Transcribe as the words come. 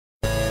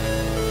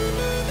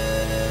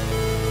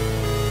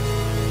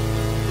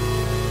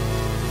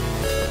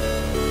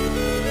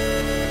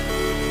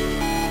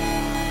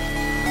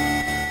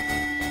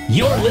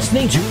You're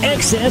listening to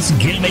XS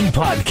Gaming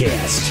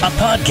Podcast, a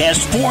podcast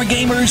for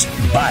gamers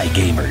by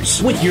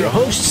gamers, with your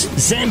hosts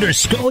Xander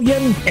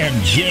Skullion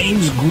and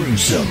James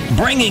Gruesome,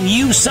 bringing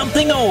you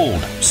something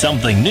old,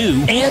 something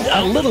new, and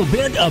a little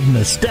bit of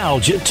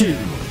nostalgia too.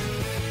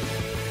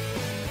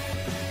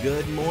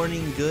 Good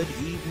morning, good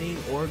evening,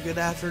 or good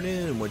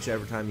afternoon,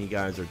 whichever time you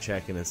guys are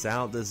checking us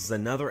out. This is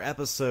another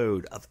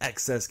episode of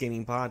XS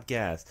Gaming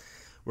Podcast.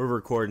 We're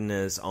recording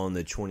this on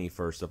the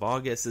 21st of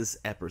August. This is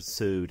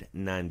episode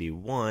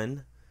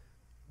 91.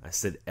 I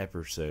said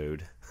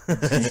episode.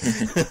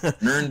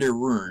 Run to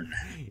run.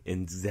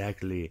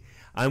 Exactly.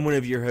 I'm one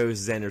of your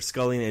hosts, Xander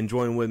Skullion, and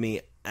join with me,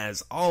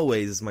 as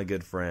always, is my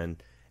good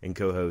friend and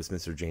co-host,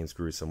 Mr. James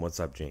Gruesome. What's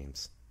up,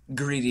 James?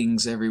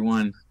 Greetings,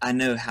 everyone. I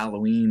know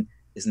Halloween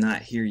is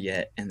not here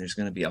yet, and there's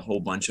going to be a whole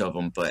bunch of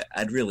them, but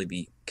I'd really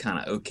be kind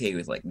of okay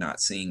with not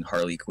seeing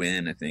Harley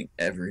Quinn, I think,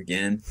 ever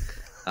again.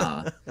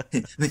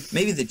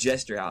 Maybe the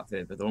Jester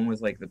outfit, but the one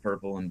with the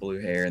purple and blue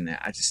hair and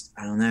that,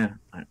 I don't know.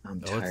 I'm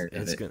tired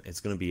of it. It's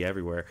going to be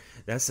everywhere.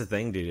 That's the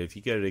thing, dude. If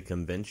you go to a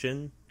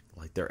convention,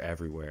 they're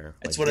everywhere.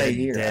 That's what I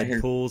hear.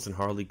 Deadpools and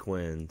Harley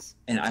Quinns.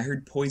 And I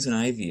heard Poison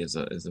Ivy is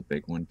a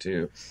big one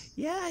too.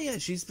 Yeah,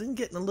 she's been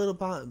getting a little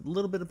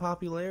bit of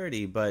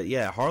popularity, but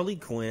yeah, Harley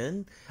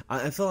Quinn.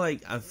 I feel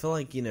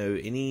like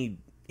any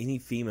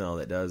female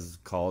that does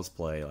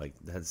cosplay,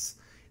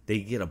 they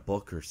get a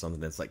book or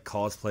something that's like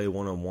Cosplay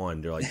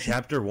 101. They're like,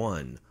 Chapter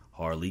 1,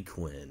 Harley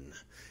Quinn.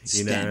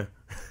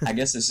 I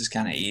guess this is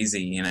kind of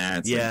easy,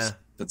 It's just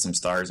put some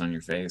stars on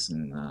your face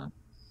and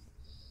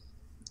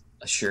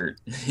a shirt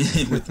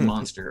with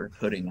monster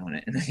pudding on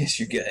it, and I guess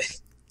you're good.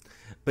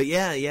 But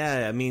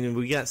yeah. I mean,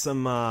 we got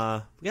some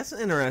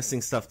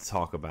interesting stuff to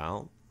talk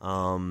about.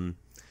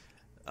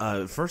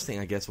 First thing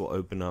I guess we'll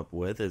open up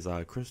with is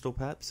Crystal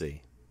Pepsi.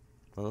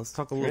 Well, let's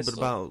talk a little bit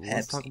about.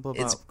 Let's talk about.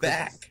 It's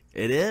back.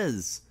 It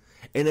is,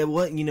 and it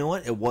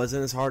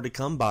wasn't as hard to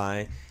come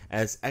by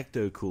as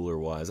Ecto Cooler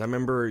was. I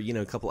remember,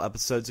 a couple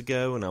episodes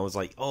ago, and I was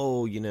like,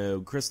 oh,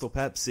 Crystal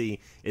Pepsi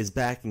is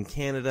back in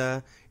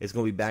Canada. It's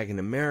going to be back in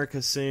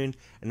America soon,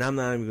 and I'm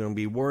not even going to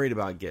be worried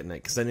about getting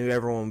it because I knew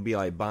everyone would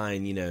be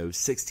buying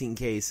 16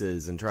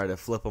 cases and try to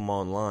flip them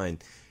online.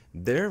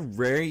 They're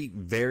very,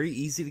 very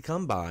easy to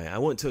come by. I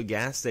went to a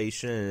gas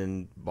station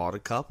and bought a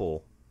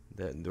couple.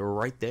 They were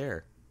right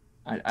there.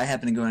 I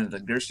happen to go into the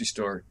grocery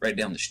store right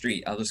down the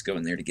street. I'll just go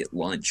in there to get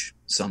lunch.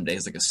 Some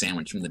days, a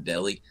sandwich from the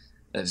deli.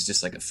 It's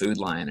just a food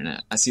line.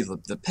 And I see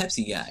the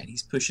Pepsi guy, and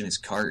he's pushing his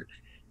cart.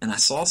 And I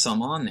saw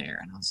some on there,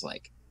 and I was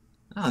like,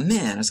 oh,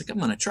 man. I was like, I'm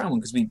going to try one.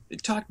 Because we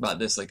talked about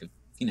this a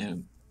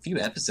few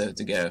episodes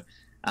ago.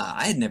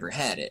 I had never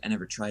had it. I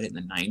never tried it in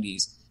the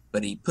 90s.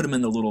 But he put them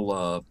in the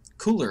little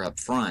cooler up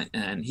front,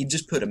 and he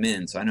just put them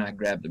in. So I know I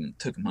grabbed them and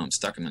took them home,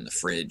 stuck them in the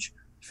fridge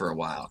for a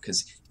while,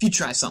 because if you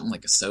try something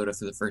like a soda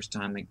for the first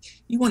time,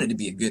 you want it to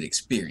be a good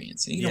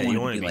experience. And you don't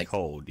want it to be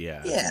cold.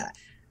 Yeah.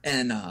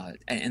 And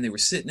they were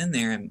sitting in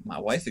there, and my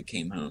wife had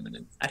came home,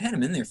 and I'd had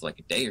them in there for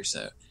a day or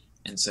so,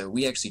 and so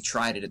we actually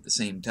tried it at the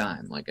same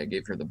time. I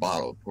gave her the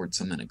bottle, poured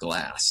some in a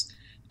glass,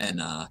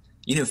 and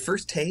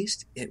first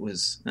taste, it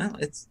was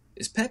it's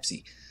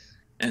Pepsi,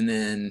 and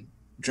then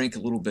drank a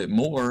little bit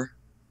more,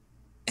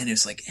 and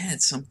it's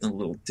it's something a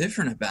little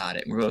different about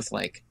it. And we're both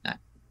I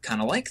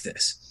kind of like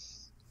this.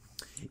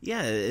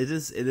 Yeah, it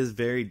is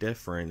very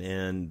different,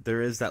 and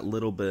there is that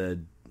little bit of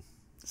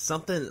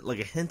something, a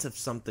hint of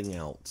something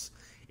else.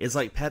 It's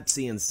like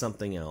Pepsi and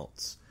something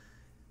else.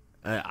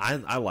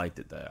 I liked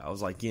it, though. I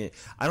was like,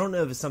 I don't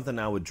know if it's something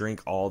I would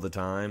drink all the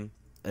time,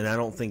 and I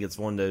don't think it's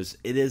one of those.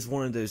 It is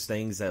one of those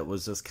things that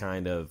was just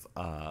kind of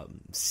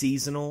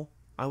seasonal,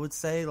 I would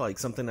say,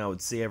 something I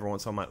would see every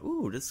once in a while. I'm like,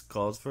 ooh, this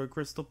calls for a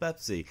Crystal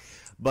Pepsi.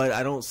 But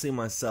I don't see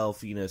myself,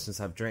 since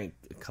I've drank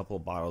a couple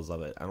of bottles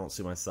of it, I don't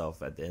see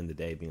myself at the end of the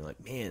day being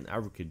like, man, I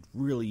could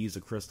really use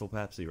a Crystal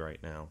Pepsi right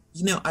now.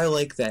 I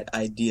like that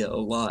idea a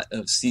lot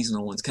of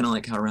seasonal ones, kind of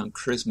like how around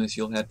Christmas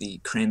you'll have the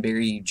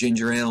cranberry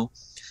ginger ale.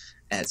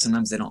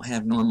 Sometimes they don't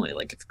have normally.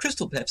 If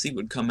Crystal Pepsi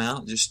would come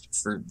out just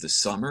for the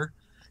summer,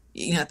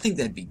 I think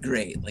that'd be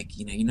great.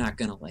 You're not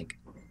going to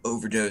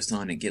overdose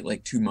on it,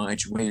 get too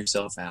much, wear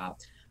yourself out.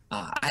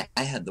 I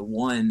had the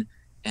one,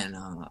 and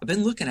I've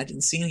been looking. I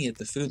didn't see any at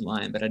the food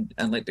line, but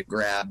I'd like to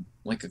grab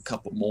a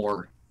couple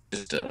more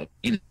just to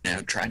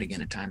try it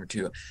again a time or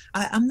two.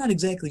 I'm not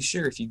exactly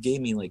sure if you gave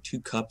me 2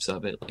 cups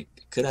of it,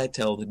 could I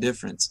tell the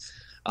difference?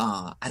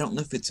 I don't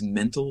know if it's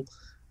mental,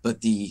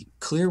 but the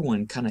clear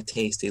one kind of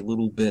tastes a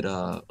little bit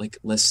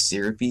less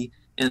syrupy.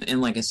 And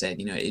like I said,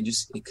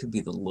 it could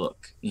be the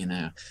look,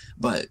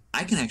 but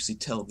I can actually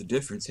tell the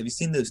difference. Have you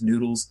seen those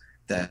noodles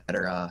that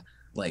are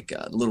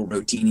little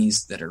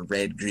rotinis that are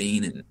red,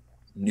 green, and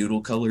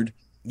noodle colored?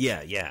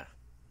 Yeah.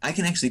 I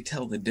can actually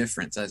tell the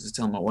difference. I was just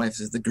telling my wife,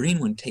 says the green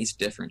one tastes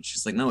different.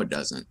 She's like, no, it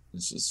doesn't.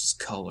 It's just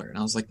color. And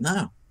I was like,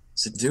 no.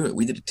 So do it.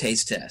 We did a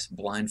taste test,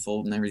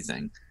 blindfold and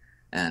everything.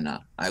 And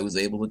I was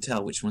able to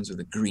tell which ones were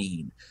the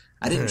green.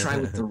 I didn't try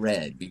with the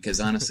red because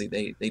honestly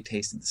they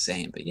tasted the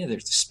same. But yeah,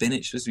 there's the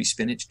spinach, supposed to be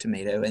spinach,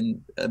 tomato,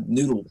 and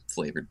noodle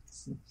flavored.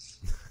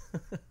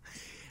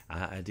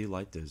 I do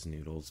like those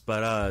noodles.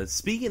 But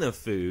speaking of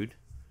food,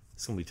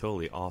 it's going to be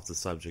totally off the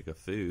subject of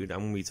food. I'm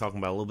going to be talking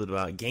about a little bit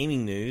about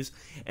gaming news.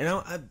 And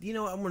I'm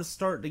going to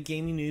start the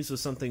gaming news with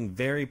something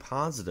very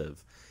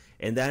positive.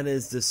 And that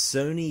is the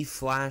Sony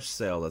flash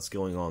sale that's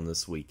going on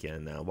this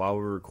weekend. Now, while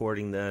we're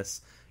recording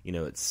this,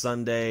 it's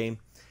Sunday. And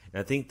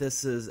I think this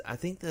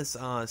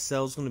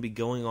sale is going to be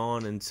going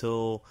on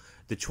until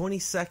the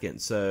 22nd.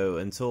 So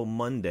until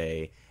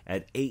Monday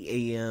at 8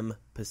 a.m.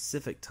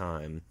 Pacific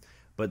time.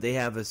 But they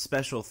have a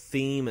special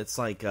theme. It's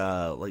like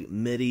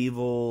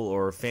medieval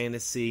or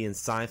fantasy and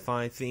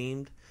sci-fi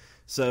themed.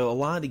 So a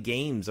lot of the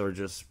games are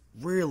just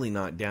really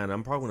knocked down.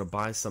 I'm probably going to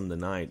buy some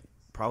tonight,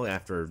 probably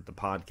after the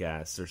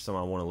podcast. There's some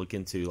I want to look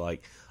into,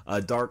 like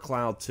Dark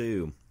Cloud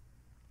 2.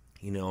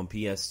 On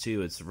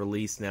PS2. It's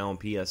released now on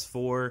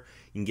PS4.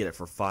 You can get it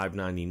for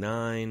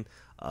 $5.99.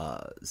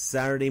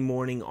 Saturday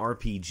Morning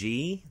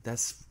RPG.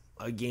 That's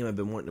a game I've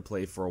been wanting to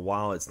play for a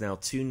while. It's now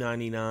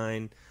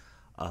 $2.99.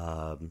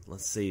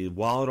 Let's see,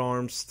 Wild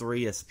Arms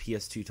 3 as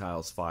PS2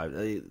 titles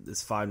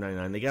it's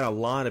 $5.99. They got a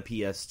lot of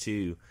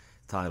PS2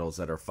 titles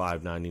that are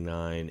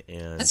 $5.99,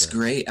 and that's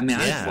great. I mean,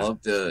 yeah. I love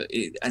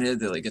I know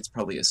that it's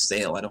probably a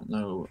sale. I don't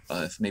know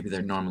if maybe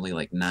they're normally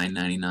like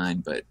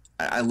 $9.99, but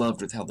I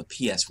loved with how the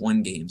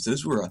PS1 games,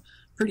 those were a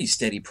pretty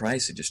steady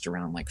price of just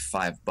around like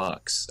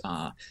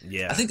 $5.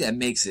 Yeah, I think that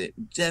makes it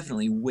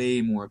definitely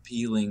way more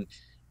appealing.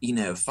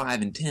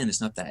 5 and 10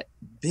 is not that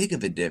big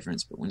of a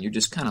difference, but when you're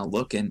just kind of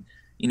looking.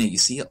 You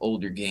see an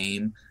older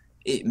game,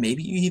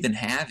 maybe you even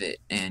have it,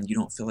 and you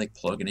don't feel like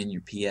plugging in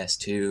your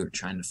PS2 or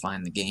trying to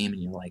find the game,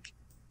 and you're like,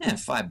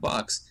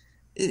 $5.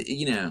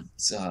 It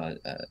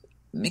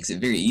makes it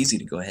very easy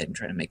to go ahead and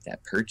try to make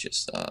that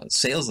purchase.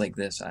 Sales like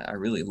this, I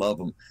really love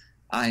them.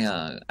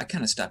 I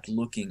kind of stopped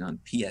looking on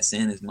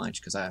PSN as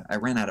much because I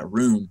ran out of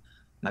room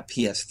my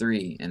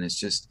PS3, and it's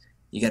just,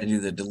 you got to do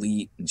the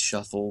delete and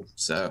shuffle.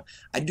 So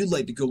I do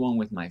like to go on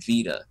with my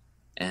Vita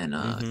and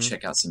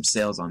check out some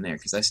sales on there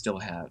because I still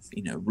have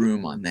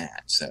room on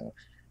that. So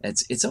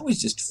it's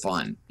always just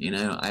fun.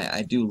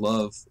 I do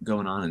love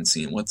going on and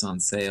seeing what's on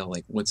sale,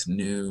 like what's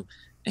new,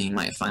 and you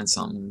might find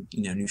something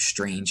new,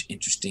 strange,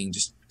 interesting,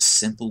 just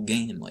simple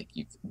game like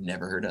you've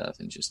never heard of,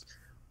 and just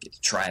get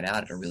to try it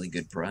out at a really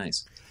good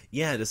price.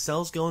 Yeah, the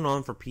sale's going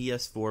on for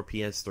PS4,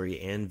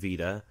 PS3, and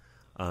Vita.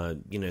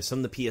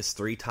 Some of the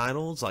PS3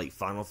 titles like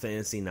Final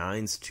Fantasy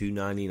IX's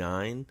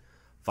 $2.99.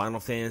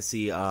 Final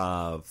Fantasy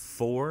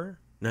 4,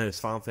 no, it's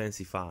Final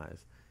Fantasy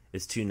 5,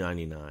 is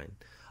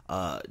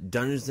 $2.99.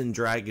 Dungeons and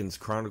Dragons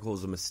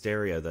Chronicles of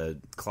Mysteria, the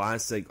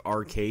classic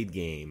arcade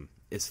game,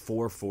 is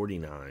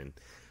 $4.49.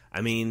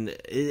 I mean,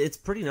 it's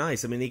pretty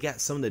nice. I mean, they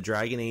got some of the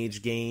Dragon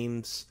Age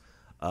games,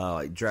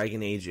 like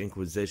Dragon Age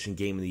Inquisition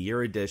Game of the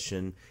Year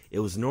Edition. It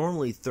was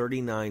normally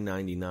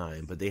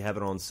 $39.99, but they have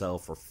it on sale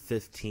for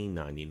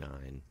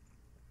 $15.99.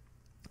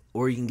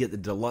 Or you can get the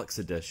Deluxe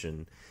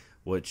Edition,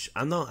 which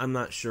I'm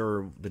not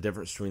sure the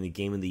difference between the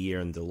Game of the Year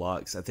and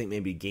Deluxe. I think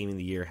maybe Game of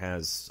the Year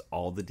has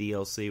all the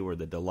DLC, where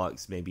the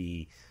Deluxe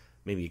maybe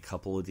a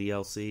couple of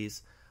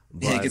DLCs.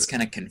 But, yeah, it gets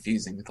kind of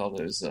confusing with all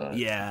those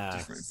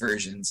different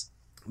versions.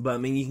 But I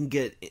mean, you can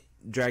get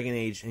Dragon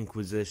Age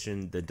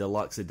Inquisition, the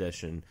Deluxe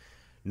Edition.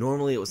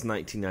 Normally it was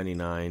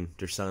 $19.99.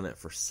 They're selling it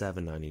for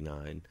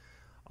 $7.99.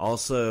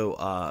 Also,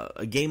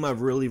 a game I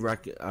really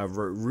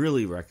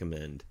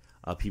recommend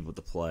people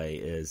to play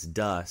is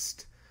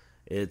Dust.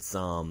 It's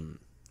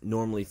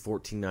normally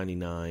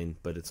 $14.99,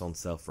 but it's on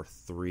sale for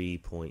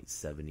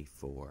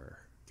 $3.74.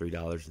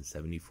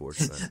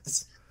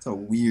 It's a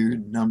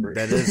weird number.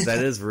 That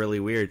is really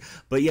weird.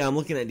 But yeah, I'm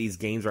looking at these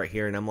games right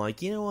here, and I'm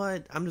like, you know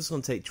what? I'm just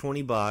going to take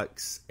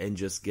 $20 and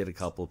just get a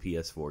couple of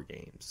PS4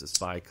 games. Just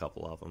buy a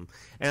couple of them.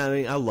 And I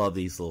mean, I love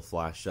these little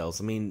flash sales.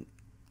 I mean,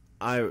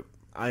 I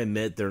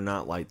admit they're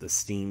not like the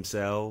Steam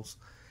sales,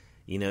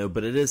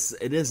 but it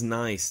is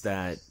nice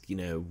that,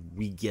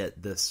 we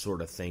get this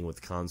sort of thing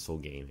with console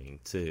gaming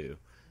too.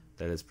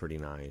 That is pretty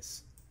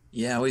nice.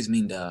 Yeah, I always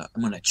mean I'm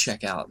going to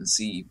check out and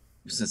see,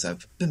 since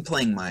I've been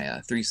playing my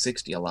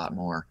 360 a lot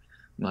more,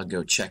 I'm going to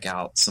go check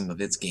out some of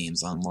its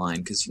games online,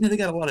 because, they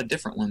got a lot of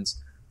different ones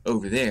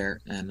over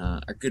there, and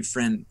our good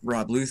friend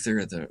Rob Luther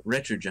of the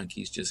Retro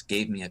Junkies just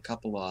gave me a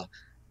couple of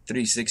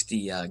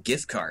 360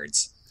 gift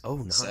cards. Oh,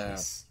 nice. So,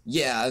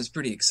 yeah, I was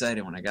pretty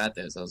excited when I got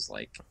those. I was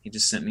like, he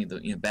just sent me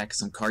the back of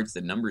some cards,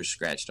 the numbers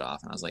scratched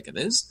off, and I was like, are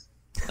those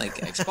like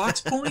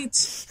Xbox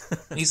points?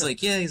 And he's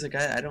like, yeah,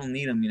 I don't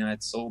need them,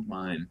 I'd sold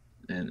mine.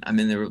 And I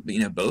mean, there were,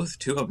 both,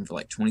 two of them for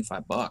like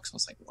 $25. I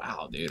was like,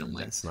 wow, dude. I'm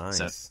like, that's nice.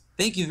 So,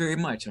 thank you very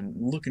much. I'm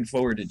looking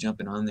forward to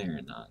jumping on there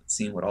and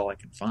seeing what all I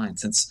can find,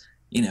 since,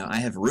 I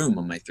have room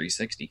on my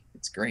 360.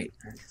 It's great.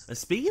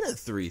 Speaking of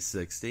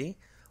 360,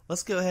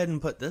 let's go ahead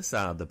and put this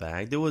out of the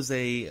bag. There was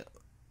an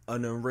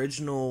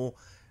original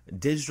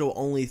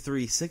digital-only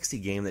 360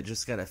 game that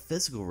just got a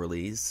physical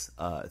release,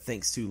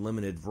 thanks to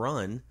Limited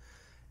Run,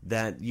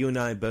 that you and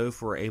I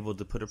both were able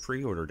to put a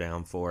pre-order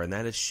down for, and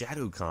that is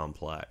Shadow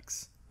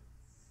Complex.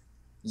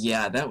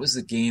 Yeah, that was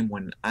the game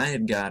when I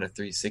had got a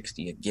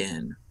 360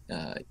 again.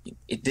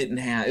 it didn't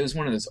have. It was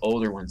one of those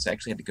older ones. I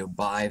actually had to go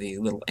buy the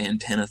little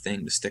antenna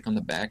thing to stick on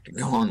the back to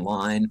go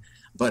online.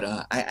 But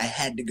I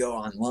had to go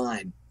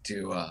online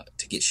to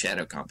get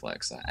Shadow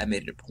Complex. I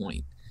made it a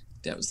point.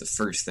 That was the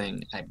first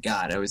thing I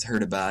got. I always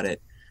heard about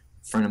it.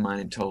 A friend of mine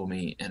had told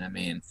me, and I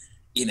mean,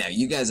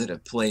 you guys that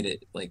have played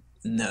it, like,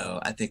 no,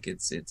 I think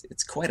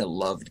it's quite a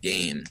loved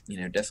game.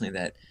 Definitely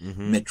that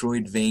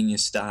Metroidvania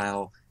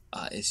style.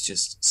 It's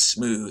just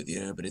smooth,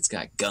 but it's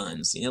got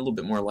guns. A little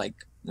bit more like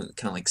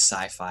kind of like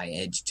sci-fi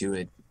edge to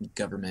it,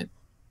 government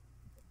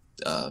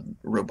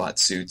robot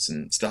suits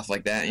and stuff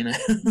like that.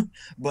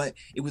 But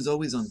it was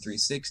always on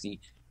 360,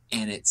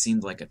 and it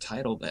seemed like a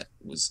title that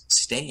was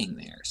staying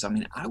there. So I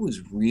mean, I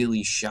was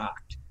really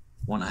shocked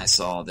when I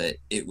saw that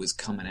it was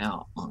coming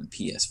out on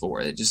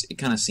PS4. It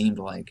kind of seemed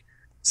like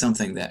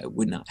something that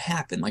would not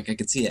happen. Like I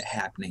could see it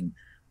happening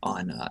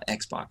on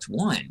Xbox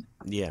One.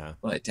 Yeah.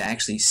 But to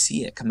actually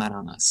see it come out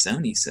on a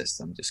Sony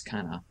system just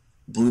kind of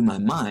blew my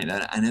mind.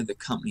 I know the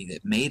company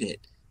that made it,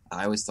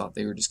 I always thought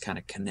they were just kind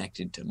of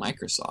connected to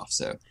Microsoft.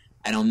 So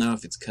I don't know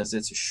if it's because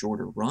it's a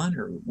shorter run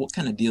or what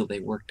kind of deal they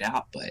worked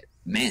out. But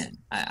man,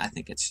 I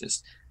think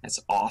that's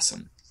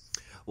awesome.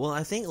 Well,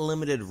 I think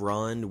Limited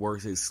Run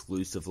works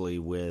exclusively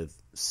with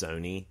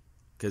Sony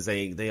because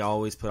they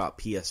always put out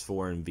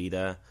PS4 and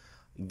Vita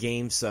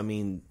games. So, I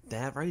mean,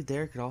 that right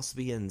there could also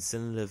be an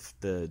incentive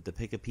to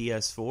pick a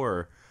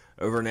PS4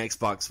 over an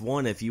Xbox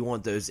One if you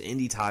want those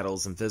indie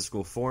titles in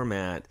physical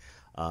format.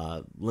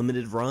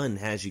 Limited Run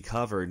has you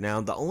covered. Now,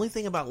 the only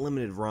thing about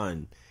Limited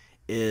Run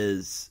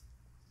is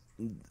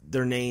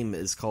their name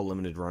is called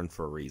Limited Run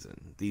for a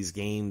reason. These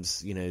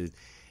games,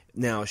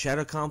 now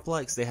Shadow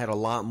Complex, they had a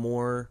lot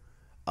more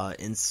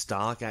in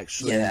stock,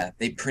 actually. Yeah,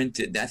 they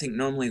printed. I think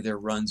normally their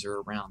runs are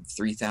around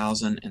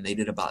 3,000, and they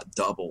did about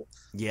double.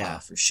 Yeah,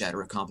 for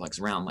Shadow Complex,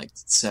 around like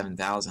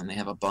 7,000. They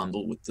have a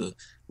bundle with the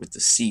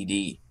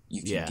CD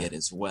you can get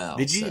as well.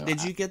 Did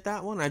you get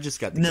that one? I just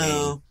got the game.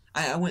 No,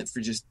 I went for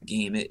just the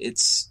game.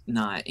 It's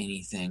not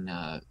anything.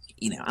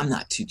 I'm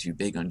not too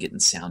big on getting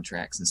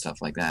soundtracks and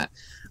stuff like that.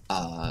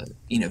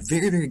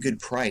 Very very good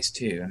price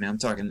too. I mean, I'm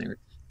talking there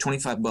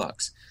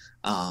 $25.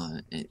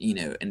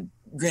 And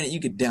granted, you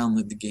could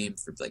download the game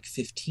for like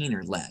 15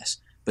 or less,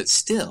 but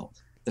still,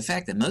 the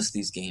fact that most of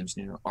these games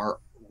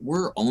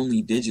were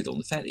only digital,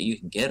 the fact that you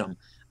can get them,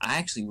 I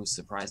actually was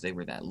surprised they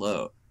were that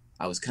low.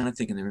 I was kind of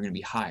thinking they were going to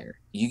be higher.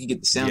 You could get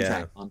the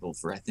soundtrack bundle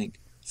for I think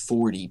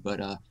 $40, but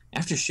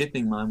after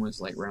shipping, mine was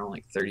like around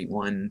like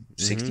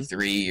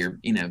 $31.63 or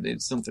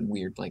it's something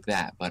weird like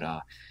that.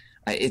 But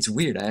it's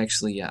weird. I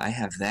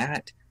have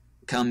that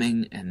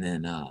coming, and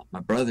then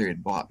my brother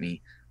had bought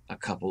me a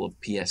couple of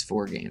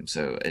PS4 games.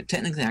 So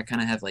technically I kind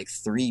of have like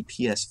 3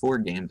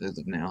 PS4 games as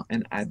of now,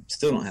 and I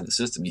still don't have the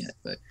system yet,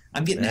 but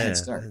I'm getting a head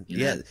start.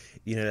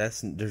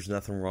 There's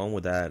nothing wrong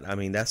with that. I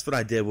mean, that's what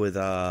I did with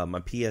my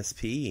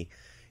PSP.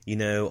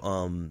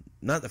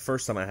 Not the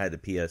first time I had the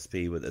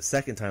PSP, but the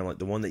second time, like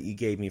the one that you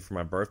gave me for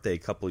my birthday a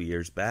couple of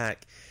years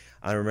back.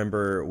 I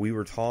remember we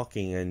were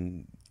talking,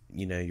 and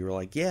you were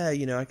like, yeah,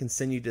 I can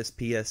send you this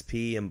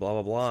PSP and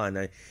blah blah blah.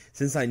 And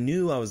since I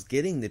knew I was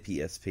getting the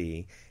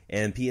PSP,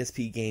 and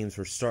PSP games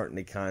were starting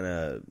to kind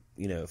of,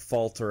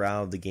 falter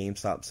out of the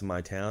GameStops in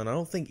my town. I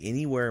don't think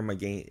any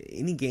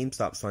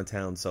GameStops in my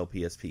town sell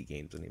PSP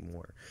games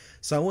anymore.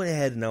 So I went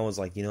ahead and I was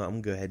like, I'm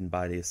going to go ahead and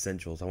buy the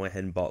essentials. I went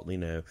ahead and bought,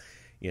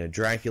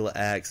 Dracula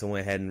X. I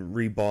went ahead and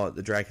rebought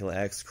the Dracula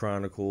X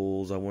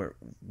Chronicles. I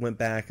went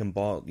back and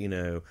bought,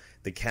 the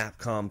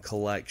Capcom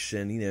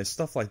collection,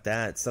 stuff like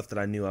that, stuff that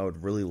I knew I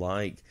would really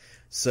like.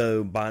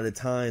 So by the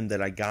time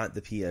that I got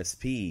the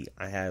PSP,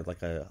 I had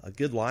like a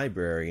good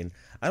library, and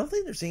I don't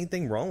think there's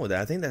anything wrong with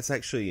that. I think that's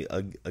actually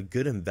a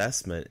good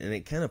investment, and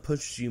it kind of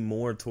pushes you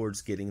more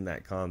towards getting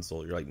that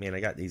console. You're like, man,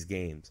 I got these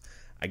games.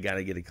 I got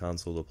to get a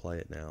console to play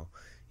it now.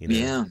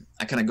 Yeah,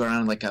 I kind of go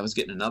around like I was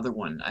getting another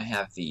one. I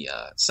have the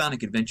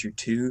Sonic Adventure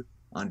 2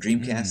 on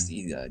Dreamcast,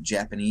 the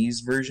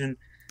Japanese version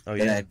that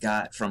I had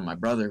got from my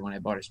brother when I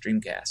bought his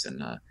Dreamcast,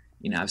 and I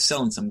was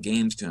selling some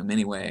games to him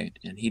anyway,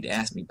 and he'd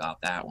asked me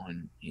about that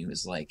one. He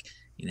was like,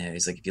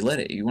 he's like,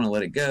 if you want to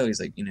let it go, he's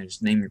like,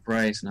 just name your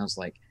price. And I was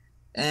like,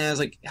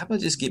 how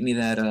about just get me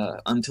that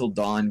Until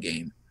Dawn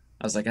game?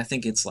 I was like, I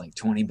think it's like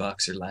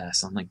 $20 or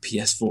less on like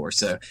PS4.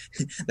 So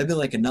that'd be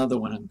like another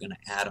one I'm gonna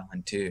add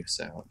on too.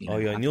 So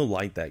and you'll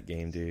like that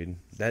game, dude.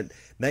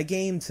 That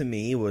game to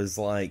me was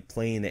like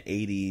playing an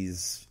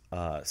 '80s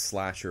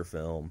slasher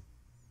film.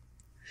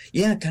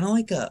 Yeah, kind of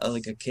like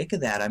a kick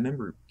of that. I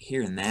remember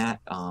hearing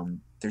that.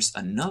 There's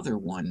another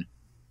one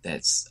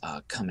that's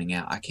coming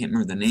out. I can't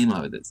remember the name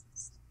of it. That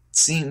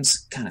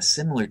seems kind of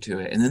similar to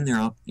it. And then they're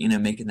up,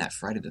 making that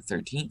Friday the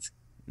 13th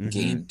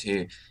game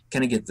to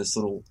kind of get this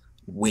little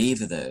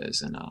wave of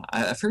those. And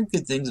I've heard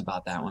good things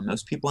about that one.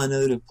 Most people I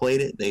know that have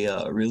played it, they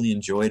really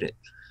enjoyed it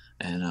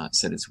and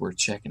said it's worth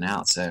checking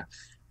out. So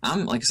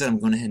I'm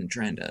going ahead and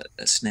trying to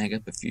snag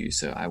up a few,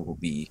 so I will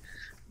be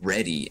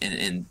ready.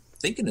 And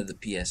thinking of the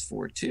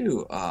PS4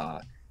 too,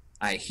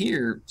 I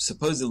hear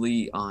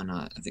supposedly on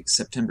I think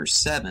September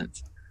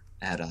 7th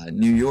at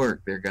New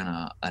York, they're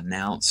gonna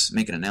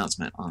make an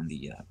announcement on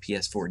the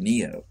PS4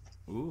 Neo.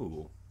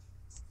 Ooh.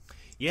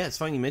 Yeah, it's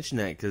funny you mentioned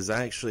that, because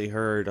I actually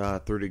heard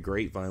through the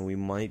grapevine we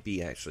might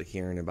be actually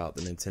hearing about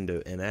the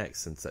Nintendo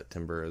NX in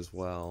September as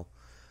well.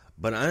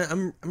 But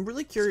I'm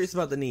really curious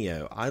about the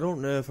Neo. I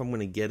don't know if I'm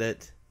going to get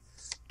it,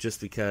 just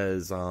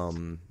because I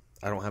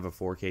don't have a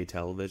 4K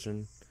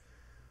television.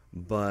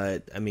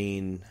 But, I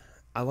mean,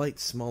 I like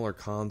smaller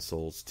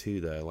consoles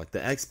too, though. Like the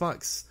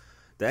Xbox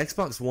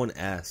One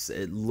S,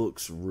 it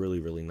looks really,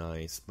 really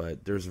nice,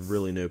 but there's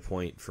really no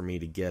point for me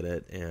to get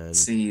it. And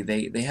see,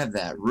 they have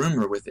that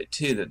rumor with it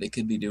too, that they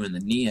could be doing the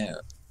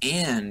Neo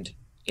and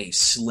a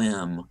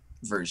slim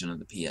version of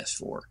the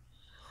PS4.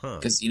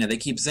 Because they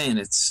keep saying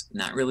it's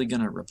not really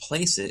going to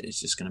replace it; it's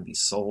just going to be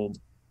sold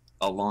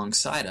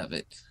alongside of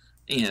it.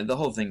 The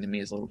whole thing to me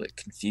is a little bit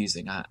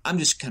confusing. I'm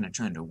just kind of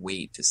trying to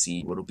wait to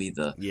see what'll be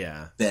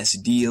the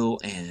best deal,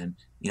 and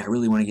I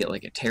really want to get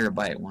like a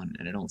terabyte one,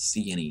 and I don't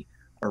see any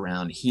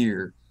around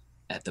here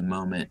at the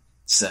moment.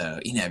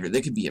 So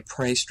there could be a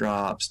price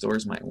drop.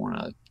 Stores might want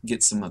to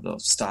get some of the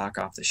stock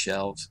off the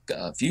shelves.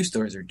 A few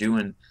stores are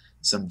doing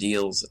some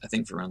deals, I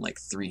think for around like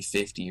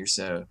 $350 or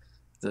so.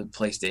 The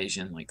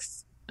PlayStation, like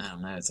I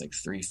don't know, it's like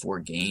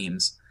 3-4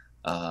 games,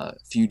 a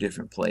few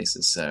different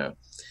places. So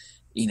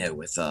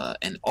with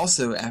and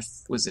also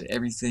was it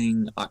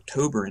everything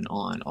October and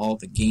on, all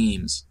the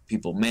games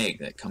people make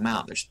that come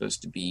out, they're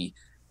supposed to be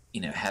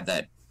have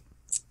that,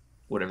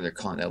 whatever they're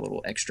calling, that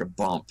little extra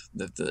bump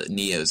that the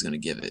Neo is going to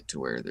give it, to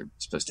where they're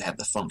supposed to have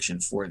the function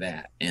for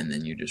that, and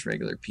then you're just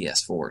regular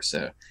PS4.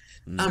 So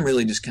I'm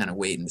really just kind of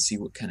waiting to see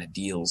what kind of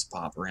deals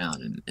pop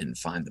around and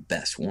find the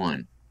best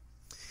one.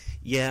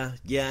 Yeah,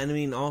 and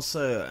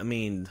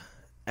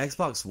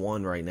Xbox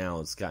One right now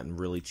has gotten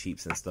really cheap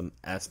since the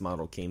S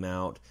model came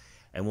out,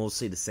 and we'll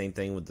see the same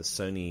thing with the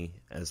Sony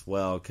as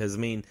well. Because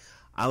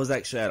I was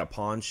actually at a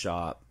pawn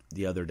shop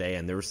the other day,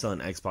 and they were selling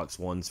Xbox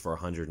Ones for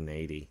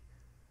 $180.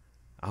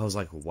 I was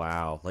like,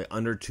 wow, like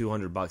under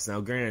 $200. Now,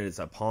 granted, it's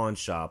a pawn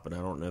shop, and I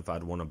don't know if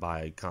I'd want to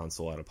buy a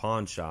console at a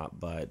pawn shop,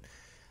 but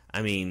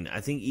I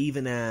think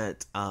even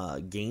at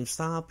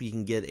GameStop, you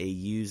can get a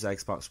used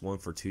Xbox One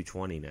for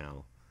 $220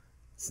 now.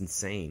 It's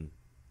insane.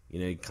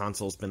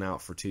 Console's been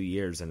out for 2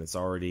 years, and it's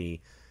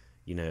already,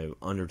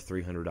 under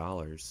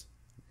 $300.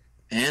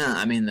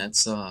 Yeah,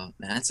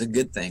 that's a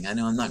good thing. I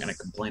know I'm not going to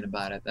complain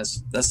about it.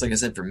 That's like I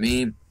said, for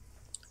me,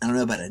 I don't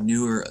know about a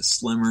newer, a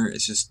slimmer.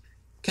 It's just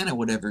kind of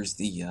whatever's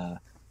the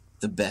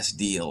best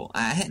deal.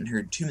 I hadn't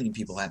heard too many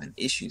people having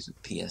issues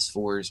with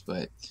PS4s,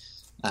 but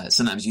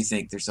sometimes you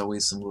think there's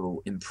always some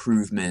little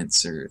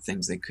improvements or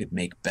things they could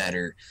make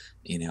better,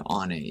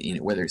 on a,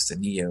 whether it's the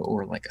Neo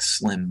or like a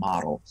slim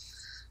model.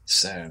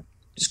 So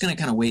just going to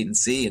kind of wait and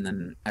see. And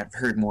then I've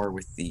heard more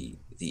with the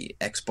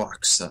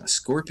Xbox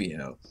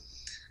Scorpio,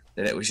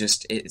 that it was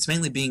it's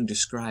mainly being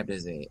described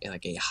as a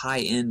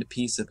high-end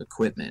piece of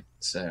equipment.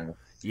 So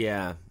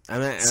yeah,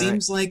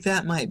 seems like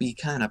that might be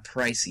kind of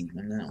pricey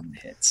when that one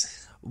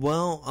hits.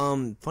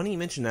 Well, funny you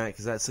mention that,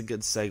 because that's a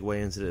good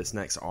segue into this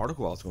next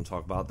article I was going to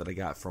talk about that I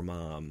got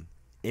from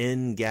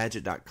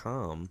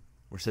Engadget.com,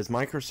 where it says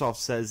Microsoft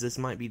says this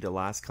might be the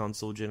last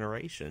console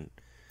generation.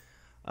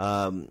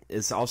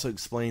 It also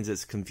explains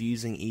its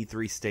confusing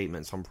E3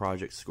 statements on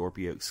Project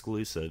Scorpio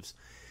exclusives.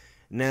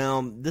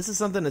 Now, this is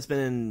something that's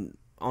been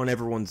on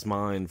everyone's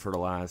mind for the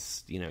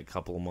last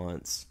couple of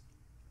months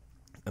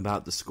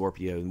about the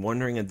Scorpio, and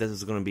wondering if this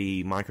is going to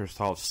be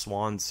Microsoft's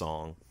swan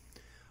song.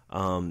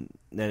 Now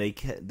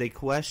they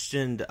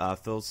questioned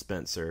Phil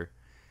Spencer,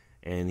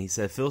 and he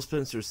said Phil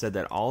Spencer said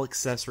that all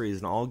accessories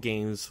and all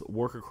games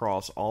work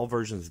across all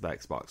versions of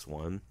Xbox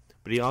One,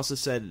 but he also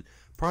said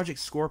Project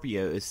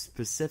Scorpio is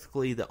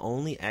specifically the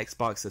only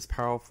Xbox that's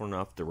powerful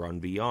enough to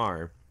run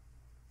VR.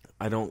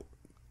 I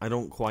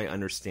don't quite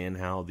understand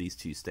how these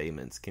two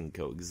statements can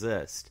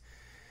coexist.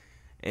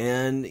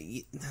 And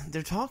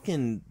they're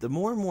talking, the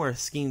more and more I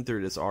skim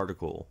through this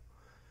article,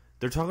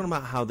 they're talking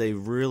about how they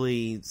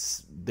really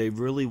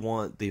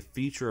want the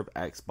future of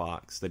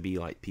Xbox to be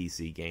like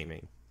PC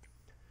gaming.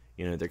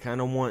 They're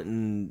kind of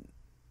wanting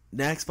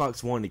the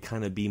Xbox One to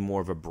kind of be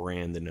more of a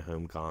brand than a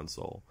home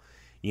console.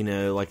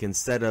 Like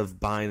instead of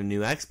buying a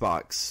new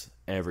Xbox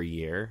every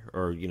year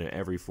or,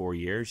 every 4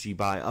 years, you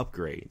buy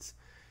upgrades,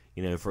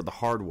 for the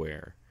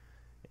hardware.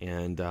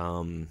 And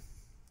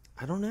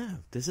I don't know.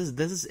 This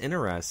is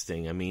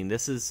interesting. To me,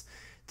 this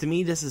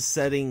is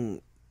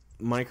setting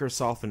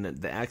Microsoft and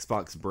the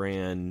Xbox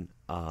brand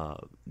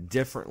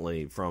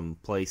differently from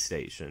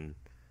PlayStation.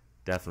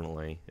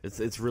 Definitely,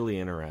 it's really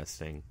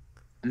interesting.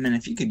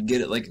 If you could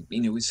get it, like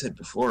we said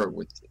before,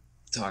 with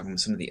talking about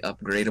some of the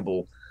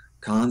upgradable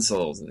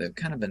consoles that they've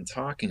kind of been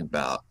talking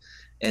about,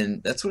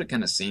 and that's what it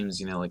kind of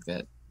seems, like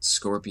that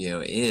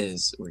Scorpio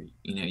is, where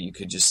you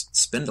could just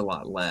spend a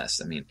lot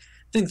less. I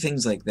think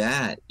things like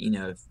that,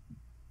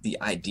 the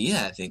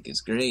idea I think is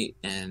great,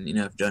 and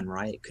if done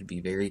right, it could be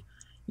very,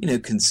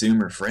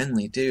 consumer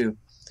friendly too.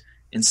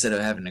 Instead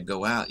of having to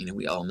go out,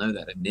 we all know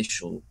that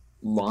initial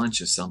launch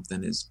of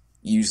something is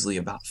usually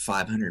about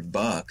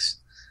 $500,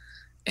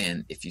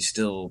 and if you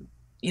still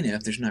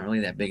if there's not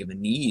really that big of a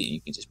need,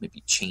 you can just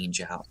maybe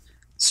change out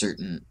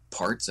certain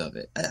parts of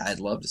it. I'd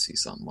love to see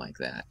something like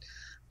that.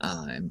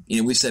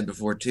 We said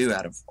before too,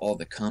 out of all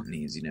the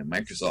companies,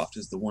 Microsoft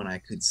is the one I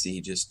could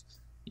see just,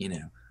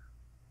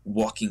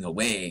 walking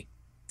away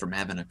from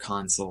having a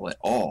console at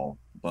all.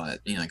 But,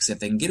 like I said, if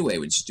they can get away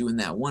with just doing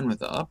that one with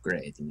the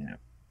upgrade,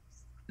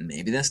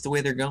 maybe that's the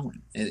way they're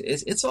going.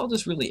 It's all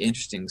just really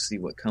interesting to see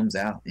what comes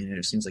out.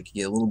 It seems like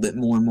you get a little bit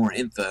more and more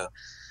info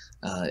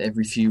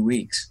every few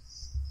weeks.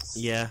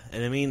 Yeah,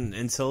 and I mean,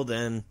 until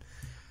then,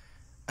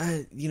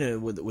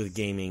 with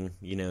gaming,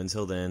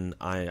 until then,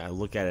 I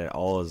look at it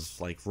all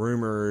as like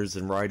rumors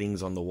and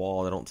writings on the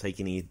wall. I don't take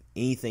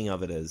anything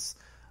of it as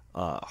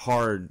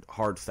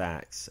hard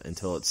facts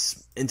until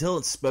it's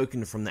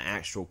spoken from the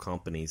actual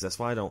companies. That's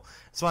why I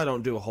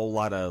don't do a whole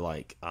lot of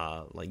like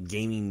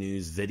gaming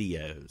news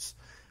videos,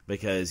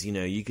 because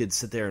you could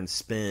sit there and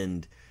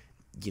spend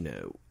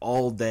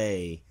all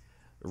day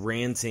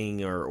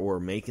ranting or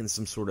making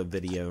some sort of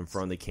video in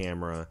front of the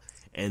camera,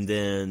 and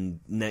then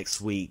next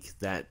week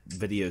that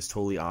video is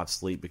totally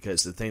obsolete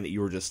because the thing that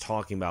you were just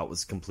talking about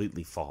was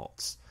completely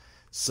false.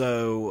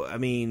 So I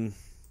mean,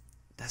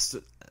 that's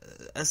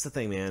the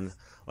thing, man.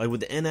 Like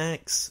with the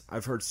NX,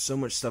 I've heard so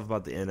much stuff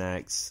about the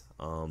NX.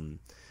 I've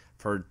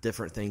heard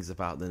different things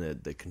about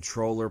the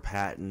controller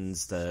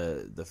patents,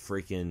 the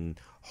freaking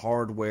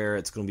hardware.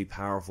 It's going to be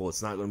powerful.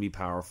 It's not going to be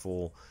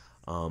powerful.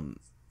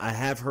 I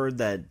have heard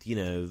that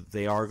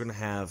they are going to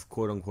have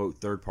quote unquote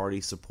third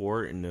party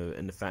support, and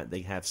the fact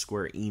they have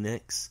Square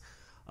Enix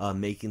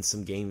making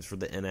some games for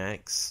the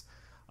NX.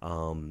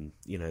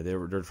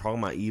 They're talking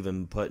about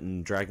even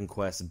putting Dragon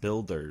Quest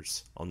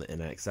builders on the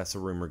NX. That's a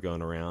rumor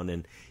going around,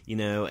 and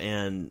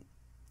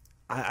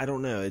I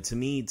don't know. To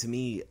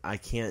me, I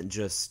can't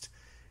just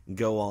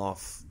go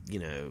off.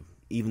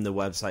 Even the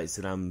websites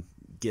that I'm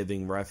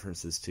giving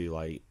references to,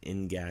 like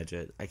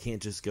Engadget, I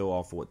can't just go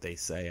off what they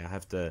say. I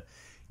have to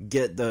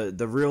get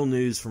the real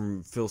news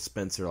from Phil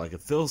Spencer. Like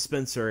if Phil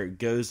Spencer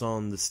goes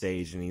on the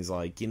stage and he's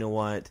like, you know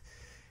what,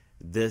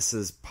 this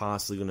is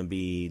possibly going to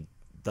be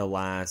the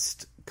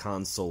last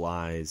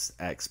consoleized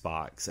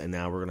Xbox, and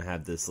now we're going to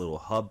have this little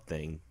hub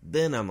thing,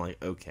 then I'm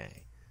like,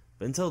 okay.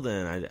 But until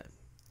then,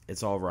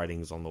 it's all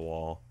writings on the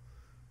wall.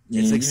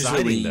 It's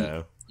exciting,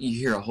 though. You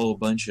hear a whole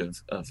bunch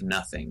of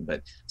nothing,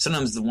 but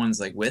sometimes the ones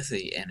like with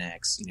the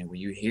NX, where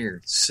you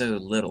hear so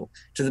little,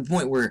 to the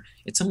point where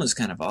it's almost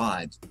kind of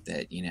odd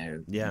that,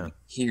 you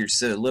hear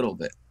so little,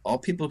 but all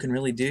people can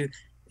really do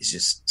is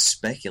just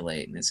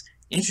speculate, and it's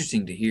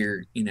interesting to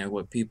hear,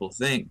 what people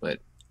think, but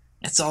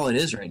that's all it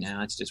is right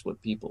now. It's just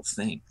what people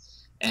think.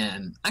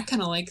 And I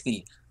kind of like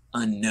the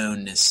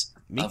unknownness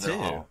of it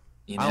all.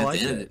 I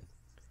like it.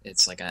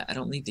 It's like I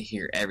don't need to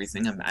hear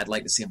everything. I'd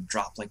like to see them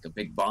drop like a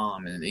big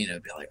bomb and be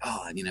like,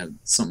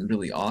 something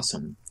really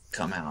awesome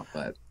come out.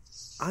 But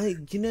I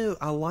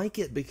like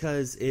it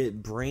because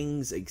it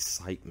brings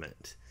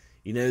excitement.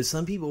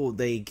 Some people,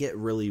 they get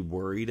really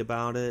worried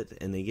about it,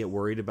 and they get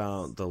worried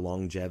about the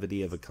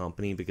longevity of a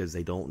company because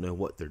they don't know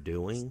what they're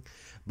doing.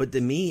 But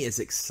to me, it's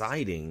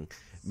exciting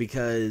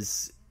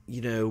because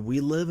we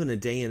live in a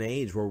day and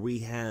age where we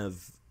have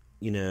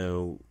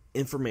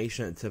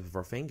information at the tip of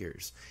our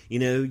fingers.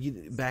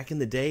 Back in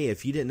the day,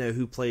 if you didn't know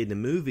who played in the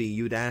movie,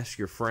 you would ask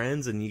your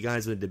friends, and you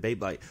guys would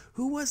debate like,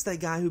 who was that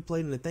guy who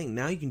played in the thing?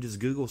 Now you can just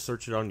Google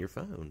search it on your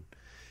phone,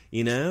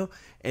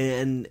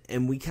 and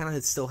we kind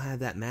of still have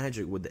that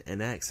magic with the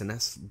NX, and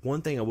that's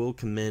one thing I will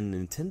commend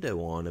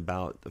Nintendo on,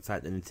 about the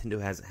fact that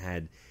Nintendo hasn't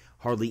had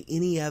hardly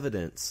any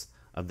evidence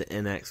of the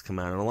NX come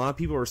out. And a lot of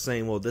people are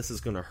saying, well, this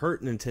is going to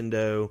hurt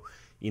Nintendo,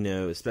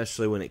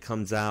 especially when it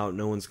comes out,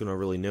 no one's going to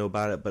really know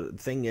about it. But the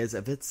thing is,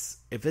 if it's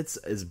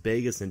as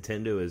big as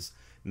Nintendo is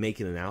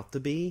making it out to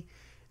be,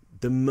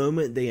 the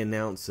moment they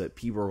announce it,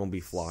 people are going to be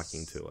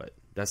flocking to it.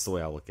 That's the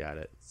way I look at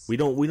it. We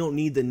don't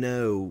need to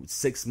know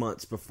 6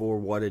 months before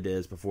what it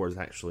is before it's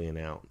actually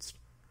announced.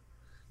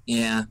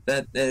 Yeah,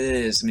 that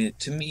is. I mean,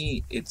 to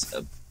me, it's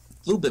a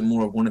little bit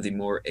more one of the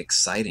more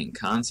exciting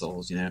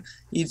consoles. You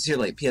just hear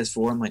like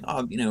PS4, I'm like,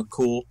 oh,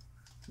 cool.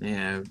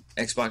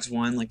 Xbox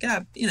One, like,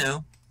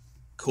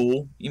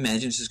 cool. You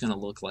imagine it's just going to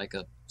look like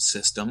a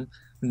system.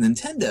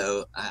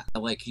 Nintendo,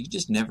 you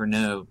just never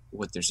know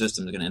what their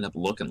system is going to end up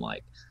looking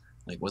like.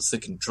 Like, what's the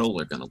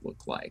controller going to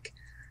look like?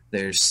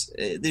 There's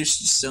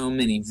just so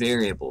many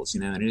variables,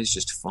 and it is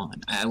just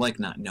fun. I like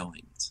not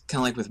knowing. It's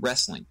kind of like with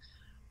wrestling.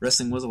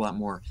 Wrestling was a lot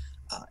more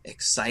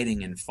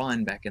exciting and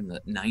fun back in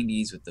the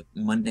 90s with the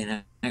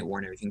Monday Night War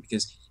and everything,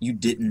 because you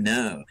didn't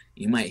know.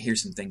 You might hear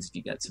some things if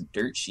you got some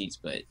dirt sheets,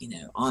 but,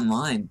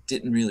 online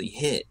didn't really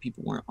hit.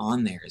 People weren't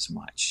on there as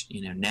much.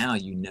 Now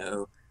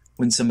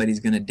when somebody's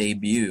going to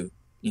debut,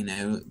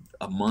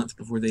 a month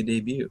before they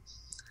debut.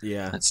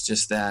 Yeah. That's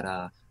just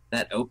that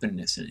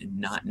openness and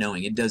not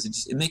knowing. It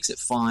makes it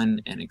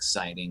fun and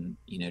exciting,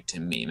 to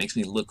me. It makes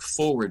me look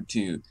forward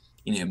to,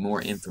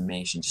 more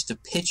information, just a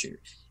picture.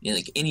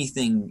 Like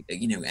anything,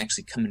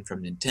 actually coming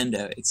from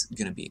Nintendo, it's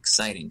going to be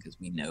exciting because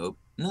we know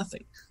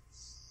nothing.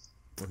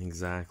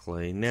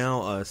 Exactly.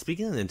 Now,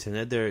 speaking of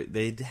Nintendo,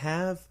 they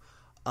have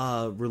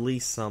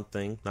released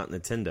something, not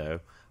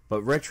Nintendo,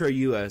 but Retro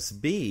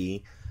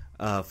USB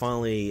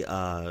finally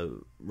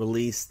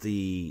released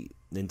the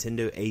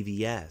Nintendo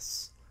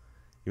AVS.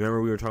 You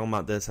remember we were talking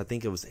about this? I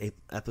think it was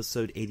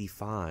episode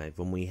 85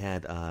 when we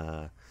had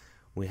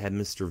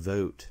Mr.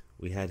 Vote.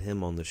 We had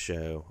him on the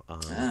show.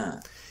 You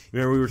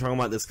remember we were talking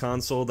about this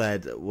console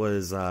that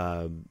was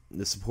the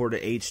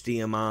supported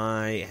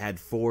HDMI, had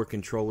 4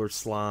 controller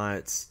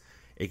slots.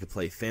 It could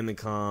play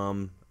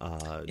Famicom.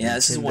 Yeah,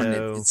 this is one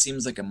that it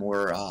seems like a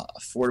more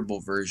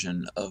affordable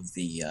version of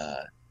the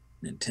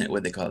Nintendo.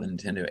 What they call it, the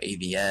Nintendo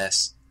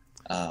AVS.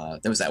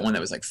 There was that one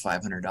that was like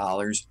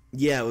 $500.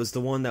 Yeah, it was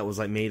the one that was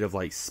like made of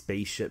like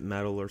spaceship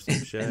metal or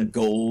some shit. And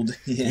gold.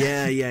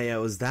 Yeah. It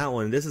was that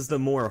one. This is the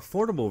more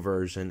affordable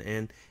version,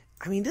 and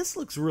I mean, this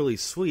looks really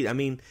sweet. I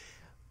mean,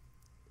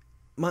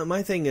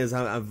 my thing is,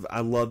 I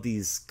love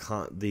these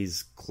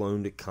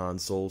cloned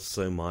consoles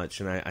so much,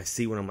 and I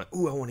see one, I'm like,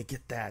 ooh, I want to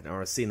get that,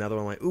 or I see another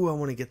one, I'm like, ooh, I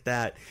want to get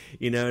that,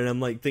 and I'm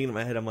like thinking in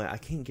my head, I'm like, I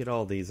can't get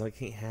all these, I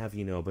can't have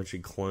a bunch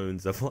of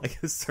clones of like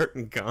a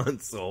certain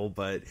console,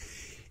 but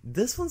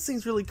this one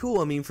seems really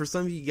cool. I mean, for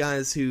some of you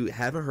guys who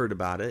haven't heard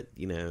about it,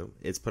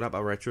 it's put out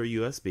by Retro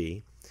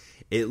USB.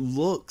 It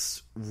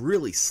looks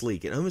really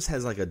sleek. It almost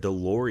has like a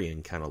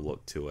DeLorean kind of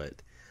look to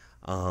it.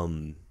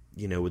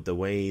 With the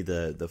way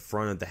the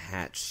front of the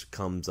hatch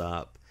comes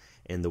up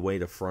and the way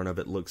the front of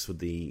it looks with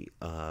the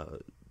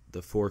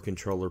 4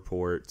 controller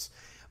ports.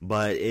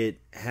 But it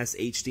has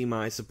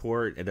HDMI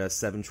support. It has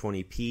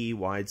 720p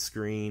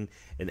widescreen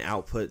and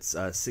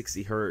outputs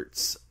 60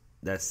 hertz.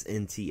 That's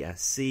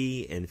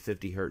NTSC and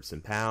 50 hertz in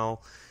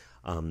PAL.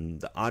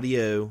 The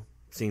audio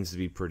seems to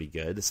be pretty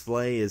good.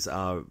 Display is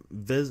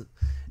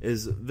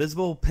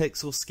visible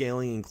pixel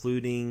scaling,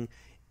 including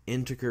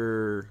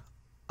integer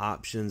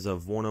options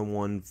of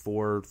 101,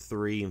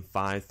 4.3, and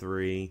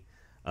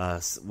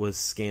 5.3 with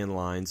scan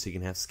lines, so you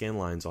can have scan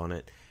lines on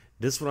it.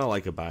 This is what I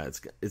like about it.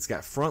 It's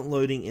got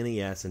front-loading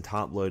NES and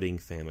top-loading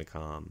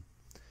Famicom.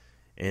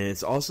 And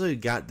it's also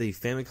got the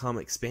Famicom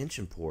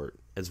expansion port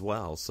as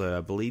well, so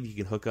I believe you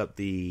can hook up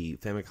the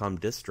Famicom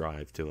disk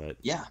drive to it.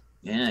 Yeah,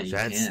 you can.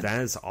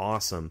 That is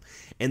awesome.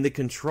 And the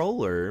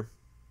controller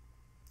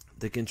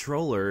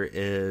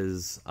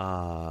is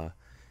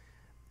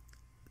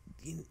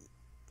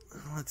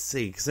let's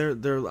see, because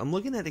I'm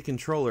looking at a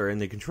controller, and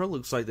the controller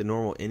looks like the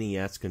normal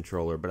NES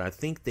controller, but I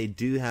think they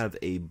do have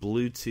a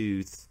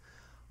Bluetooth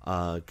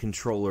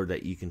controller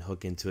that you can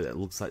hook into it. It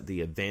looks like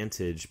the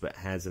Advantage, but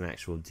has an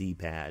actual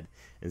D-pad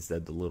instead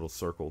of the little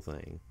circle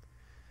thing.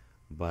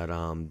 But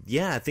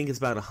I think it's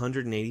about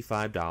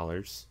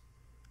 $185.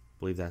 I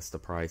believe that's the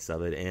price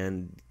of it,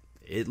 and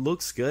it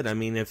looks good. I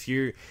mean, if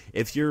you're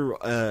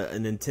a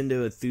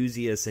Nintendo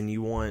enthusiast and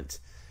you want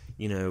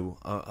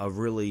a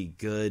really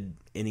good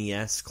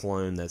NES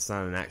clone that's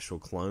not an actual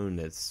clone,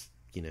 that's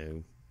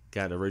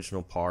got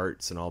original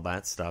parts and all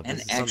that stuff,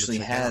 and actually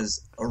has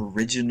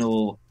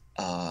original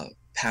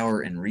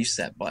power and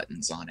reset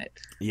buttons on it.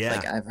 Yeah,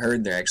 like I've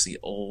heard they're actually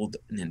old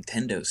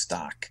Nintendo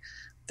stock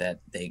that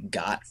they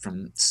got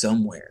from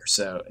somewhere,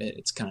 so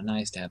it's kind of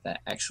nice to have that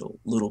actual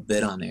little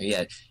bit on there.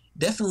 Yeah,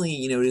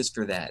 definitely, it is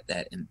for that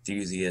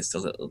enthusiast,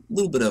 a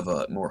little bit of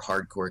a more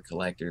hardcore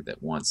collector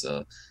that wants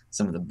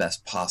some of the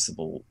best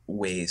possible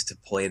ways to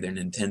play their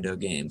Nintendo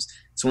games.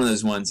 It's one of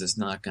those ones that's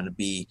not going to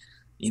be,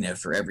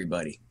 for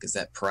everybody, because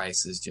that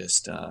price is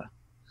just,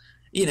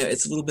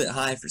 it's a little bit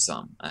high for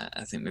some.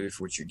 I think maybe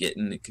for what you're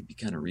getting, it could be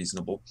kind of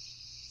reasonable.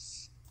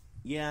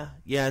 Yeah,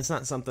 it's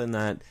not something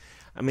that,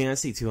 I mean, I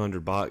see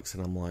 $200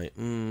 and I'm like,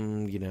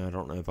 I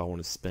don't know if I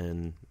want to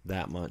spend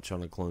that much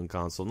on a clone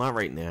console. Not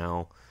right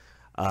now.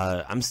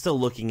 I'm still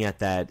looking at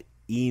that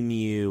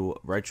EMU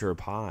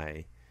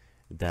RetroPie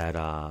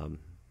that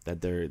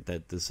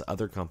this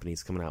other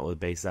company's coming out with,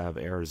 based out of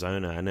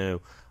Arizona. I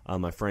know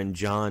my friend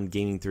John,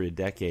 Gaming Through the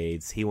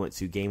Decades, he went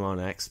to Game On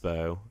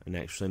Expo and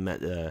actually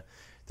met the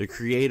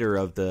creator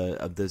of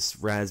this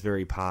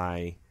Raspberry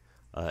Pi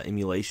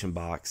emulation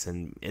box,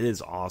 and it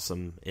is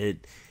awesome.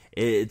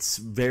 It's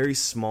very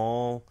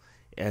small.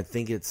 I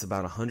think it's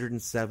about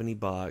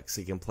 $170.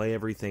 It can play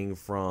everything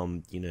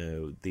from,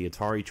 the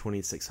Atari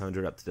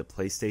 2600 up to the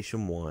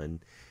PlayStation 1.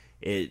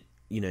 It,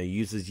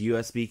 uses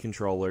USB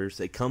controllers.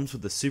 It comes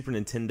with a Super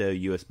Nintendo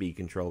USB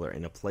controller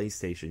and a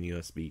PlayStation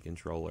USB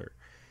controller.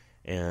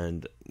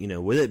 And,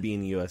 with it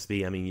being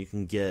USB, I mean, you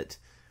can get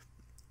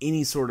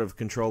any sort of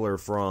controller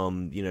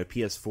from,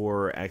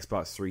 PS4,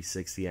 Xbox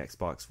 360,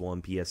 Xbox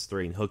One,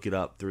 PS3, and hook it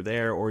up through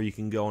there, or you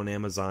can go on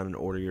Amazon and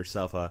order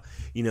yourself an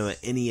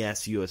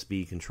NES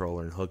USB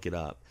controller and hook it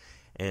up.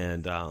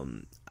 And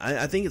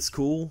I think it's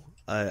cool.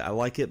 I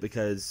like it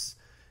because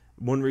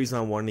one reason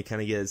I wanted to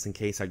kind of get it is in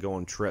case I go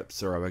on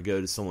trips or if I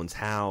go to someone's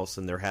house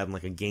and they're having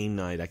like a game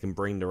night, I can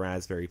bring the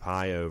Raspberry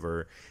Pi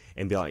over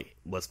and be like,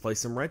 let's play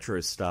some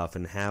retro stuff,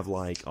 and have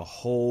like a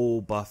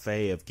whole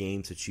buffet of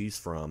games to choose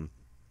from.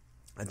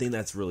 I think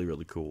that's really,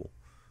 really cool.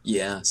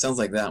 Yeah, sounds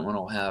like that one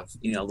will have,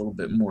 a little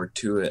bit more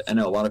to it. I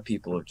know a lot of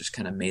people have just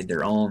kind of made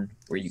their own,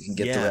 where you can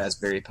get the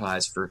Raspberry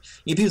Pis for,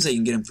 people say you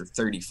can get them for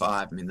 $35.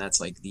 I mean, that's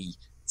like the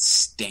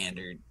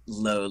standard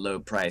low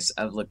price.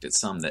 I've looked at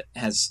some that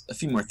has a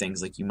few more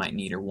things like you might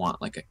need or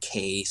want, like a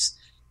case,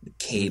 the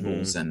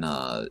cables, and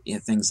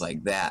things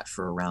like that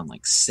for around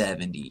like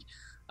 70,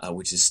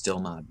 which is still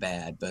not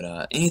bad.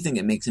 But anything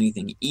that makes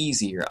anything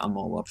easier, I'm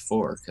all up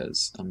for,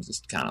 because I'm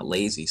just kind of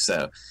lazy.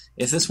 So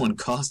if this one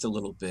cost a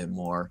little bit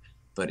more,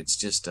 but it's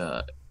just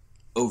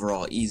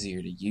overall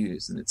easier to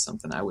use, and it's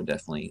something I would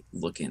definitely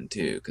look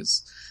into,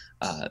 because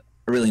I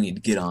really need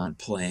to get on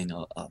playing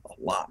a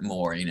lot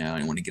more.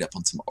 I want to get up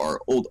on some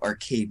old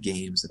arcade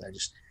games that I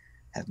just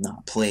have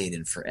not played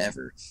in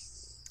forever.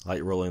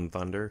 Like Rolling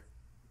Thunder?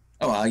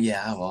 Oh,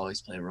 yeah, I've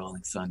always played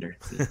Rolling Thunder.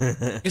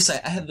 I guess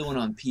I have the one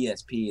on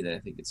PSP that I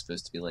think it's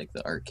supposed to be like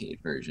the arcade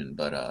version,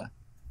 but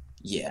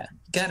yeah,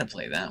 gotta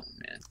play that one,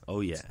 man.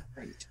 Oh, yeah.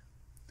 Great.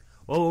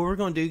 Well, what we're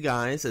going to do,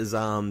 guys, is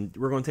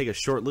we're going to take a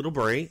short little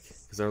break,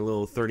 because our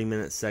little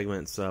 30-minute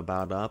segment's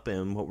about up,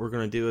 and what we're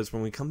going to do is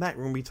when we come back,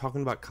 we're going to be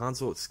talking about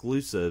console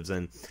exclusives,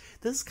 and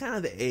this is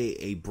kind of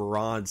a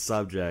broad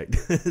subject.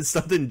 It's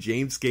something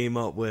James came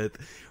up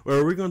with,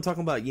 where we're going to talk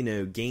about,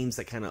 games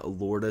that kind of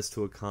allured us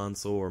to a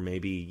console, or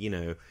maybe,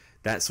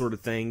 that sort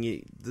of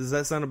thing. Does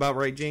that sound about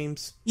right,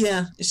 James?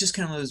 Yeah, it's just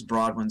kind of those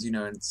broad ones,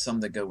 and some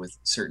that go with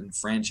certain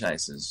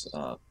franchises,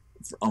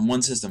 on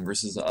one system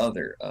versus the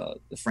other.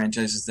 The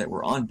franchises that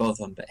were on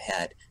both of them but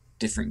had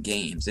different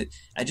games.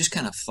 I just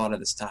kind of thought of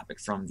this topic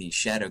from the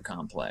Shadow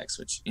Complex,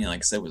 which,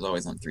 like I said, was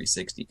always on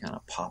 360, kind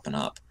of popping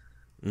up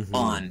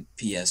on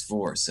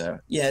PS4. So,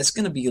 yeah, it's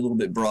going to be a little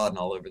bit broad and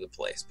all over the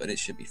place, but it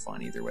should be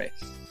fun either way.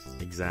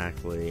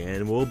 Exactly.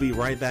 And we'll be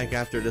right back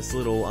after this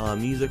little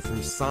music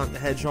from Sonic the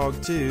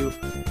Hedgehog 2.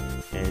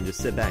 And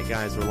just sit back,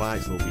 guys,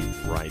 relax. We'll be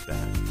right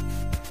back.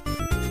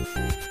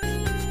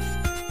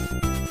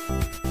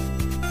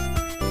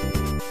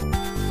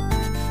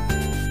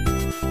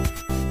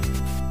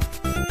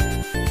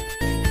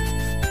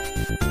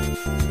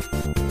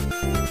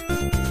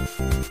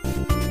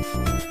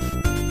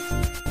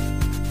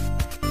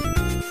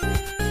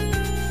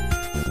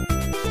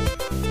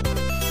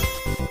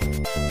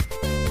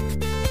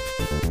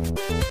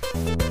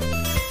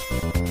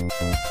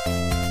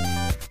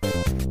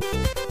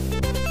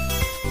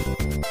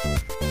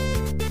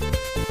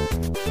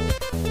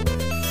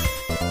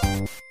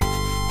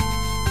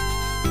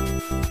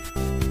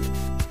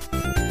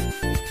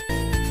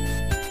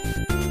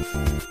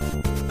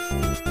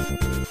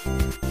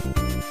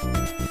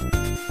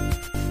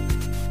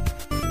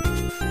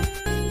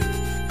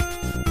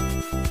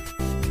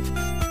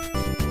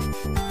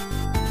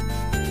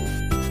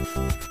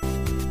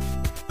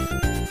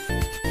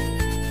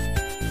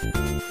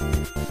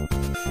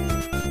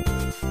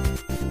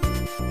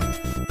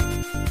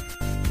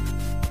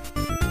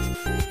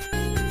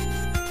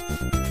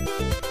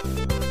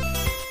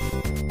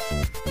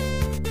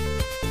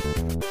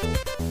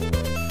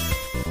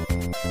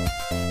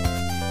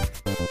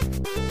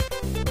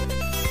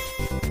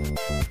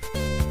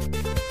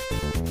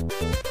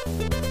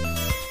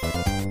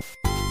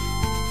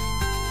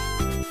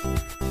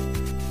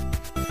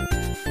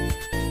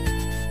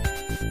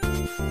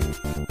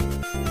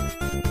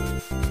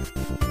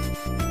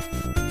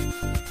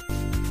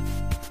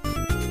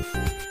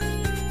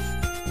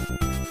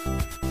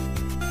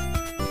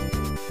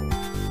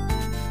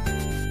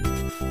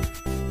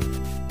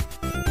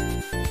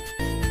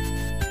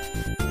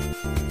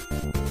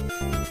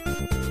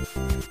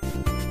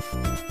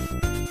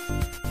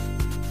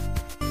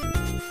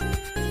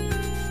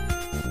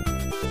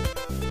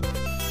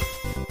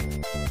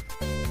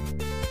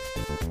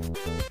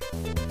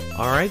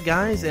 Alright,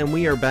 guys, and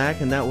we are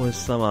back, and that was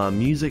some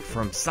music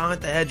from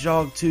Sonic the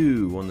Hedgehog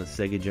 2 on the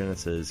Sega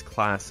Genesis.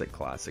 Classic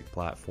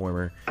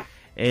platformer.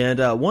 And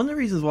one of the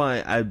reasons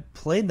why I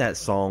played that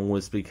song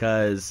was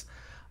because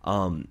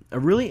a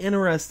really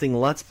interesting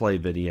Let's Play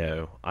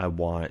video I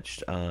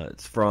watched.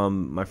 It's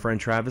from my friend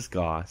Travis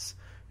Goss,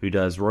 who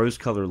does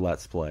rose-colored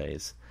Let's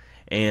Plays.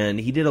 And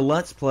he did a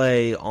Let's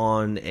Play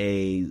on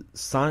a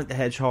Sonic the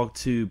Hedgehog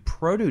 2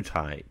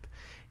 prototype.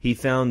 He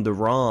found the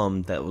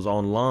ROM that was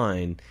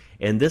online,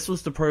 and this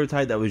was the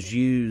prototype that was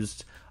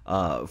used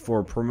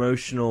for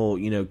promotional,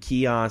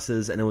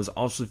 kiosks, and it was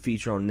also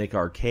featured on Nick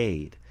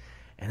Arcade.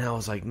 And I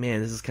was like,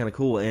 man, this is kind of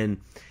cool. And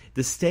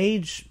the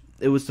stage,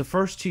 it was the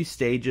first two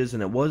stages,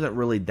 and it wasn't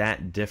really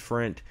that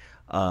different,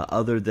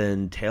 other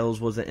than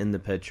Tails wasn't in the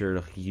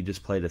picture. You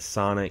just played as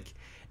Sonic,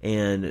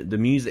 and the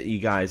music you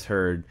guys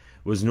heard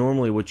was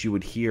normally what you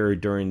would hear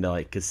during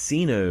the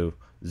casino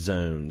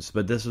zones,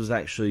 but this was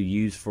actually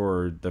used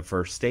for the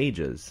first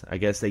stages. I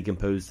guess they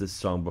composed this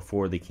song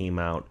before they came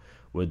out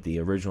with the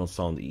original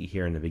song that you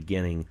hear in the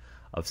beginning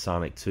of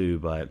Sonic 2,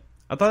 but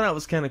I thought that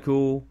was kind of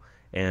cool,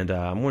 and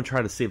I'm going to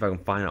try to see if I can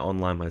find it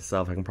online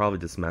myself. I can probably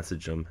just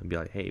message them and be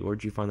like, hey,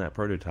 where'd you find that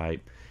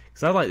prototype?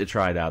 Because I'd like to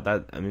try it out.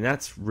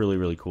 That's really,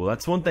 really cool.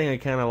 That's one thing I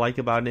kind of like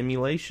about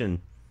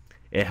emulation.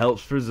 It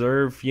helps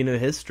preserve,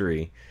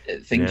 history.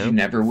 Things you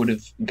never would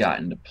have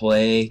gotten to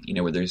play,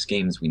 where there's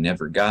games we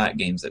never got,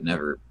 games that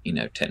never,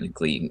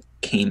 technically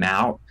came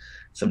out,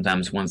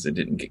 sometimes ones that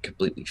didn't get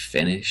completely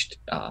finished.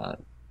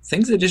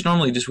 things that just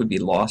normally just would be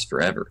lost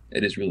forever.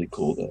 It is really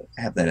cool to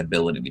have that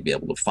ability to be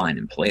able to find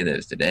and play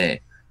those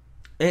today.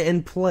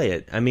 And play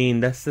it. I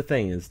mean, that's the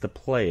thing, is to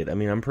play it. I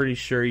mean, I'm pretty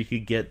sure you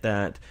could get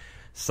that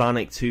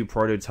Sonic 2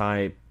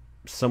 prototype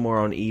somewhere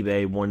on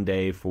eBay one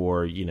day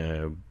for, you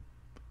know,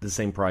 the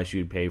same price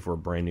you'd pay for a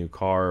brand new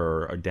car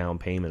or a down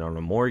payment on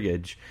a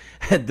mortgage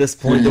at this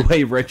point, the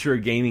way retro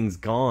gaming's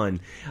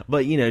gone.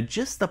 But, you know,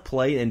 just to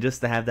play it and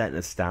just to have that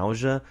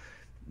nostalgia,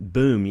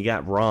 boom, you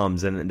got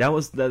ROMs. And that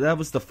was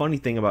the funny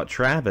thing about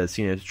Travis.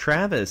 You know,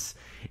 Travis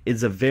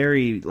is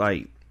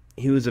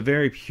he was a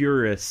very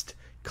purist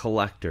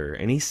collector,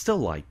 and he's still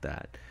like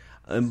that.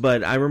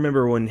 But I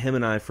remember when him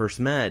and I first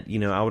met, you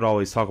know, I would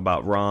always talk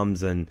about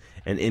ROMs and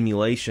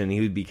emulation.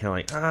 He would be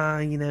kind of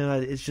like, you know,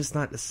 it's just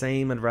not the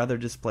same. I'd rather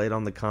just play it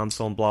on the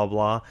console and blah,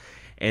 blah.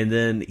 And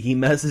then he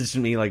messaged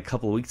me like a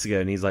couple of weeks ago,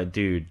 and he's like,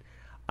 dude,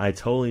 I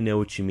totally know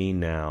what you mean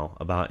now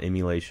about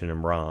emulation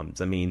and ROMs.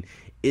 I mean,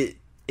 it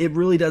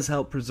really does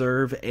help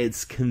preserve.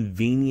 It's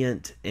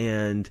convenient,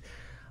 and,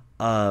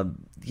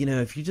 you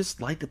know, if you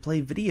just like to play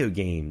video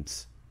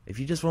games, if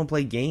you just want to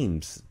play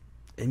games,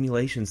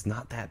 emulation's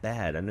not that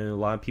bad. I know a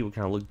lot of people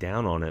kind of look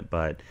down on it,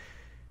 but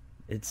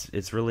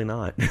it's really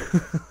not.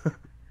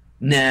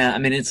 Nah, I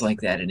mean, it's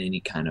like that in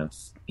any kind of,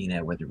 you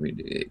know, whether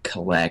we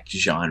collect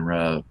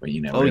genre or,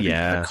 you know,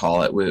 whatever you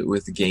call it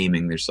with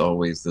gaming. There's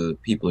always the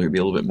people who are a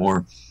little bit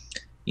more,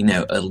 you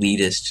know,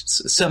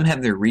 elitist. Some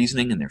have their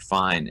reasoning and they're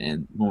fine,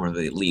 and more of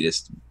the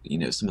elitist, you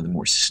know, some of the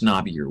more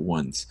snobbier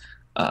ones,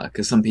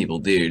 because some people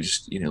do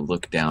just, you know,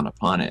 look down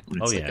upon it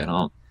when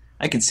it's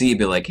I can see you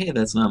be like, hey,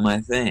 that's not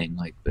my thing.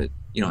 Like, but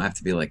you don't have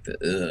to be like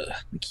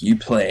like you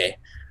play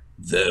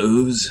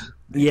those.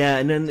 Yeah,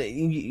 and then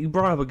you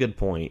brought up a good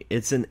point.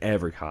 It's in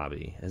every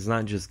hobby. It's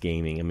not just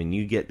gaming. I mean,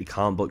 you get the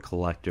comic book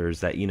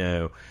collectors that, you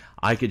know,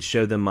 I could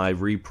show them my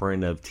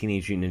reprint of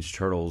Teenage Mutant Ninja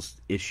Turtles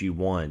issue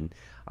 1.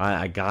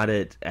 I got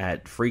it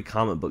at Free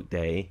Comic Book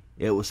Day.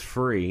 It was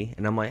free,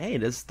 and I'm like, hey,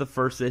 this is the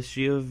first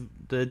issue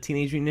of the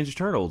Teenage Mutant Ninja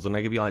Turtles, and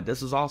I could be like,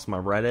 this is awesome. I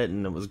read it,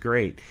 and it was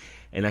great.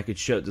 And I could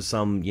show it to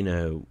some, you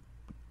know,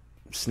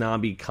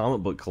 snobby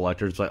comic book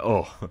collectors, like,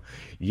 oh,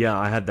 yeah,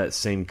 I had that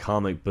same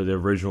comic, but the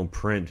original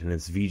print, and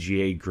it's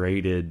VGA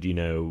graded, you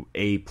know,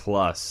 A+,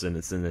 and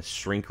it's in a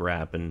shrink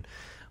wrap, and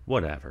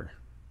whatever.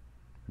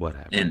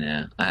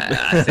 And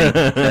I think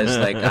because,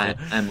 like,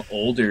 I'm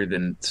older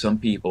than some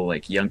people,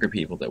 like, younger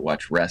people that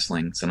watch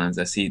wrestling. Sometimes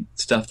I see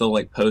stuff they'll,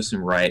 like, post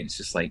and write. It's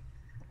just like,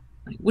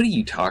 what are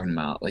you talking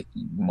about? Like,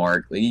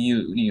 Mark, like,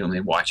 you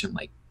only watch them,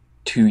 like,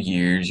 2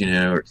 years, you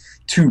know, or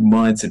 2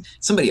 months, and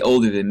somebody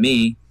older than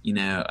me, you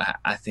know,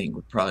 I think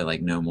would probably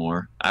like know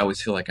more. I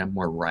always feel like I'm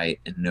more right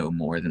and know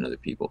more than other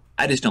people.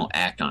 I just don't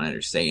act on it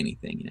or say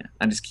anything, you know.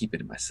 I just keep it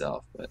to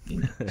myself, but,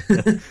 you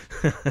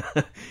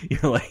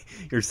know.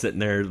 You're sitting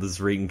there just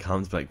reading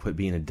comments like, quit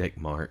being a dick,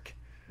 Mark.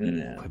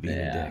 Quit being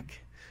a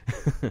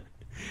dick.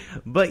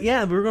 But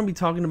yeah, we're going to be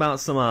talking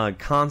about some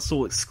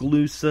console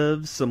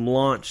exclusives, some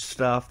launch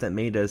stuff that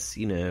made us,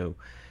 you know,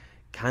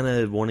 kind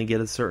of want to get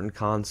a certain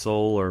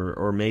console,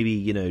 or maybe,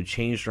 you know,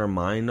 changed our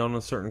mind on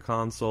a certain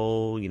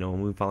console, you know,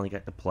 when we finally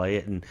got to play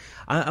it. And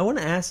I want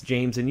to ask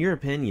James, in your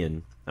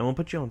opinion, I want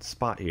to put you on the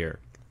spot here.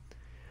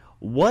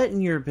 What,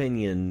 in your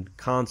opinion,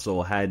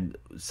 console had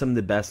some of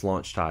the best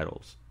launch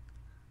titles?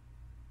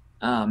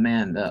 Oh,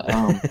 man.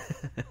 Let's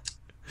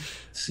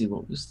see,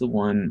 what was the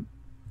one?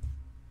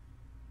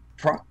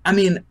 I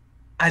mean,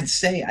 I'd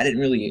say I didn't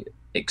really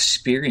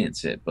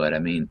experience it, but I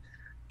mean,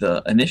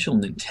 the initial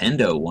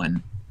Nintendo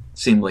one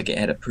seemed like it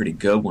had a pretty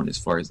good one as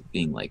far as it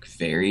being, like,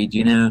 varied,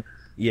 you know?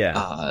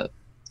 Yeah.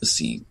 Let's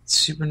see,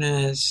 Super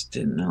NES, I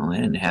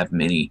didn't have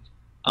many.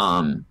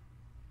 Man,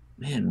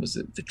 was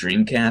it the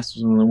Dreamcast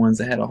was one of the ones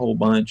that had a whole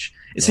bunch?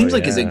 It seems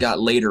like as it got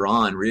later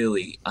on,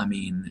 really, I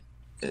mean,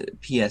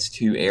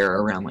 PS2 era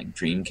around, like,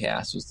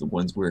 Dreamcast was the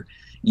ones where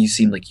you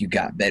seemed like you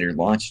got better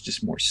launch,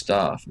 just more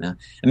stuff. Now,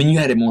 I mean, you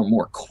had it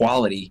more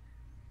quality,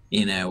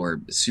 you know,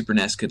 where Super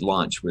NES could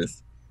launch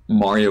with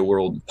Mario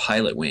World and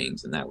Pilot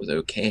Wings, and that was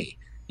okay.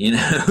 You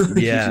know,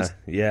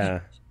 yeah.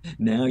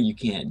 Now you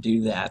can't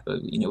do that,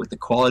 but, you know, with the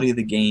quality of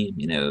the game,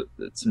 you know,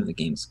 some of the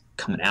games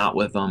coming out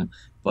with them.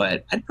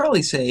 But I'd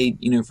probably say,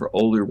 you know, for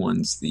older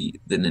ones, the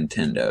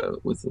Nintendo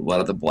with a lot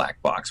of the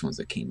black box ones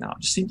that came out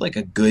just seemed like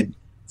a good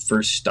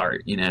first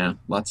start. You know,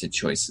 lots of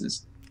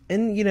choices.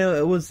 And, you know,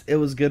 it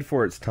was good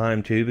for its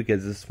time too,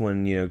 because this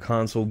when, you know,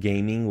 console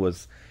gaming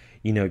was,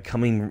 you know,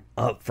 coming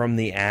up from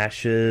the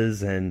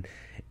ashes, and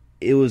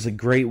it was a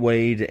great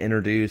way to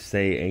introduce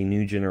a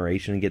new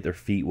generation and get their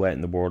feet wet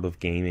in the world of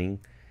gaming.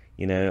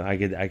 You know,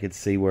 I could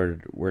see where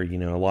you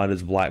know, a lot of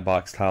those black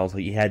box titles,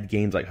 like you had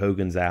games like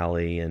Hogan's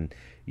Alley, and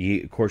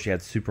of course you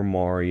had Super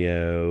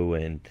Mario,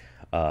 and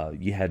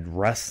you had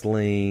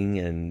wrestling,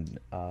 and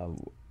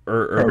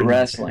urban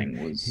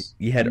wrestling was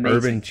you had amazing.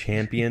 Urban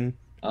Champion.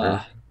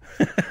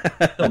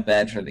 Felt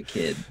bad for the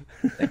kid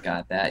that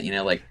got that. You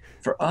know, like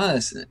for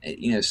us,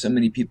 you know, so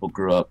many people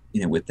grew up,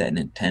 you know, with that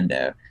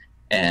Nintendo,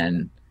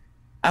 and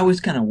I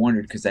always kind of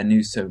wondered, because I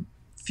knew so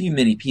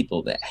many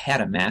people that had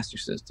a Master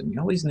System.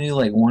 You always knew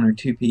like one or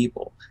two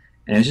people,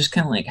 And it was just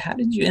kind of like, how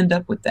did you end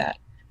up with that?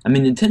 I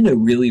mean, Nintendo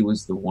really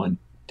was the one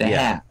to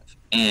have.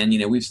 And,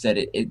 we've said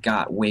it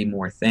got way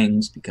more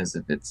things because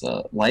of its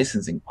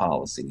licensing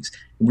policies.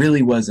 It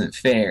really wasn't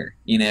fair.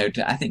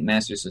 I think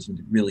Master System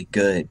did really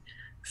good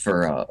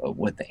for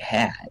what they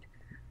had.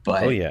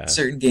 But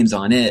certain games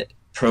on it,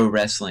 pro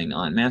wrestling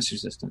on Master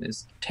System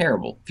is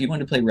terrible. If you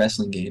wanted to play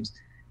wrestling games,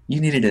 you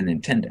needed a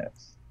Nintendo.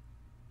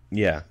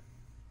 Yeah.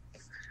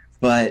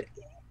 But,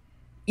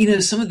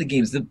 some of the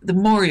games, the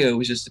Mario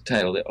was just a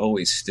title that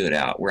always stood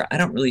out, where I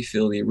don't really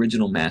feel the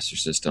original Master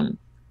System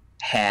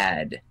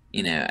had,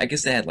 I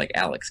guess they had like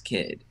Alex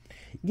Kidd.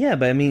 Yeah,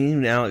 but I mean,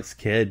 even Alex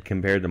Kidd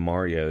compared to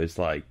Mario is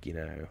like,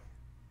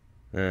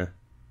 Yeah.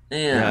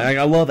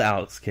 I love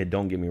Alex Kidd,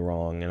 don't get me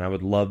wrong, and I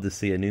would love to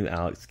see a new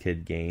Alex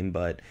Kidd game,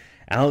 but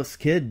Alex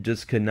Kidd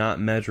just could not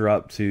measure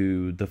up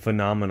to the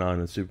phenomenon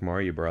of Super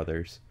Mario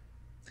Brothers.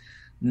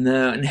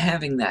 No, and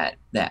having that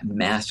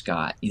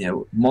mascot,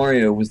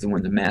 Mario was the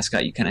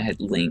mascot. You kind of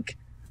had Link.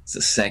 It's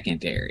a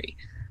secondary,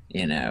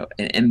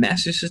 and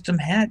Master System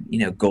had,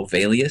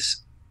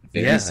 Golvalius,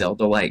 very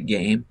Zelda-like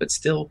game, but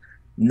still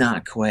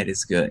not quite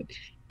as good.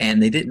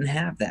 And they didn't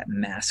have that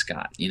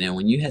mascot.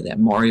 When you had that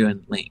Mario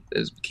and Link,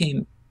 those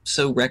became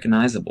so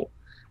recognizable.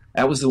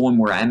 That was the one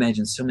where I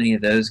imagine so many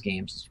of those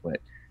games is what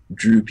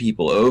drew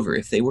people over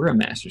if they were a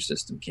Master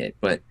System kid.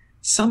 But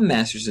some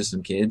Master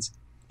System kids,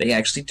 they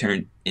actually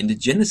turned into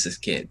Genesis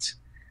kids.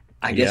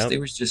 I guess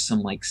there was just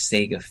some like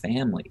Sega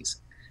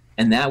families.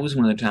 And that was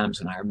one of the times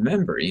when I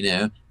remember,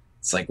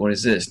 it's like, what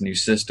is this? New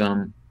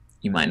system.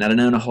 You might not have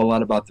known a whole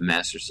lot about the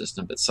Master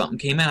System, but something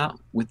came out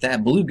with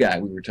that blue guy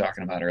we were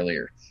talking about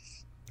earlier.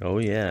 Oh,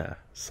 yeah.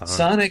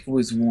 Sonic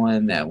was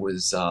one that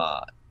was,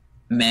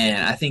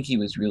 man, I think he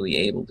was really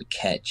able to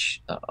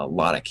catch a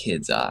lot of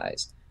kids'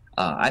 eyes.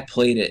 I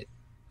played it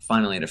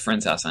finally at a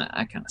friend's house, and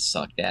I kind of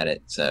sucked at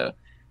it, so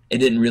it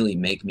didn't really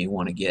make me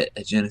want to get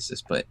a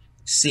Genesis, but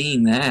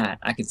seeing that,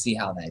 I could see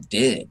how that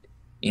did.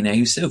 He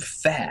was so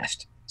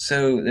fast.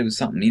 So there was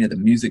something, the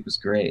music was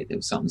great. There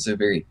was something so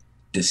very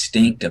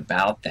distinct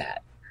about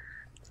that.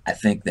 I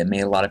think that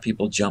made a lot of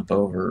people jump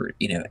over,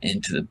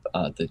 into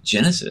the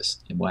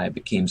Genesis, and why it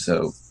became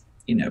so,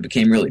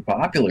 became really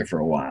popular for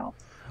a while.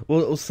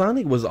 Well,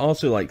 Sonic was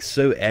also like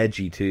so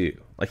edgy too.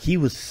 Like he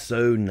was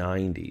so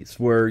 90s,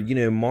 where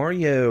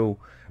Mario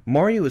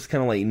was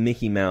kind of like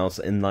Mickey Mouse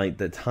in like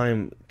the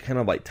time, kind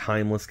of like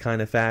timeless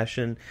kind of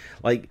fashion.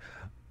 Like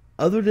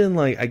other than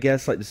like I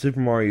guess like the Super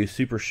Mario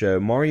Super Show,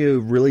 Mario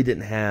really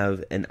didn't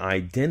have an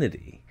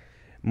identity.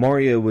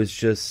 Mario was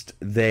just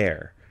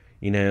there.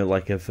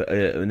 Like if a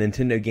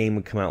Nintendo game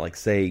would come out, like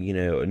say,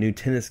 a new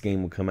tennis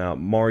game would come out,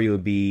 Mario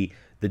would be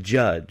the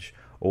judge.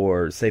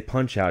 Or say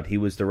Punch-Out, he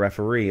was the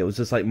referee. It was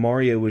just like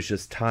Mario was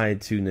just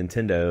tied to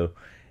Nintendo.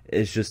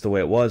 It's just the way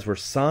it was. Where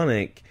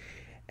Sonic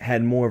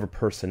had more of a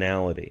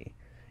personality.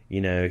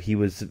 He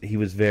was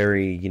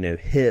very,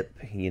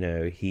 hip.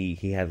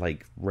 He had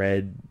like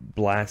red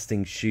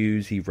blasting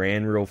shoes. He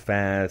ran real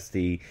fast.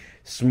 He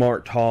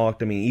smart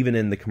talked. I mean, even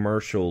in the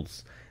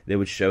commercials, they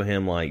would show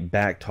him like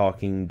back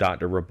talking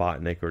Dr.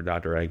 Robotnik or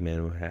Dr.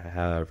 Eggman,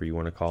 however you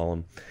want to call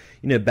him.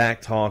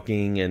 Back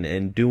talking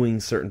and doing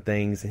certain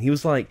things. And he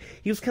was kind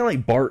of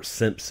like Bart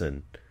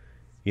Simpson,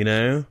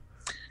 Yeah,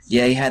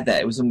 he had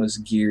that. It was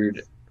almost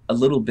geared a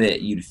little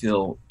bit, you'd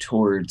feel,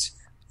 towards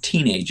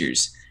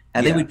teenagers.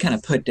 And they would kind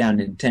of put down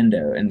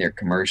Nintendo in their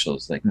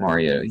commercials. Like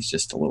Mario, he's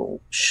just a little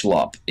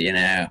schlup,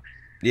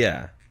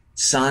 Yeah.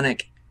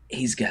 Sonic,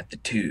 he's got the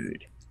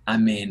dude. I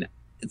mean,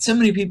 so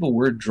many people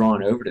were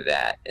drawn over to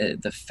that.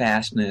 The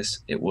fastness,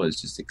 it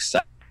was just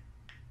exciting.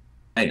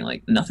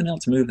 Like, nothing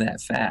else moved that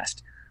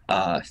fast.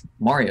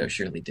 Mario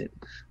surely did,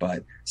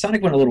 but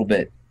Sonic went a little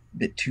bit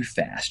too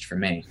fast for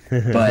me.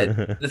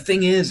 But the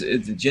thing is,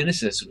 the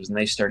Genesis was when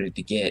they started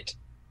to get,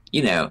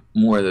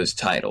 more of those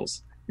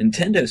titles.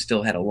 Nintendo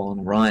still had a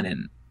long run,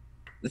 and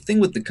the thing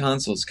with the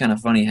console is kind of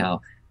funny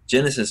how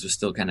Genesis was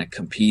still kind of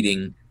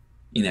competing,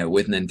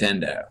 with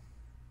Nintendo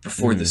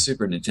before the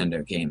Super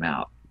Nintendo came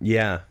out.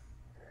 Yeah.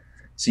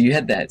 So you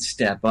had that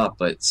step up,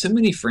 but so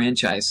many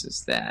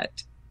franchises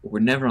that were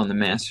never on the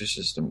Master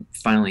System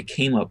finally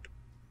came up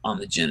on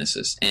the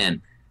Genesis.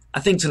 And I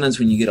think sometimes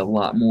when you get a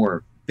lot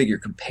more bigger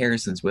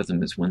comparisons with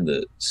them is when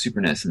the Super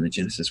NES and the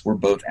Genesis were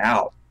both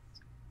out.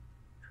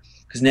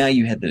 Because now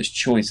you had those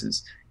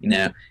choices.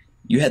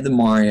 You had the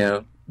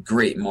Mario,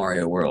 great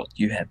Mario World.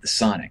 You had the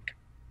Sonic.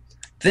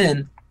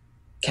 Then,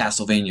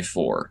 Castlevania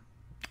 4.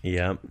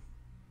 Yep.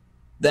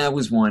 That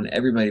was one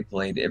everybody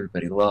played,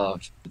 everybody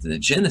loved. But the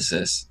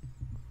Genesis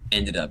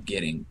ended up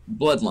getting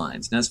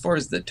Bloodlines. Now, as far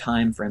as the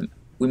time frame,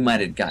 we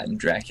might have gotten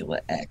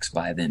Dracula X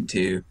by then,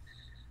 too.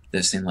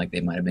 Those seemed like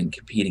they might have been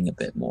competing a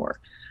bit more.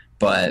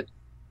 But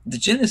the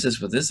Genesis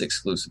with this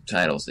exclusive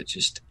titles, it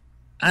just,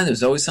 I don't know,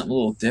 there's always something a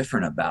little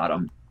different about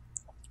them.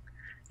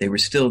 They were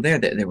still there.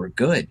 They were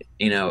good.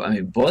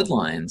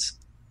 Bloodlines,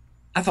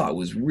 I thought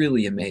was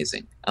really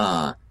amazing.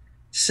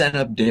 Set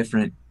up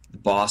different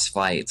boss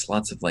fights,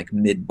 lots of like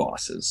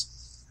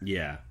mid-bosses.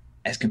 Yeah.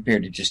 As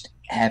compared to just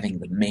having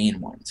the main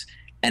ones.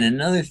 And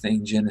another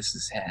thing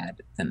Genesis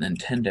had that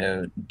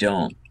Nintendo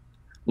don't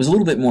was a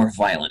little bit more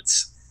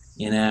violence.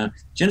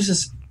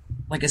 Genesis,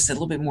 like I said, a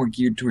little bit more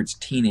geared towards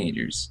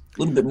teenagers, a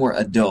little bit more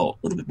adult,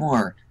 a little bit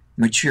more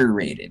mature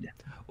rated.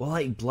 Well,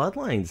 like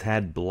Bloodlines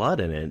had blood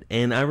in it,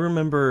 and I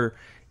remember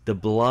the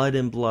blood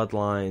in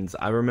Bloodlines.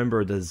 I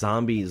remember the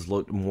zombies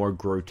looked more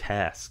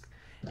grotesque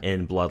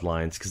in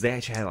Bloodlines because they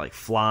actually had like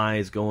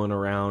flies going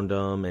around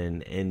them,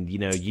 and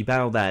you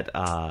battle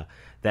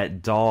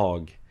that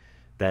dog,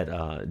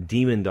 that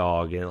demon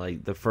dog, in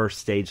like the first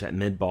stage, that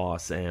mid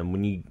boss, and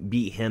when you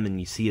beat him and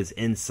you see his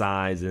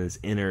insides and his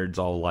innards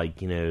all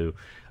like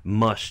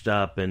mushed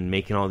up and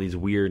making all these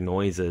weird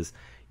noises,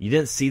 you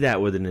didn't see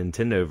that with the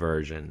Nintendo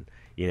version.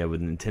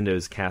 With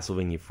Nintendo's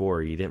Castlevania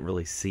 4, you didn't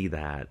really see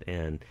that,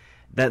 and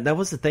that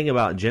was the thing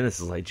about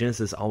Genesis. Like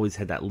Genesis always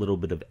had that little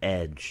bit of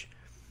edge.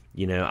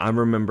 I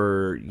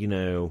remember,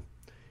 you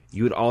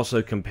would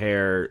also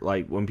compare,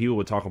 like when people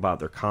would talk about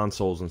their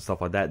consoles and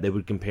stuff like that, they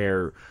would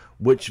compare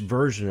which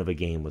version of a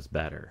game was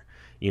better.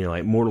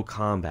 Like Mortal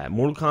Kombat.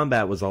 Mortal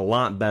Kombat was a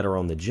lot better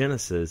on the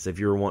Genesis if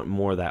you were wanting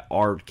more of that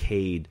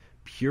arcade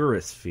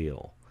purist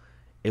feel.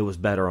 It was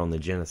better on the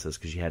Genesis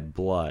because you had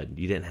blood.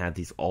 You didn't have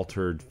these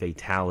altered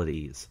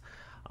fatalities.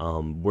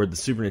 Where the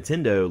Super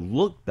Nintendo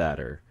looked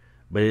better,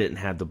 but it didn't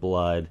have the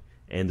blood,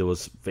 and there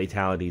was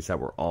fatalities that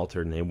were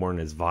altered and they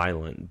weren't as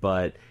violent.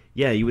 But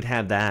yeah, you would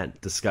have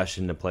that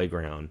discussion in the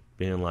playground,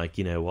 being like,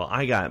 well,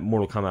 I got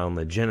Mortal Kombat on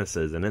the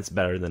Genesis and it's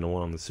better than the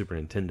one on the Super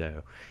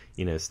Nintendo,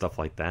 stuff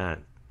like that.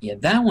 Yeah,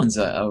 that one's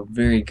a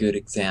very good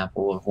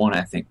example of one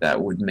I think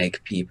that would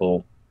make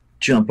people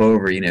jump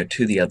over,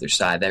 to the other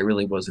side. That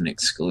really wasn't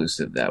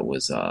exclusive. That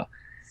was,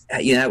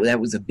 that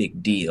was a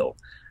big deal.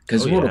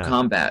 Because Mortal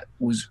Kombat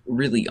was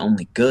really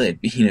only good,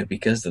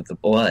 because of the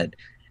blood.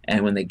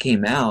 And when they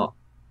came out,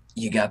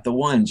 you got the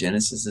one.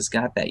 Genesis has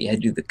got that. You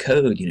had to do the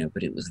code,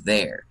 but it was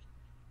there.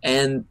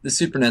 And the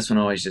Super NES one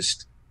always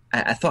just,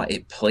 I thought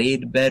it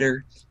played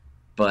better,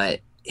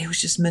 but it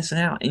was just missing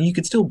out. And you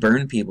could still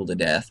burn people to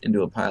death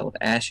into a pile of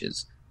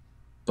ashes,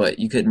 but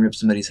you couldn't rip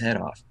somebody's head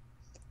off.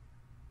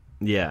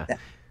 Yeah.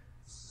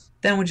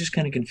 That one just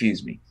kind of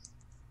confused me.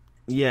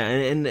 Yeah,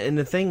 and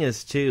the thing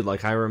is, too,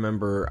 like, I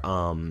remember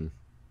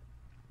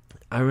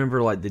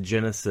like the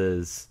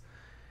Genesis,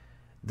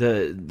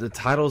 the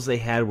titles they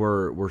had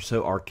were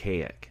so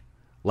archaic.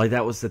 Like,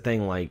 that was the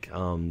thing. Like,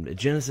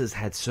 Genesis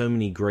had so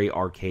many great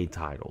arcade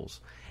titles,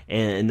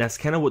 and that's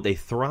kind of what they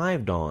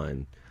thrived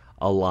on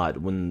a lot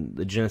when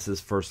the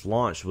Genesis first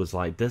launched. Was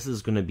like, this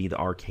is going to be the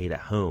arcade at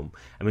home.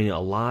 I mean, a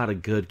lot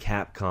of good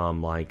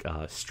Capcom, like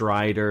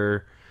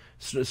Strider.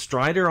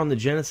 Strider on the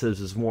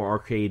Genesis is more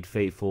arcade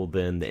faithful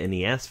than the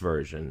NES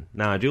version.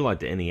 Now, I do like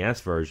the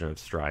NES version of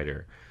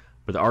Strider,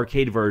 but the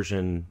arcade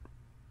version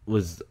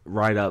was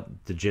right up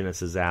the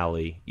Genesis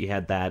alley. You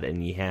had that,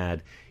 and you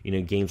had,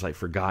 games like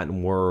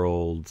Forgotten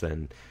Worlds,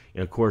 and,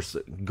 of course,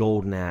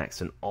 Golden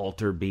Axe and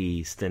Alter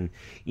Beast. And,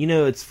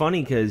 it's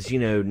funny because,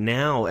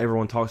 now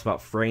everyone talks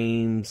about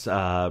frames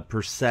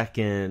per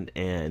second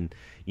and,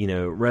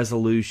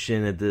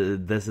 resolution.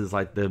 This is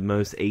like the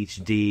most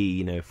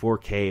HD,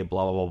 4K,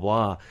 blah, blah, blah,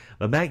 blah.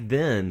 But back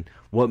then,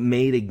 what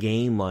made a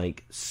game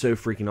like so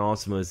freaking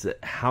awesome was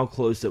that how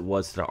close it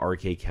was to the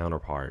arcade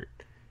counterpart.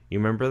 You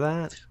remember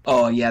that?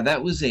 Oh, yeah,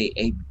 that was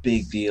a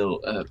big deal.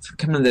 For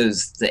kind of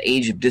the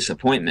age of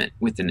disappointment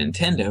with the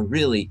Nintendo,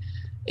 really,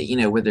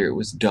 whether it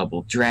was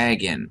Double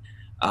Dragon,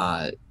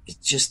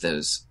 just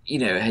those,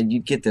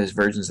 you'd get those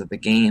versions of the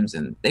games,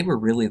 and they were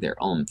really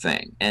their own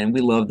thing. And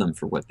we loved them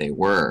for what they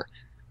were.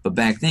 But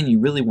back then,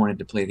 you really wanted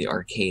to play the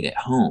arcade at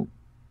home.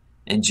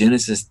 And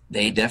Genesis,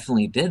 they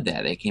definitely did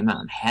that. They came out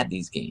and had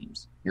these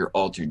games. Your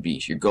Altered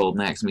Beast, your Golden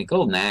Axe. I mean,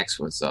 Golden Axe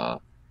was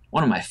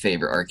one of my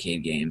favorite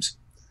arcade games,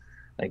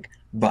 like,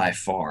 by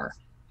far.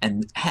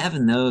 And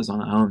having those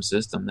on a home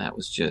system, that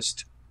was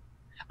just...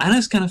 I know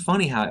it's kind of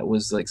funny how it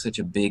was, like, such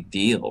a big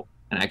deal.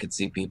 And I could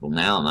see people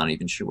now not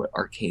even sure what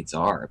arcades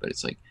are, but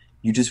it's like,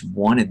 you just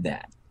wanted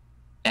that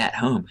at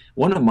home.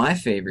 One of my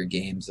favorite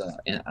games,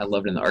 and I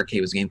loved in the arcade,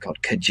 was a game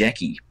called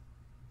Kajeki.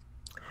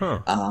 Huh.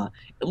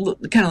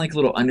 Kind of like a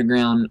little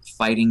underground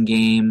fighting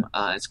game.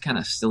 It's kind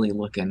of silly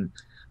looking.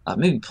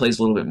 Maybe plays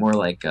a little bit more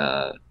like,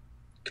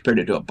 compared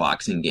it to a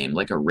boxing game,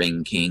 like a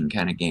Ring King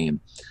kind of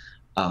game.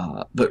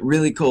 But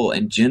really cool.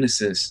 And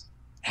Genesis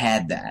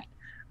had that.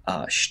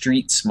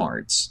 Street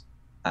Smarts.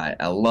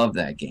 I love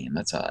that game.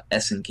 That's a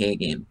SNK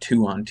game,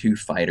 2-on-2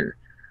 fighter.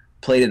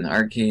 Played in the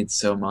arcade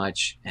so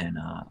much, and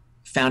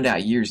found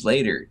out years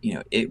later,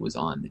 it was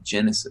on the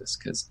Genesis,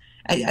 because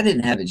I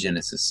didn't have a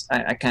Genesis.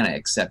 I kind of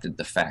accepted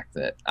the fact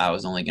that I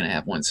was only going to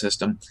have one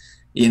system,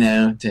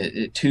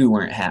 two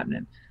weren't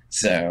happening.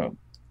 So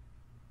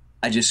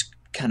I just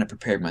kind of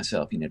prepared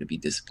myself, to be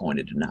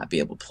disappointed to not be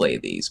able to play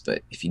these.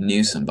 But if you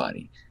knew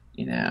somebody,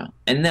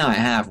 and now I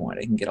have one,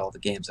 I can get all the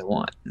games I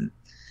want. And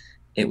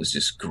it was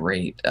just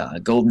great.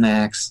 Golden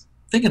Axe,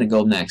 thinking of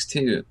Golden Axe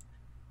too,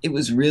 it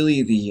was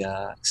really the,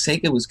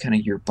 Sega was kind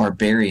of your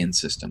barbarian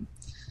system.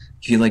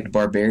 If you liked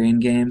barbarian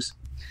games,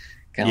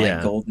 kind of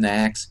like Golden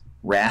Axe,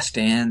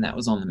 Rastan, that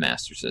was on the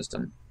Master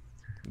System.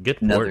 Good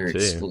port, Another too.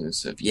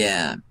 exclusive.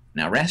 Yeah.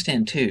 Now,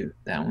 Rastan 2,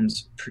 that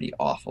one's pretty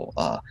awful.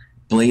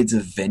 Blades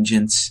of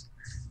Vengeance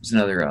was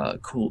another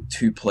cool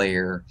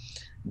 2-player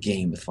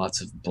game with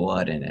lots of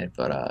blood in it.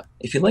 But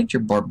if you liked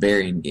your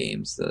barbarian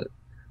games, the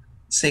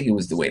Sega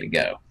was the way to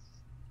go.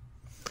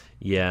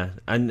 Yeah,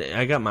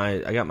 I got my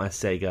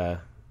Sega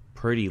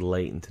pretty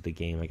late into the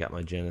game. I got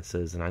my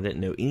Genesis, and I didn't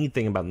know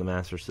anything about the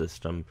Master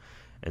System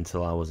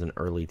until I was an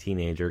early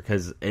teenager,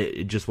 because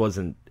it just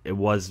wasn't. It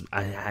was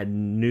I had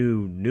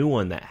knew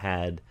one that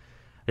had.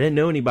 I didn't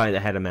know anybody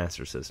that had a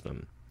Master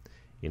System,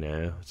 you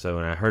know. So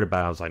when I heard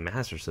about it, I was like,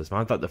 Master System.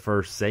 I thought the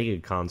first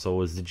Sega console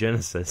was the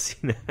Genesis,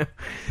 you know.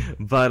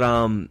 But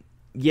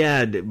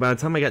yeah, by the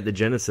time I got the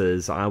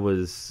Genesis, I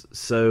was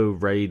so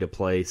ready to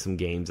play some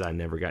games I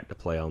never got to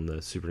play on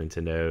the Super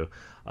Nintendo.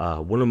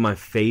 One of my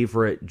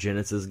favorite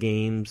Genesis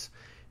games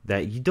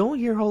that you don't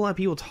hear a whole lot of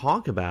people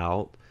talk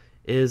about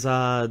is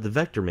the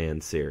Vector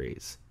Man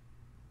series.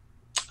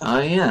 Oh,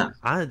 yeah.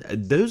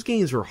 Those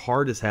games were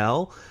hard as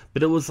hell,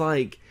 but it was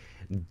like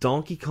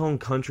Donkey Kong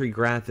Country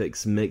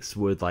graphics mixed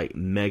with like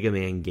Mega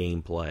Man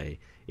gameplay.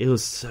 It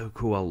was so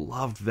cool. I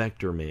loved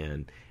Vector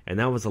Man. And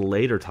that was a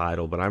later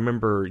title, but I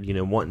remember, you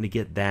know, wanting to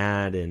get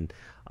that. And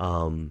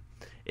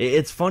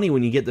it's funny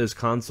when you get those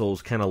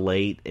consoles kind of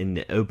late, and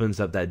it opens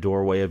up that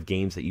doorway of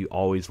games that you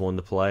always wanted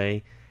to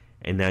play.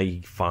 And now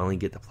you finally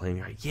get to play, and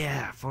you're like,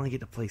 yeah, I finally get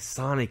to play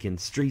Sonic and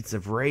Streets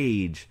of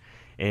Rage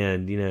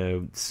and, you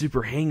know,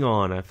 Super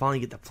Hang-On. I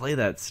finally get to play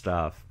that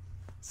stuff.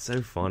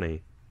 So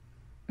funny.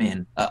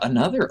 Man,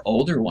 another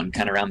older one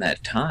kind of around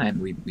that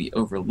time we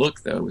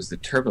overlooked, though, was the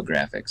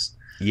TurboGrafx.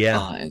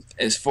 Yeah.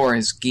 As far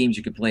as games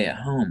you could play at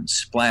home,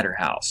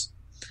 Splatterhouse.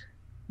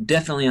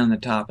 Definitely on the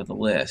top of the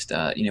list.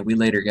 You know, we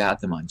later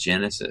got them on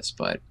Genesis,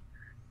 but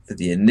for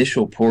the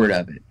initial port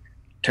of it,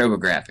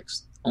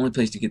 TurboGrafx, only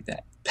place to get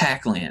that.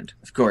 Pac-Land,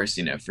 of course,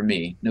 you know, for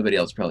me, nobody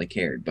else probably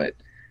cared, but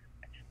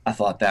I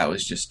thought that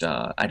was just,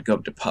 I'd go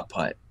up to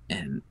Putt-Putt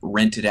and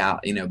rent it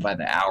out, you know, by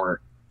the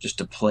hour just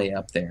to play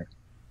up there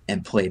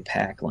and play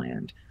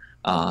Pac-Land.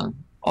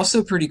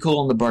 Also pretty cool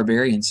on the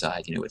Barbarian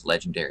side, you know, with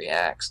Legendary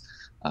Axe.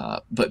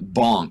 But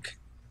Bonk,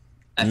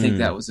 I think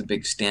that was a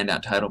big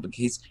standout title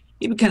because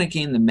he kind of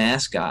became the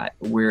mascot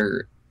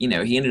where, you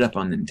know, he ended up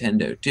on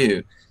Nintendo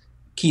too.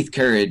 Keith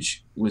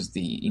Courage was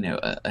the, you know,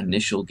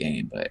 initial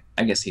game, but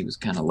I guess he was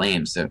kind of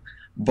lame. So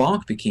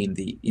Bonk became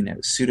the, you know,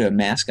 pseudo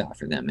mascot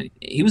for them. And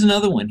he was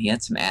another one. He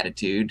had some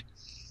attitude.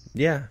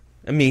 Yeah.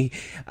 I mean,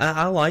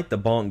 I like the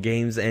Bonk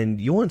games, and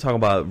you want to talk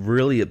about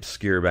really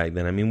obscure back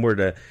then. I mean, where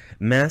the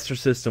Master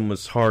System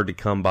was hard to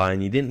come by,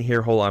 and you didn't hear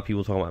a whole lot of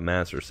people talking about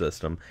Master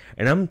System.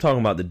 And I'm talking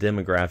about the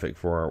demographic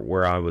for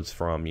where I was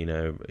from, you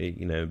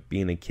know,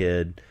 being a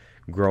kid,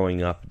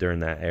 growing up during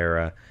that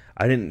era.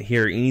 I didn't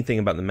hear anything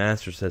about the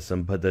Master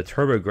System, but the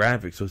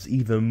TurboGrafx was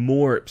even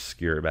more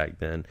obscure back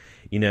then.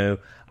 You know,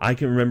 I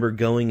can remember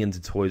going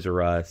into Toys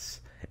R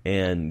Us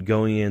and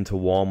going into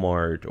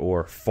Walmart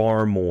or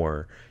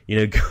Farmore, you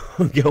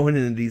know, going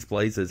into these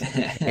places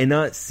and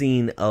not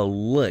seeing a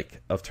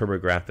lick of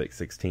TurboGrafx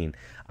 16.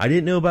 I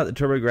didn't know about the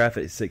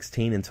TurboGrafx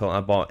 16 until I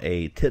bought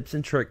a Tips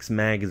and Tricks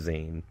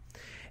magazine,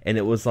 and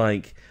it was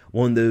like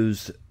one of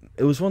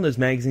those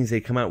magazines they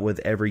come out with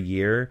every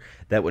year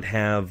that would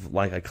have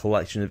like a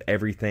collection of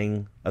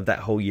everything of that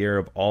whole year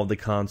of all the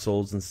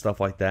consoles and stuff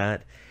like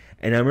that.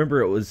 And I remember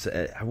it was,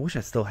 I wish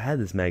I still had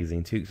this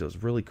magazine too, because it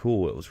was really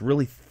cool. It was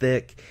really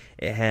thick.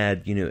 It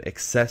had, you know,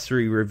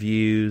 accessory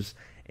reviews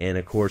and,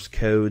 of course,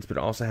 codes, but it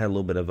also had a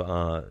little bit of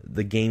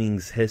the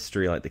gaming's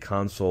history, like the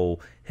console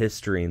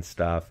history and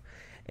stuff.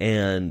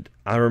 And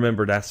I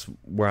remember that's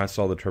where I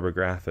saw the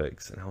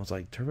TurboGrafx. And I was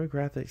like,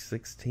 TurboGrafx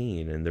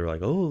 16? And they were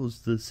like, oh, it's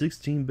the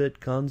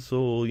 16-bit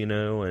console, you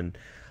know, and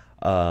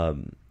I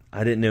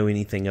didn't know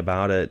anything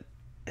about it.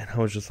 And I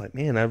was just like,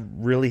 man, I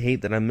really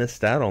hate that I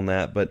missed out on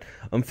that. But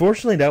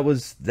unfortunately, that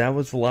was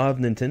a lot of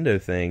Nintendo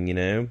thing, you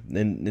know.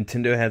 And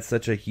Nintendo had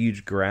such a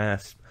huge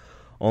grasp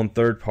on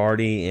third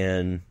party,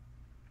 and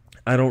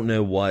I don't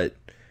know what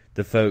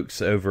the folks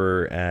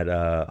over at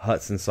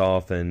Hudson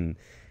Soft and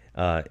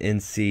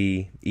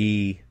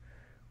NCE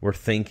were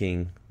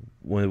thinking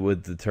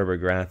with the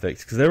TurboGrafx,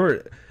 because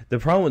the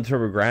problem with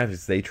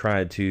TurboGrafx, they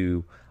tried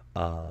to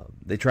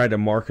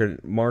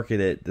market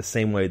it the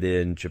same way they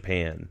did in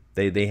Japan.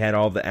 They had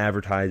all the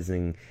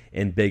advertising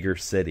in bigger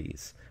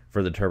cities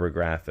for the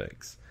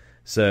TurboGrafx.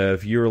 So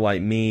if you were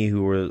like me,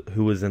 who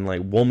was in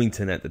like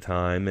Wilmington at the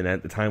time, and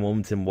at the time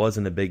Wilmington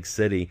wasn't a big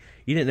city,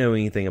 you didn't know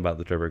anything about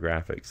the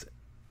TurboGrafx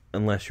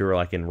unless you were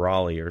like in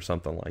Raleigh or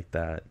something like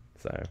that.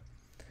 So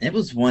it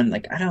was one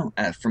like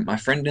from my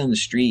friend down the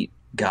street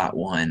got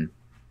one,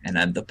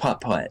 and the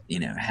Putt-Putt, you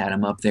know, had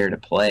him up there to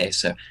play.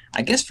 So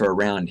I guess for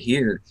around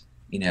here,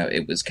 you know,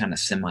 it was kind of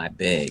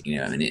semi-big, you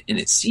know, and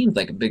it seemed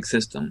like a big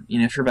system, you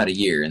know, for about a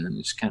year, and then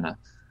it just kind of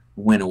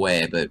went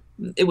away. But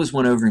it was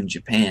one over in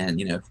Japan,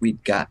 you know, if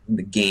we'd got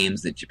the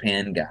games that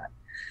Japan got.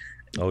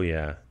 Oh,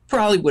 yeah.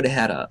 Probably would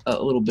have had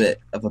a little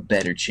bit of a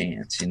better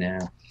chance, you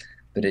know,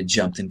 but it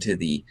jumped into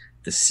the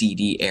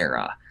CD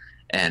era.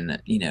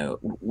 And,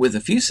 with a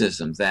few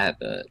systems, that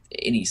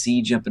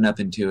NEC jumping up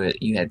into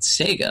it, you had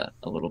Sega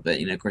a little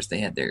bit. Of course, they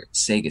had their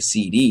Sega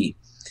CD.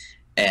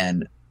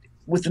 And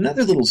with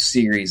another little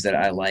series that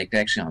I liked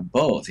actually on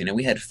both,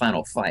 we had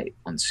Final Fight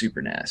on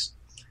Super NES.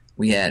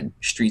 We had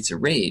Streets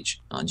of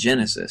Rage on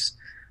Genesis,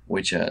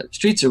 which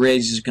Streets of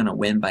Rage is going to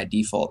win by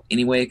default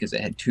anyway because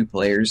it had 2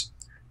 players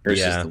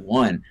versus the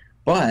 1.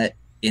 But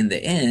in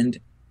the end,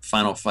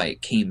 Final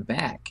Fight came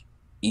back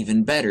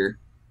even better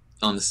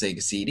on the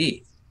Sega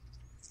CD.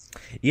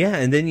 Yeah,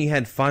 and then you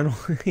had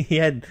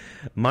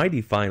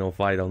Mighty Final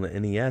Fight on the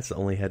NES that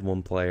only had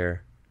 1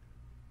 player,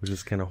 which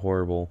is kind of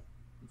horrible.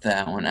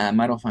 That one,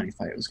 Mighty Final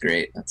Fight was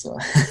great. That's all.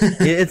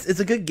 It's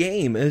a good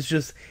game. It was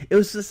just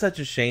such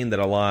a shame that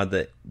a lot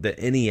of the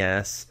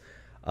NES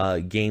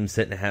games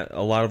didn't have.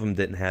 A lot of them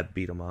didn't have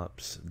beat 'em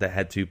ups that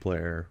had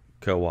 2-player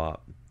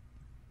co-op.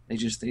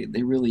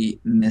 They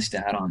really missed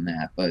out on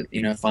that. But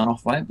Final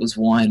Fight was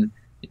one.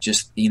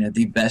 Just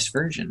the best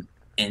version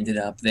ended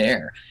up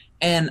there.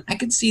 And I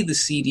could see the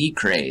CD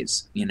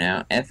craze,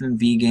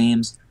 FMV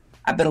games.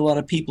 I bet a lot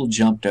of people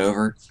jumped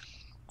over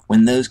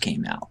when those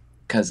came out.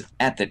 Because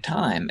at the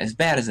time, as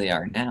bad as they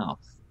are now,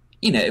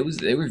 they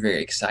were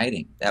very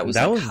exciting. That was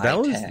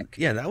high tech.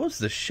 Yeah, that was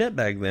the shit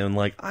back then.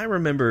 Like, I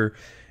remember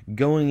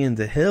going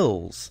into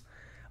Hills,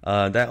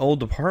 that old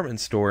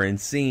department store,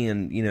 and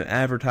seeing,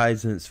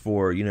 advertisements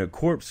for,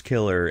 Corpse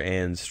Killer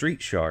and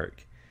Street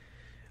Shark.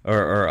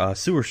 Or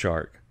Sewer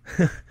Shark.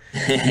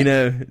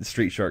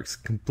 Street Shark's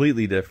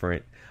completely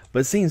different.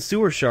 But seeing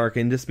Sewer Shark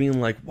and just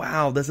being like,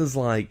 wow, this is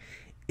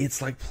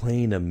it's like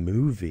playing a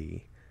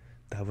movie.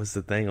 That was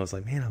the thing. I was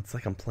like, man, it's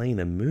like I'm playing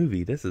a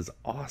movie. This is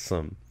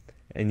awesome.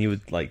 And you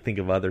would think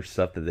of other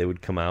stuff that they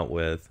would come out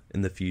with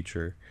in the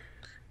future.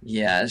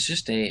 Yeah, it's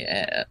just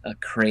a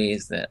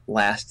craze that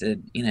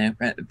lasted, a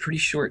pretty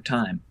short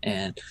time.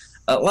 And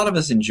a lot of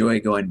us enjoy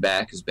going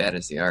back, as bad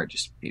as they are,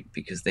 just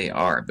because they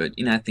are. But,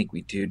 I think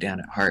we do down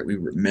at heart. We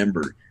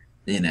remember,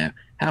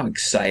 how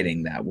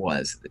exciting that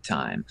was at the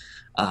time.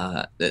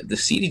 The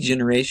CD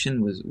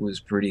generation was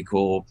pretty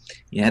cool.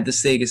 You had the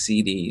Sega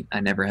CD. I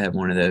never had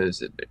one of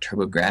those. A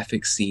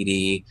TurboGrafx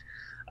CD.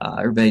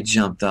 Everybody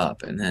jumped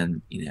up. And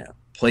then,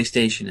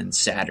 PlayStation and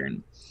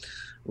Saturn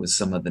was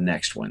some of the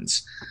next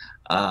ones.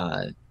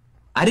 I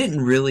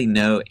didn't really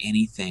know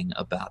anything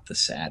about the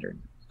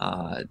Saturn.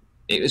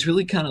 It was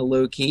really kind of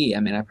low-key. I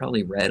mean, I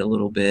probably read a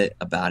little bit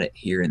about it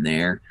here and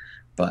there.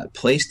 But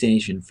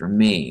PlayStation, for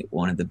me,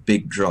 one of the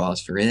big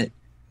draws for it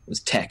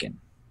was Tekken.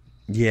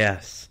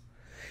 Yes.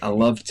 I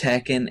loved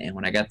Tekken, and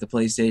when I got the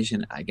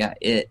PlayStation, I got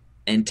it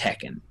and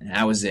Tekken. And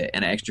that was it.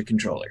 And an extra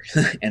controller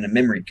and a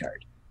memory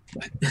card.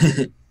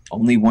 But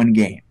only one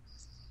game.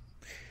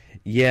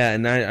 Yeah,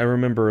 and I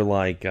remember,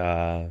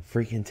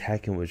 freaking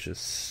Tekken was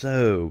just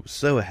so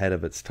ahead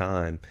of its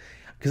time.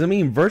 Because,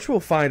 Virtual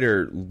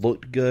Fighter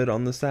looked good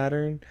on the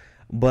Saturn,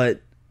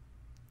 but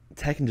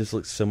Tekken just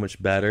looks so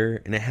much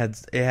better, and it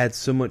had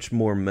so much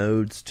more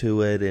modes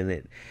to it,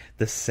 and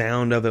the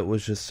sound of it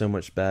was just so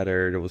much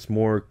better. There was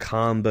more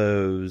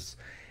combos.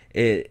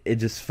 It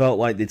just felt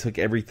like they took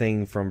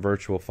everything from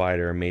Virtual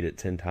Fighter and made it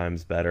 10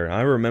 times better. And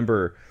I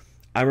remember,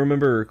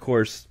 of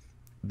course,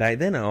 back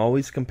then I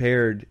always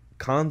compared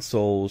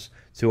consoles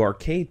to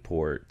arcade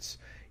ports.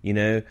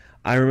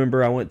 I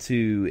remember I went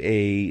to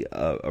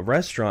a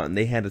restaurant and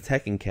they had a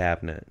Tekken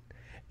cabinet.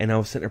 And I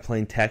was sitting there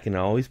playing Tekken. I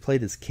always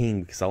played as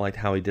King because I liked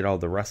how he did all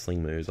the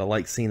wrestling moves. I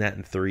liked seeing that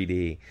in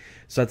 3D.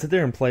 So I'd sit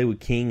there and play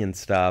with King and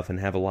stuff and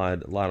have a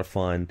lot of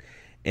fun.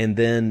 And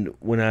then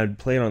when I'd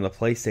play it on the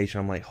PlayStation,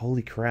 I'm like,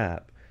 holy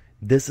crap,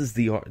 this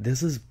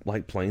is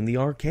like playing the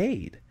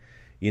arcade.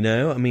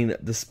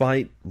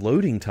 Despite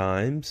loading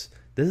times,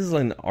 this is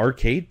like an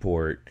arcade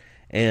port.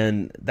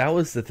 And that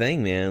was the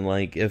thing, man.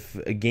 Like, if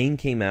a game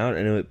came out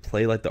and it would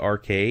play like the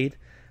arcade,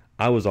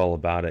 I was all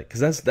about it,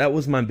 because that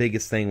was my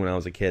biggest thing when I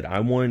was a kid.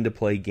 I wanted to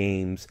play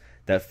games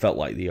that felt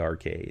like the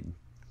arcade.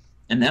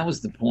 And that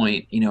was the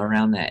point,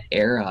 around that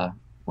era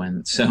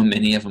when so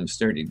many of them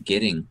started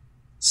getting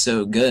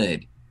so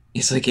good.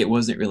 It's like it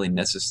wasn't really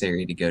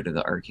necessary to go to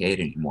the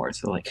arcade anymore.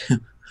 So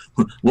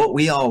what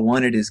we all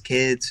wanted as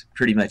kids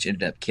pretty much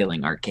ended up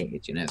killing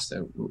arcades,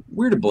 So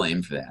we're to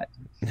blame for that.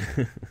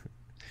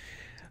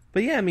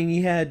 But yeah,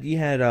 you had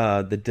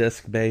the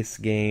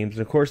disc-based games,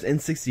 and of course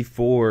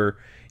N64.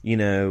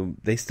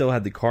 They still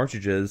had the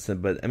cartridges,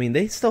 but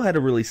they still had a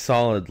really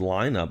solid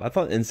lineup. I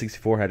thought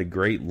N64 had a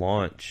great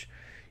launch.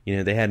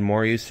 They had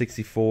Mario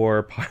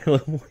 64,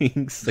 Pilot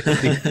Wings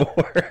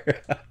 64.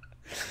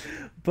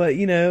 But,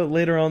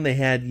 later on they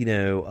had,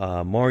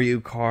 Mario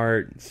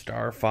Kart,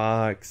 Star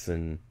Fox,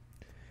 and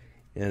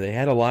they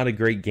had a lot of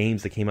great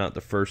games that came out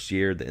the first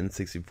year the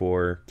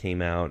N64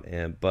 came out.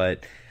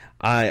 But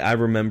I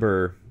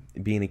remember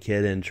being a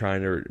kid and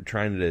trying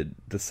to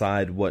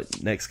decide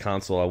what next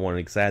console I wanted,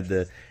 because at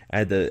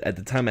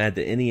the time I had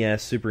the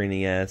NES, Super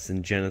NES,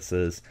 and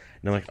Genesis,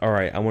 and I'm like, all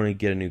right, I want to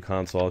get a new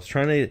console.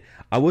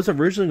 I was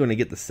originally going to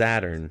get the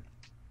Saturn,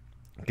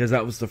 because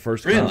that was the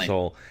first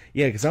console.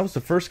 Yeah, because that was the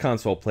first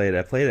console I played.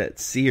 I played it at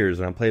Sears,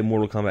 and I played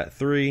Mortal Kombat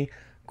 3.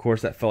 Of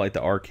course, that felt like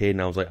the arcade,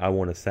 and I was like, I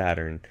want a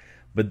Saturn.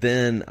 But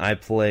then I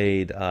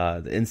played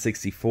the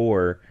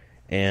N64,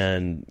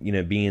 and, you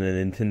know, being a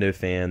Nintendo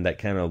fan, that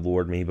kind of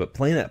lured me. But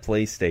playing that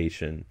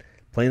PlayStation,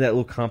 playing that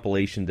little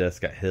compilation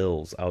disc at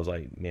Hills, I was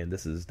like, man,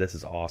 this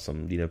is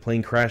awesome. You know,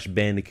 playing Crash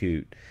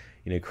Bandicoot.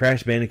 You know,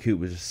 Crash Bandicoot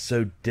was just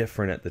so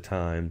different at the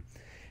time.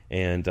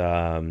 And,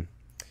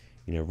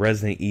 you know,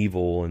 Resident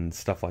Evil and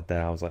stuff like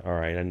that. I was like, all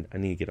right, I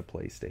need to get a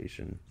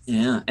PlayStation.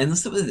 Yeah, and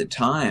this was at the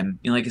time,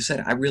 you know, like I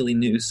said, I really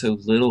knew so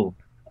little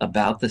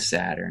about the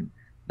Saturn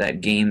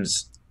that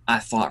games I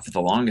thought for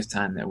the longest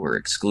time that were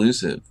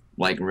exclusive,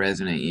 like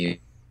Resident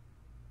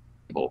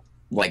Evil,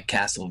 like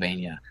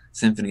Castlevania,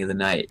 Symphony of the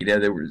Night. You know,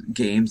 there were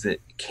games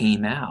that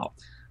came out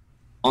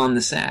on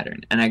the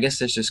Saturn, and I guess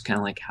that's just kind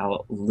of like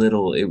how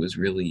little it was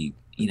really,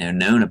 you know,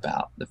 known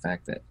about, the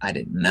fact that I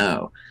didn't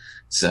know.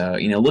 So,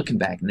 you know, looking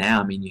back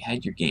now, I mean, you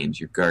had your games,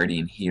 your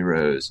Guardian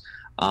Heroes.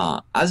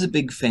 I was a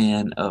big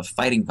fan of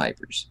Fighting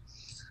Vipers.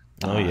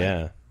 Oh,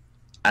 yeah.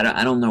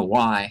 I don't know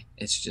why.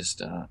 It's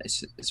just,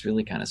 it's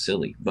really kind of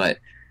silly. But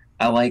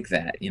I like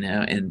that, you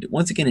know. And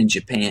once again, in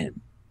Japan,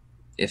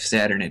 if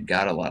Saturn had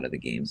got a lot of the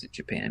games that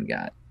Japan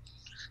got,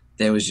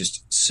 there was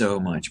just so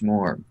much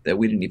more that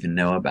we didn't even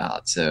know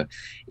about. So,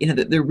 you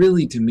know, there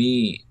really, to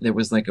me, there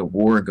was like a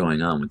war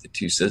going on with the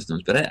two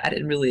systems, but I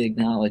didn't really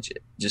acknowledge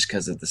it just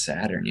because of the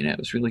Saturn. You know, it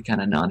was really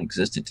kind of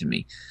non-existent to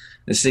me.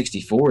 The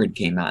 64 had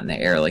came out in the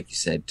era, like you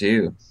said,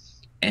 too.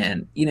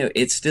 And, you know,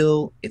 it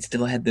still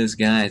had those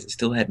guys. It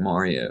still had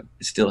Mario.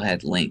 It still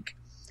had Link.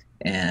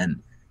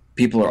 And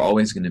people are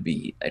always going to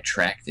be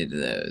attracted to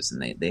those.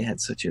 And they had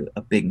such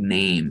a big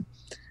name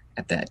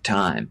at that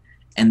time.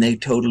 And they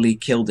totally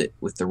killed it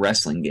with the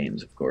wrestling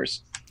games, of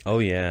course. Oh,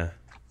 yeah.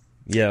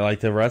 Yeah, like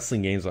the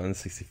wrestling games on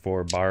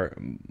N64,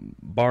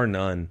 bar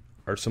none,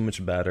 are so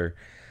much better.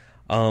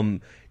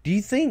 Do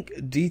you think,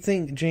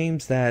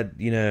 James, that,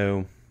 you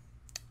know,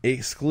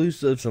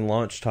 exclusives and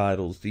launch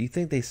titles, do you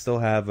think they still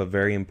have a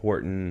very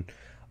important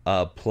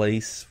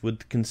place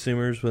with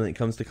consumers when it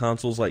comes to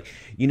consoles? Like,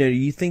 you know, do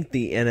you think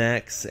the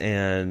NX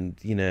and,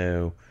 you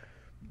know,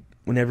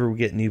 whenever we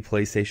get new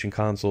PlayStation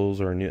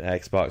consoles or a new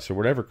Xbox or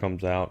whatever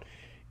comes out,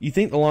 you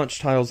think the launch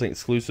titles and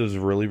exclusives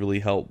really,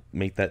 really help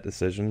make that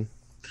decision?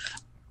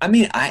 I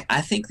mean,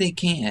 I think they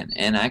can,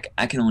 and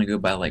I can only go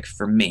by, like,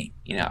 for me.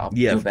 You know, I'll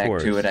go back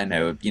to it. I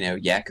know, you know,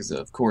 Yakuza,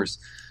 of course,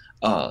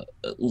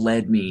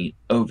 led me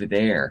over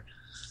there.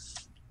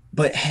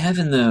 But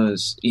having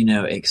those, you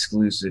know,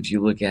 exclusives, you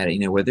look at it, you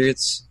know, whether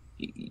it's,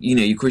 you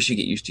know, of course you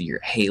get used to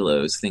your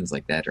Halos, things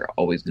like that are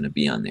always going to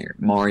be on there.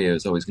 Mario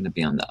is always going to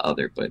be on the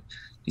other, but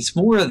it's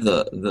more of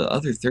the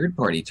other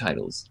third-party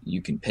titles you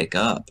can pick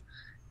up.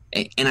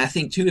 And I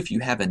think, too, if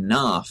you have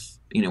enough,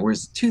 you know,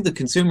 whereas, too, the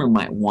consumer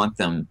might want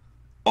them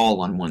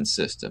all on one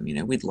system. You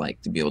know, we'd like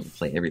to be able to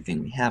play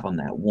everything we have on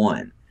that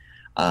one.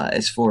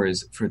 As far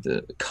as for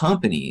the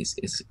companies,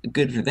 it's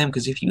good for them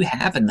because if you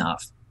have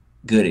enough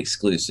good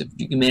exclusive,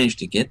 if you can manage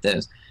to get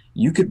those,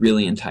 you could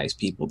really entice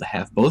people to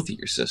have both of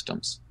your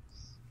systems.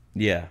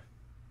 Yeah.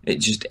 It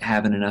just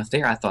having enough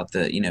there. I thought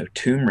the, you know,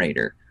 Tomb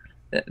Raider,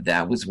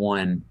 that was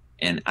one,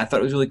 and I thought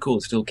it was really cool.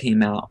 It still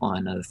came out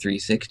on the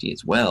 360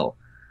 as well.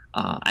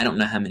 I don't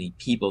know how many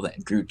people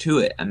that drew to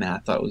it. I mean, I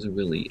thought it was a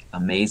really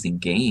amazing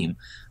game.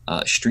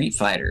 Street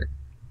Fighter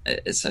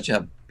is such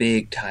a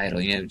big title.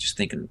 You know, just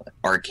thinking of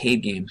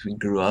arcade games we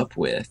grew up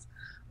with.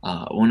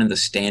 One of the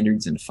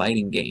standards in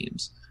fighting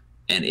games,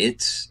 and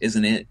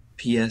isn't it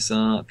PS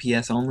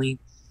only?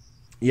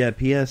 Yeah,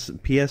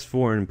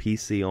 PS4 and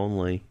PC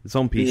only. It's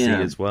on PC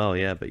as well.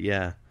 Yeah, but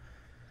yeah.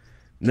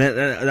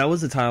 That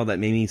was a title that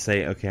made me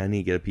say, okay, I need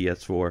to get a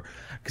PS4.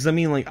 Because, I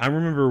mean, like, I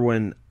remember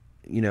when,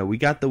 you know, we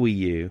got the Wii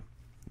U.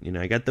 You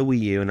know, I got the Wii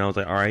U, and I was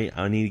like, all right,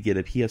 I need to get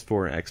a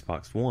PS4 and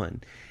Xbox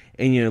One.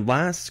 And, you know,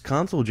 last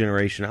console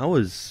generation, I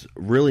was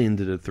really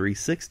into the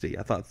 360.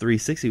 I thought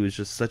 360 was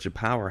just such a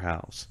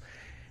powerhouse.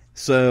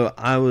 So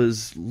I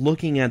was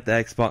looking at the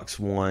Xbox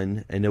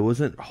One, and there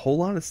wasn't a whole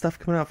lot of stuff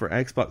coming out for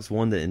Xbox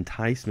One that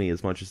enticed me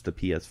as much as the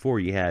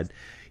PS4. You had,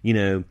 you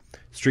know,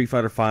 Street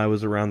Fighter V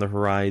was around the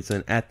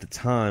horizon. At the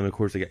time, of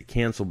course, it got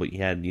canceled, but you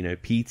had, you know,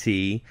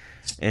 PT,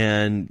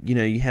 and, you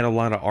know, you had a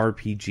lot of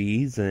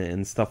RPGs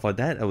and stuff like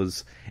that. It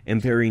was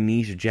in very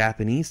niche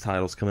Japanese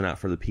titles coming out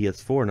for the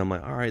PS4, and I'm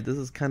like, all right, this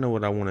is kind of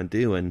what I want to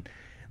do. And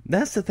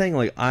that's the thing,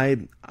 like,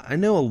 I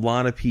know a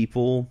lot of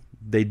people,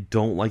 they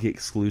don't like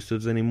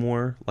exclusives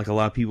anymore. Like, a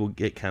lot of people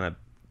get kind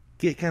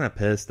of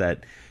pissed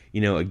that,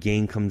 you know, a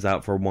game comes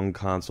out for one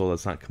console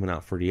that's not coming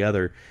out for the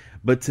other.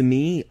 But to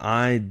me,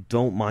 I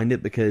don't mind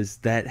it because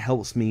that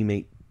helps me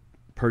make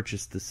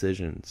purchase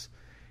decisions.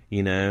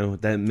 You know,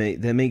 that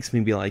makes me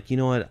be like, you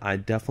know what, I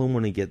definitely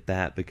want to get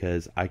that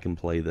because I can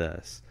play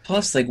this.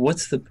 Plus, like,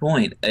 what's the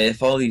point?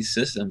 If all these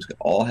systems could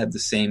all have the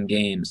same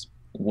games,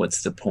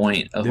 what's the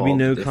point of There'd be all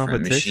no the different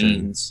competition.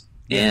 machines?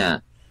 Yeah.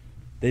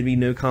 There'd be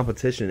no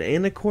competition.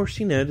 And, of course,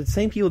 you know, the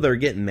same people that are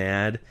getting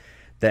mad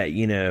that,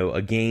 you know,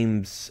 a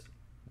game's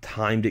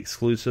timed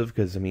exclusive,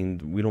 because I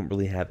mean we don't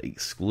really have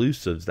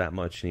exclusives that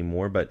much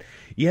anymore, but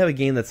you have a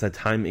game that's a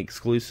time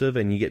exclusive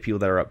and you get people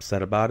that are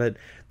upset about it.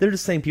 They're the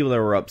same people that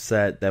were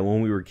upset that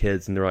when we were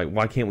kids and they're like,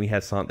 why can't we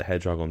have Sonic the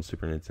Hedgehog on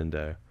Super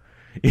Nintendo?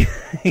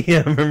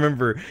 Yeah, I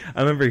remember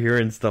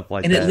hearing stuff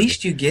like that. And at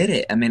least you get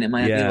it. I mean, it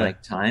might be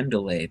like time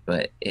delayed,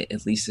 but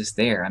at least it's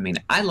there. I mean,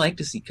 I like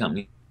to see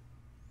companies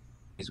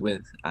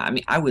with, I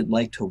mean, I would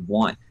like to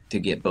want to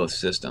get both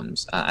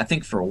systems. I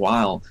think for a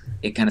while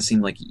it kind of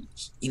seemed like,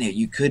 you know,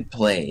 you could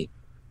play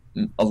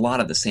a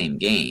lot of the same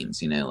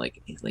games, you know, like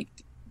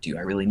do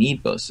I really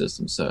need both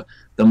systems? So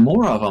the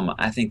more of them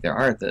I think there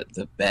are,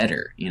 the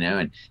better, you know,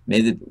 and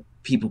maybe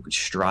people could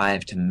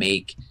strive to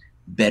make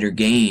better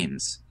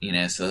games, you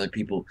know, so that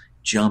people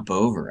jump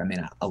over. I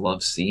mean, I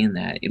love seeing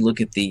that. You look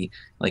at the,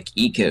 like,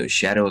 Eco,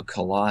 Shadow of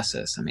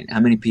Colossus. I mean,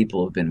 how many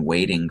people have been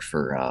waiting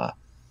for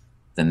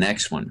the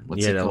next one?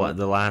 What's it called?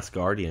 The Last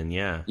Guardian,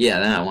 yeah.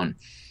 Yeah, that one.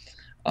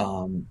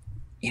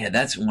 Yeah,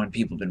 that's one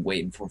people have been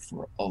waiting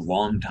for a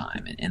long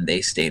time, and they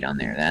stayed on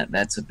there.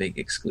 That's a big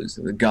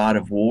exclusive. The God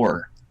of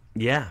War.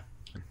 Yeah.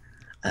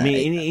 I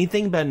mean,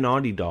 anything about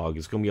Naughty Dog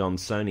is going to be on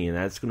Sony, and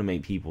that's going to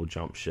make people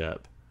jump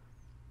ship.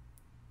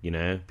 You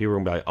know? People are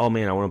going to be like, oh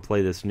man, I want to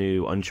play this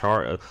new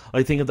Uncharted.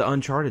 Like, think of the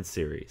Uncharted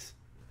series.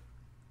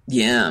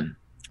 Yeah.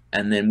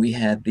 And then we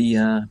had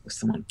the, what's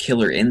the one?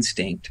 Killer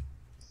Instinct.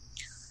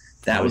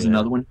 That was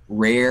another one.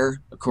 Rare,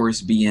 of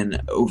course, being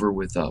over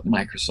with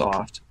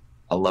Microsoft.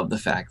 I love the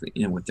fact that,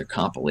 you know, with their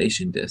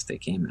compilation disc they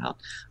came out.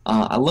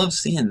 I love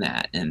seeing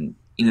that. And,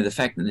 you know, the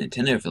fact that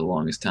Nintendo for the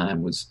longest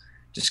time was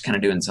just kind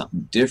of doing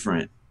something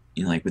different,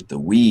 you know, like with the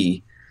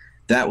Wii.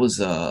 That was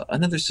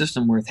another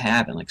system worth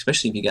having, like,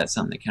 especially if you got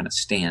something that kind of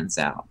stands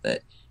out,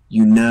 that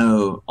you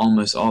know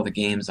almost all the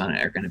games on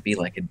it are going to be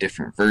like a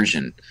different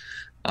version.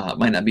 It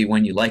might not be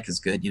one you like as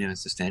good, you know,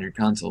 it's a standard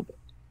console, but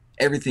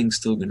everything's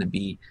still going to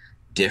be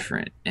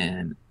different.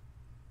 And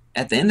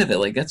at the end of it,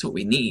 like, that's what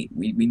we need.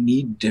 We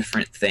need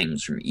different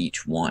things from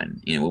each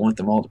one. You know, we want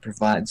them all to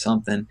provide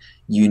something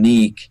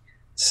unique,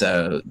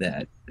 so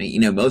that, you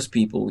know, most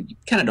people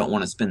kind of don't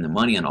want to spend the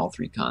money on all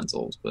three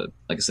consoles. But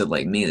like I said,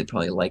 like me, they'd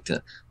probably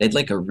they'd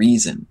like a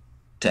reason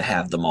to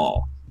have them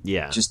all.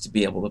 Yeah. Just to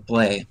be able to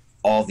play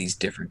all these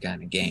different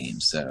kind of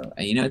games. So,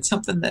 you know, it's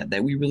something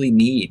that we really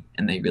need,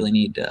 and they really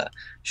need to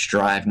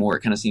strive more.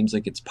 It kind of seems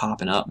like it's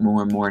popping up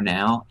more and more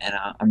now, and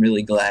I'm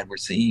really glad we're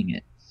seeing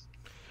it.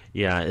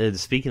 Yeah,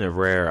 speaking of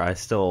Rare, I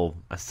still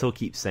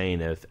keep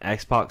saying, if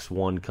Xbox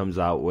One comes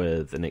out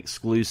with an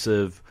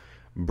exclusive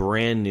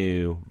brand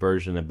new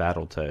version of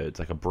Battletoads,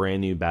 like a brand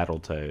new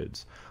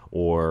Battletoads,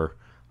 or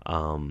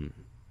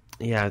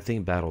I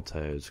think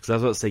Battletoads, because I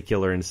was about to say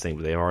Killer Instinct,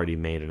 but they already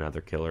made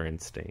another Killer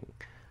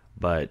Instinct.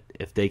 But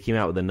if they came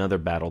out with another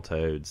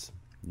Battletoads,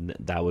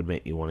 that would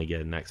make me want to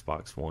get an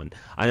Xbox One.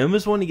 I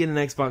almost want to get an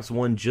Xbox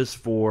One just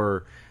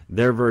for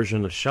their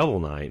version of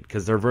Shovel Knight,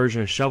 because their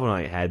version of Shovel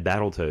Knight had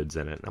Battletoads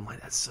in it. And I'm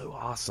like, that's so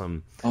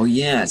awesome. Oh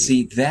yeah,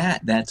 see,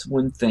 that's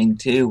one thing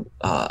too.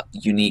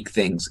 Unique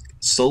things.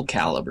 Soul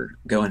Calibur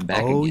going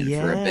back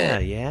again for a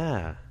bit.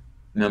 Yeah.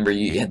 Remember,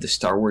 you had the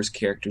Star Wars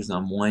characters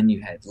on one.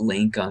 You had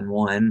Link on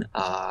one.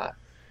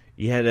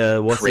 You had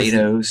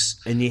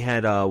Kratos, and you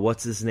had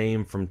what's his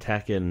name from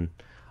Tekken.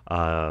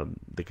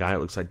 The guy that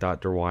looks like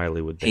Dr.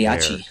 Wily with the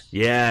hair.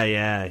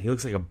 Yeah. He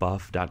looks like a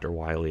buff Dr.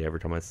 Wily every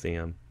time I see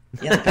him.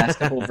 Yeah, the past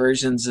couple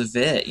versions of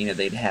it, you know,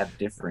 they'd have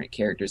different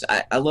characters.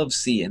 I love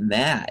seeing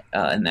that,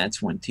 and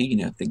that's one too. You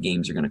know, if the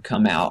games are going to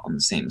come out on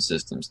the same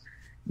systems,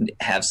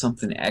 have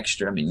something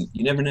extra. I mean,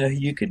 you never know who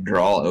you could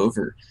draw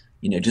over,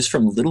 you know, just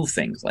from little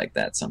things like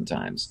that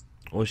sometimes.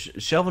 Well,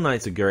 Shovel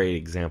Knight's a great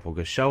example,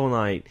 because Shovel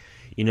Knight,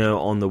 you know,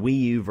 on the Wii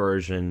U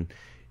version,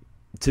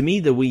 to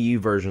me, the Wii U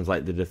version is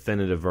like the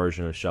definitive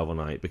version of Shovel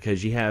Knight,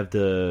 because you have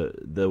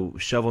the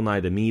Shovel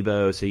Knight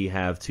amiibo, so you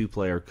have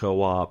 2-player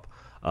co-op,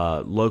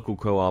 local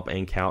co-op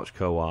and couch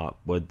co-op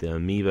with the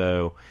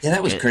amiibo. Yeah,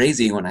 that was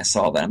crazy when I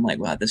saw that. I'm like,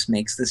 wow, this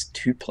makes this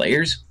 2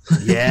 players?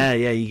 yeah,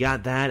 you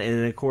got that. And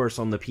then, of course,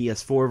 on the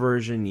PS4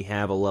 version, you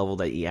have a level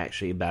that you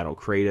actually battle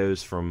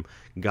Kratos from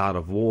God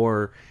of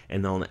War.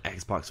 And on the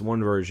Xbox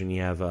One version,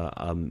 you have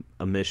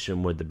a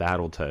mission with the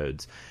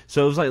Battletoads.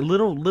 So it was like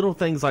little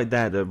things like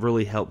that that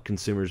really help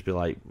consumers be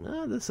like,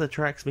 this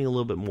attracts me a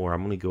little bit more.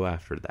 I'm going to go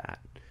after that,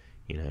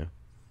 you know?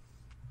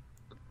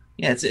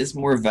 Yeah, it's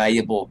more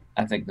valuable,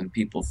 I think, than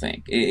people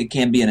think. It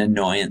can be an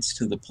annoyance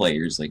to the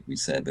players, like we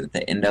said, but at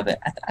the end of it,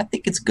 I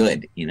think it's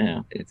good. You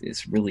know,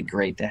 it's really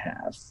great to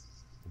have.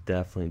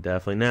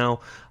 Definitely.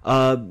 Now,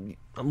 I'm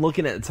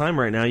looking at the time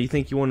right now. You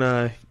think we want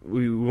to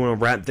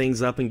wrap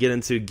things up and get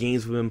into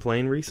games we've been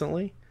playing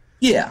recently?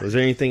 Yeah. Was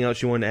there anything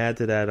else you wanted to add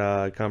to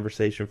that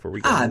conversation before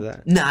we get into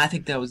that? No, I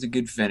think that was a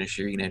good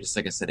finisher. You know, just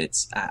like I said,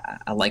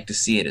 I like to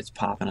see it. It's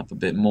popping up a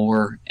bit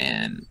more,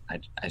 and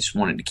I just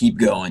wanted to keep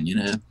going. You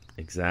know.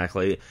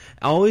 Exactly.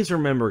 Always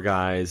remember,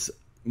 guys,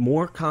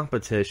 more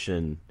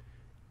competition,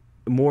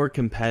 more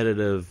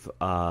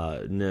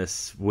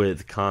competitiveness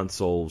with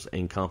consoles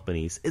and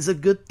companies is a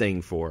good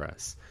thing for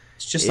us.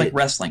 It's just like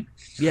wrestling.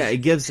 Yeah, it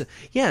gives.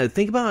 Yeah,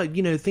 think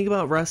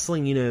about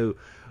wrestling. You know,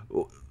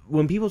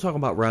 when people talk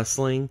about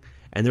wrestling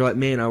and they're like,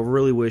 man, I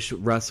really wish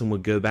wrestling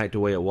would go back to the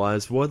way it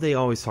was, what do they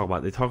always talk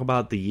about? They talk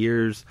about the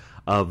years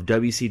of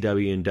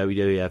WCW and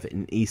WWF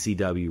and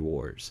ECW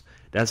wars.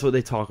 That's what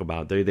they talk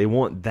about. They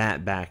want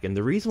that back. And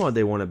the reason why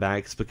they want it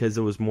back is because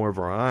there was more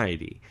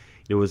variety.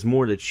 There was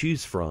more to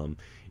choose from,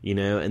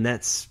 and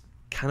that's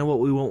kind of what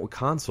we want with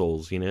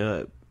consoles,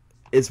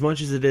 As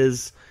much as it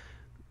is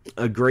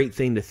a great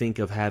thing to think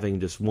of having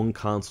just one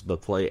console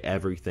to play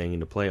everything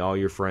and to play all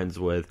your friends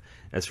with,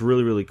 that's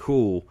really, really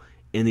cool.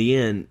 In the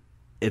end,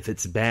 if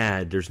it's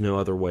bad, there's no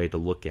other way to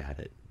look at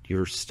it.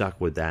 You're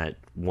stuck with that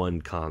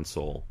one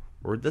console.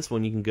 Or this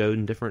one, you can go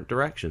in different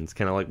directions,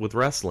 kind of like with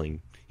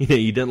wrestling.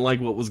 You didn't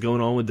like what was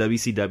going on with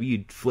WCW,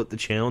 you'd flip the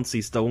channel and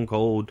see Stone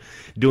Cold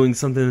doing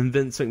something in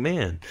Vince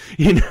McMahon.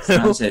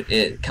 Sounds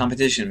it.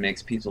 Competition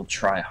makes people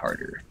try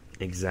harder.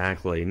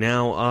 Exactly.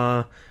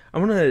 Now,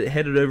 I'm going to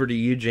head it over to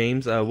you,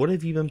 James. What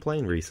have you been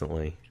playing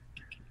recently?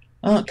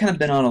 Kind of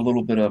been on a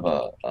little bit of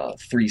a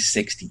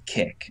 360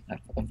 kick.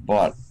 I've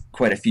bought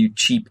quite a few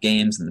cheap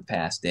games in the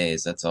past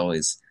days. That's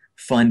always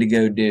fun to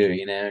go do,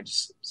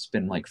 just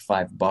spend like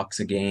 $5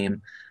 a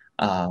game.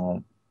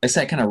 I guess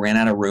I kind of ran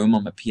out of room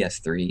on my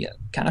PS3. I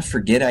kind of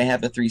forget I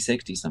have a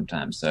 360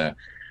 sometimes, so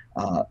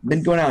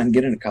been going out and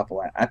getting a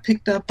couple. I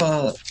picked up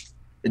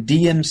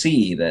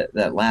DMC,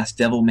 that last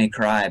Devil May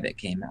Cry that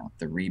came out,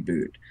 the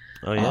reboot.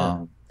 Oh,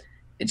 yeah.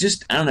 I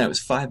don't know, it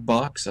was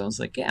 $5. So I was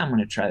like, yeah, I'm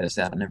going to try this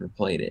out. I never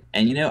played it.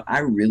 And, I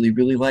really,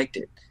 really liked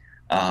it.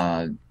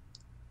 Kind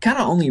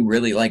of only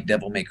really liked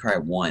Devil May Cry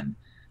 1.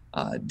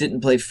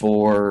 Didn't play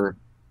 4.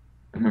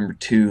 I remember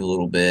 2 a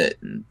little bit.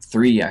 And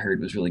 3 I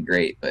heard was really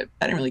great, but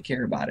I didn't really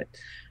care about it.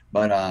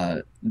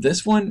 But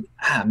this one,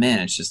 man,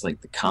 it's just like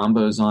the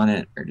combos on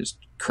it are just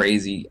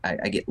crazy.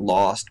 I get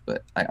lost,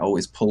 but I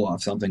always pull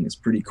off something that's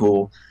pretty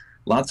cool.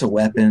 Lots of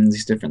weapons,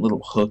 these different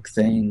little hook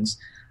things.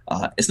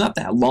 It's not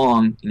that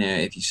long,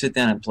 if you sit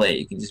down and play,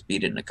 you can just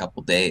beat it in a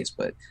couple days.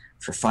 But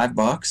for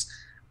 $5,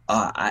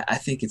 I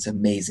think it's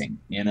amazing.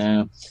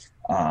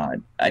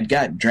 I'd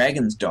got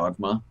Dragon's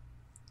Dogma,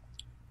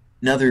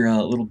 another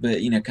little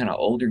bit, kind of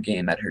older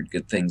game I'd heard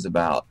good things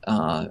about.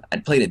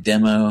 I'd played a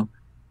demo,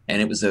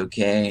 and it was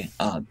okay.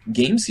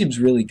 Game seems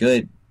really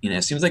good.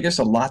 It seems like there's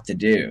a lot to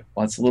do.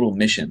 Lots of little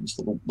missions,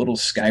 little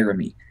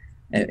Skyrim-y.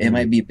 It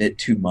might be a bit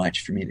too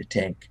much for me to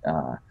take.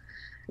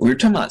 We were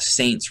talking about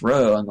Saints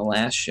Row on the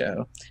last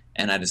show,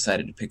 and I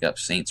decided to pick up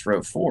Saints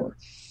Row 4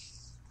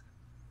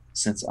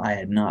 since I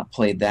had not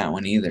played that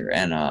one either.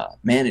 And,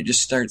 man, it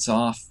just starts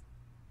off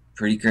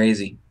pretty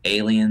crazy.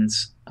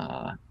 Aliens.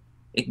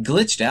 It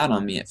glitched out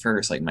on me at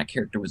first, like my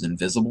character was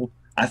invisible.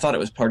 I thought it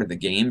was part of the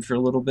game for a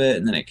little bit,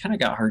 and then it kind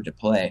of got hard to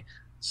play.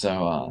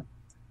 So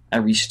I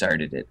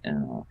restarted it,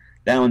 and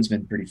that one's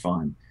been pretty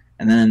fun.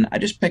 And then I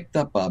just picked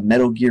up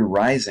Metal Gear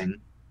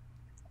Rising,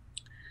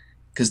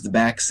 because the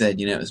back said,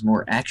 it was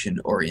more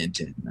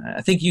action-oriented.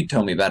 I think you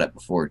told me about it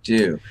before,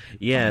 too.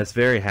 Yeah, it's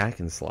very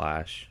hack and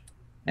slash.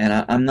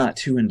 And I'm not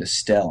too into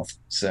stealth,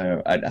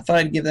 so I thought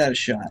I'd give that a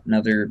shot.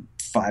 Another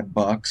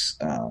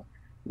 $5.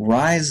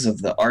 Rise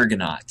of the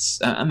Argonauts.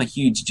 I'm a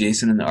huge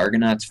Jason and the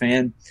Argonauts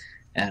fan,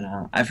 and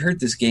I've heard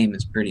this game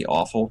is pretty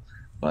awful,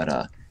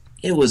 but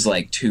it was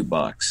like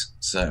 $2,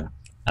 so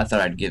I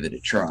thought I'd give it a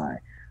try.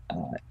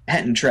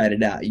 Hadn't tried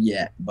it out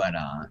yet, but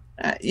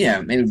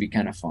yeah, maybe it'd be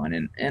kind of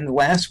fun. And the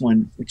last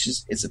one,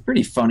 it's a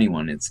pretty funny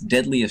one. It's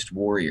Deadliest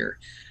Warrior.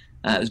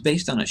 It was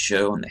based on a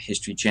show on the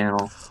History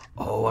Channel.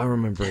 Oh, I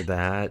remember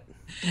that.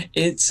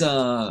 It's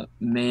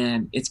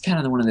man, it's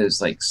kind of one of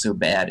those like so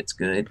bad it's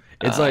good.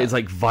 It's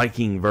like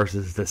Viking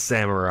versus the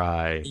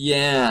samurai.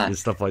 Yeah, and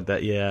stuff like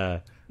that. Yeah,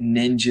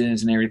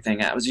 ninjas and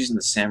everything. I was using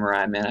the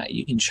samurai, man.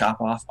 You can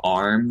chop off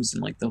arms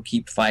and like they'll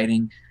keep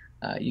fighting.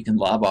 You can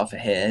lob off a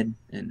head,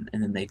 and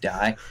then they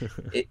die.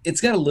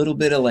 It's got a little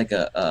bit of like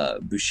a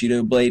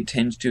Bushido blade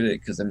tinge to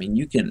it, because, I mean,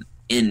 you can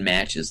end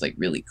matches like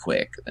really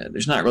quick.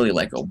 There's not really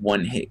like a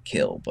one-hit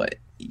kill, but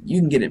you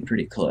can get it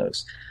pretty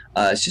close.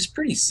 It's just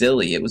pretty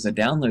silly. It was a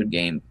download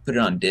game. Put it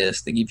on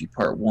disc. They give you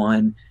part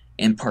 1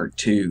 and part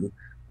 2.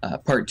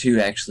 Part 2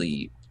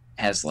 actually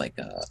has like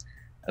a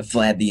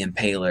Vlad the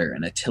Impaler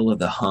and Attila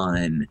the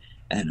Hun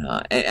and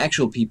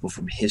actual people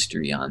from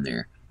history on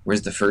there.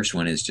 Whereas the first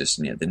one is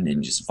just the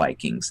ninjas,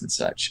 Vikings, and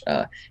such.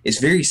 It's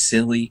very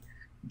silly,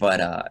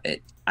 but I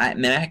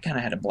kind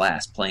of had a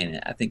blast playing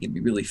it. I think it'd be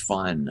really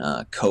fun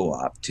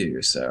co-op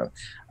too. So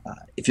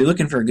if you're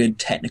looking for a good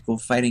technical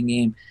fighting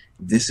game,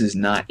 this is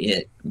not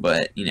it.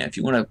 But if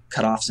you want to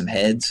cut off some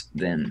heads,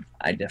 then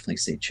I definitely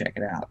say check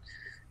it out.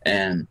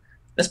 And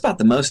that's about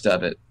the most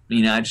of it.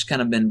 I just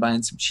kind of been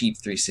buying some cheap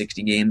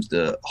 360 games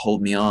to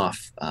hold me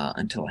off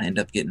until I end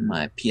up getting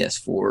my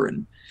PS4,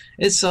 and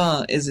it's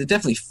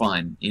definitely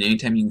fun.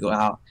 Anytime you can go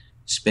out,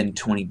 spend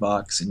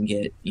 $20 and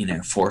get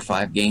 4 or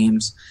 5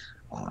 games,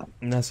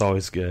 and that's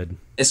always good.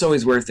 It's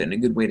always worth it, and a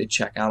good way to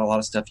check out a lot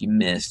of stuff you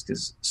missed,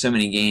 because so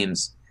many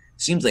games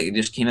seems like it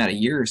just came out a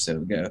year or so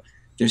ago.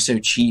 They're so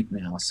cheap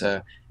now,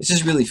 so it's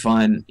just really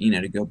fun,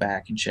 to go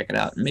back and check it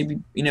out, and maybe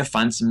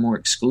find some more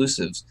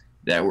exclusives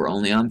that were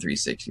only on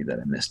 360 that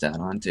I missed out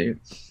on too.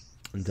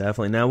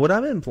 Definitely. Now, what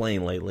I've been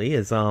playing lately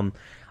is I've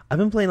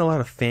been playing a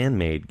lot of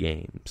fan-made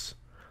games.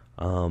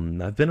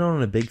 I've been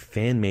on a big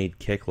fan-made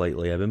kick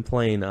lately. I've been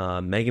playing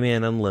Mega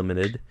Man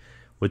Unlimited,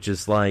 which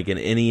is like an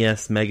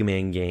NES Mega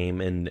Man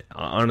game, and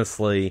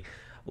honestly,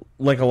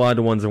 like a lot of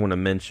the ones I want to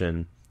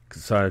mention,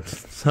 so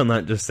I'm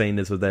not just saying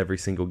this with every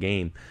single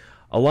game.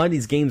 A lot of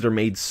these games are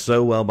made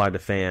so well by the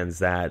fans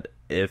that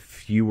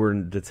if you were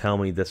to tell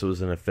me this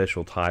was an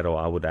official title,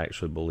 I would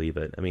actually believe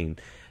it. I mean,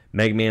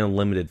 Mega Man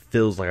Unlimited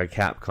feels like a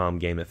Capcom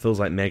game. It feels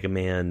like Mega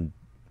Man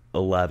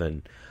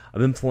 11. I've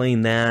been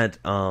playing that.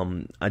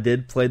 I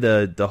did play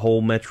the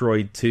whole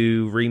Metroid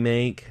 2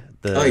 remake.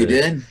 Oh, you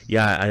did?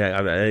 Yeah,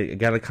 I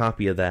got a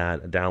copy of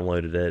that. I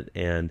downloaded it,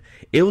 and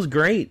it was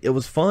great. It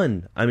was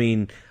fun. I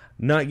mean,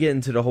 not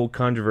getting to the whole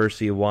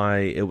controversy of why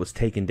it was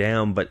taken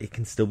down, but it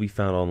can still be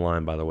found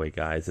online, by the way,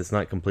 guys. It's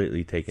not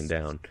completely taken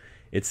down.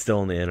 It's still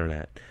on the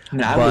internet.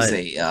 No,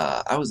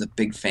 I was a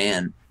big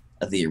fan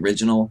of the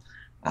original.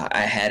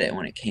 I had it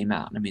when it came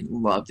out, and I mean,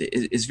 loved it.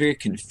 It's very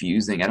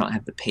confusing. I don't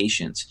have the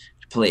patience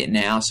to play it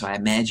now, so I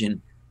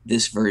imagine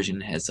this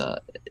version has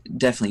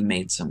definitely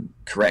made some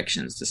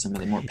corrections to some of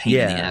the more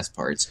pain-in-the-ass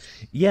parts.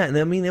 Yeah, and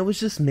I mean, it was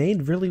just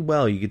made really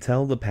well. You could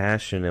tell the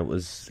passion. It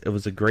was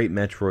a great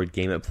Metroid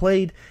game. It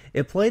played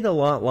a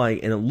lot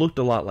like, and it looked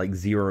a lot like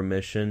Zero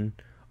Mission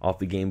off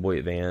the Game Boy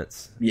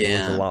Advance. Yeah.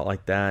 It was a lot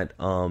like that.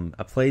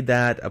 I played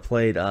that. I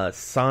played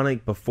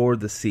Sonic Before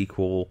the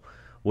Sequel,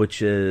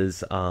 which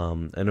is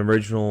an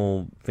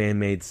original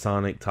fan-made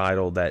Sonic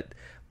title that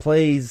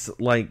plays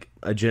like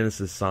a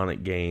Genesis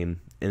Sonic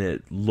game, and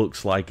it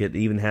looks like it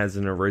even has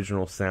an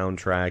original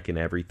soundtrack and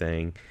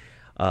everything.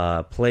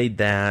 Played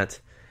that,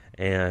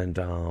 and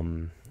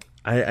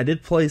I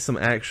did play some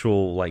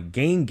actual like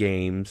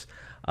games.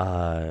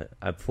 I've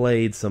been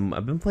playing some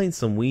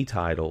Wii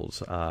titles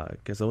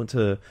because I went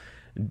to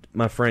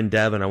my friend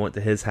Devin. I went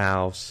to his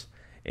house,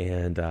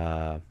 and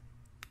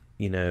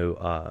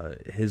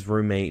his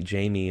roommate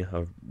Jamie,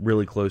 a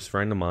really close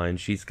friend of mine,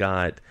 she's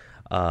got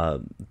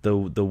the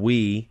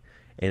Wii,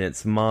 and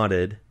it's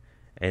modded,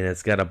 and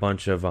it's got a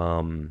bunch of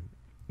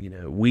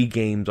Wii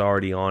games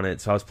already on it.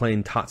 So I was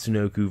playing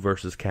Tatsunoko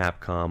versus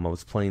Capcom. I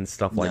was playing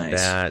stuff like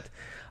that.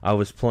 I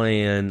was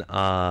playing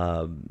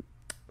I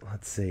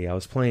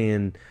was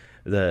playing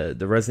the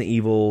Resident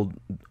Evil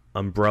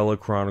Umbrella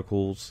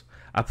Chronicles.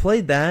 I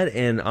played that,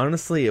 and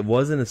honestly, it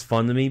wasn't as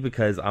fun to me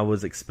because I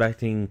was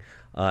expecting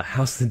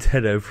House of the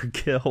Dead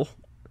Overkill.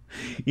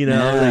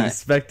 I was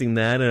expecting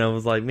that, and I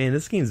was like, man,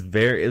 this game's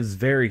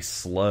very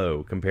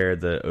slow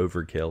compared to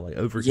Overkill. Like,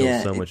 Overkill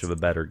is so much of a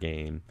better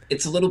game.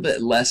 It's a little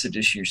bit less of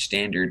just your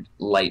standard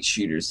light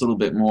shooter. It's a little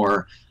bit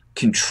more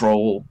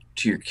control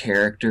to your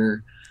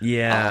character.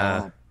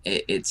 Yeah.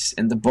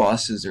 And the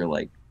bosses are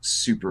like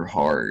super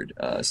hard.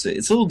 So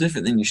it's a little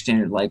different than your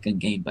standard light gun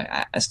game, but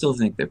I still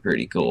think they're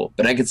pretty cool.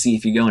 But I could see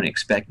if you go in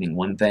expecting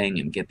one thing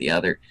and get the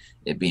other,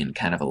 it being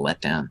kind of a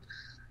letdown.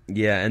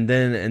 Yeah, and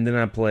then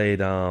I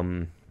played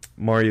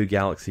Mario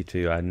Galaxy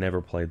 2. I'd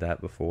never played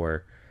that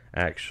before,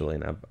 actually,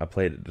 and I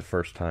played it the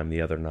first time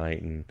the other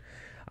night, and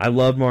I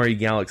loved Mario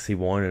Galaxy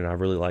 1, and I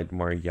really liked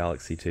Mario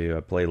Galaxy 2.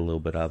 I played a little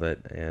bit of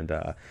it, and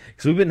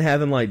because we've been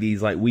having like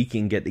these like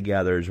weekend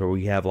get-togethers where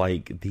we have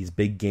like these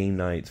big game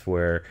nights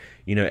where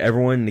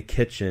everyone in the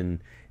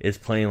kitchen is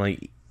playing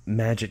like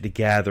Magic the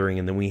Gathering,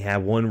 and then we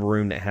have one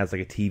room that has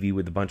like a TV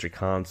with a bunch of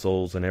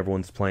consoles, and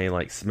everyone's playing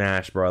like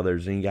Smash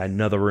Brothers, and you got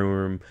another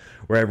room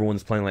where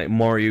everyone's playing like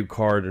Mario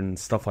Kart and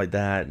stuff like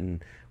that,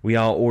 and we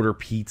all order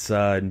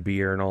pizza and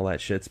beer and all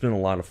that shit. It's been a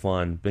lot of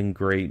fun. Been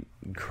great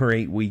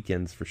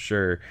weekends for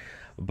sure.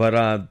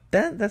 But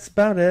that's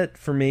about it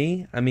for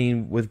me. I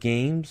mean, with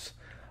games,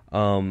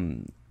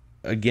 again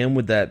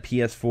with that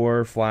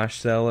PS4 flash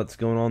sale that's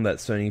going on, that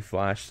Sony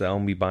flash sale, I'll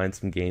be buying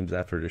some games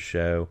after the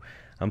show.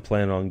 I'm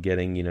planning on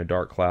getting,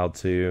 Dark Cloud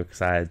 2,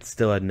 because I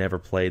had never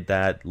played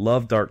that.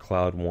 Love Dark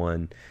Cloud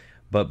 1,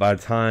 but by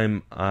the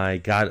time I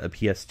got a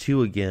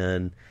PS2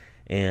 again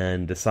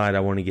and decide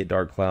I want to get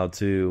Dark Cloud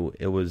 2,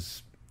 it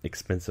was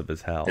expensive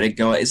as hell. Did it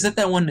go? Is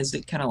that one? Is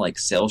it kind of like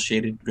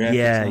cel-shaded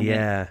graphics?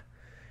 Yeah.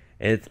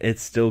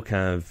 It's still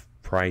kind of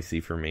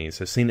pricey for me.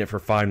 So seeing it for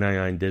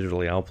 $5.99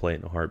 digitally, I'll play it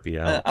in a heartbeat.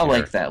 I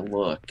like that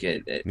look.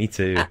 Me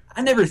too.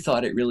 I never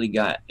thought it really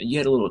got. You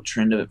had a little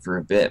trend of it for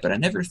a bit, but I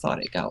never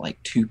thought it got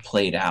like too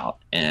played out.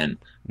 And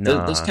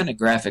those kind of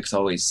graphics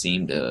always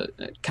seem to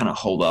kind of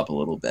hold up a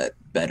little bit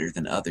better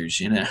than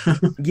others. Yeah.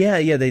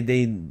 They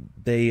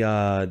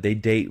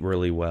date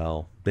really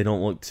well. They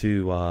don't look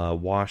too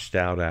washed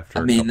out after.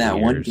 I mean, that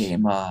one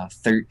game,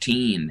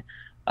 13.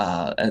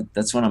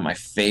 That's one of my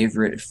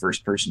favorite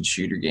first-person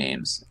shooter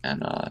games,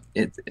 and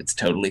it's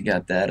totally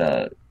got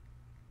that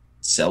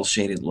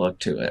cel-shaded look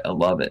to it. I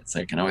love it.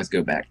 So I can always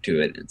go back to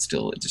it, and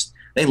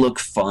they look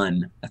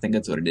fun. I think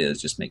that's what it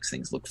is. Just makes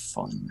things look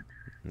fun.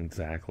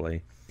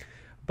 Exactly.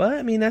 But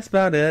I mean, that's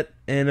about it.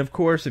 And of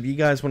course, if you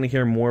guys want to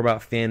hear more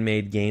about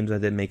fan-made games, I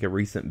did make a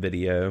recent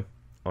video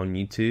on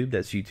YouTube.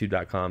 That's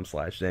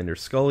youtube.com/Xander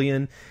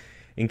Skullion.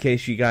 In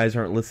case you guys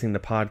aren't listening to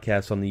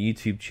podcasts on the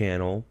YouTube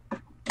channel,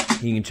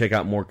 you can check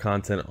out more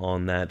content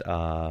on that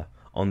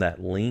on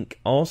that link.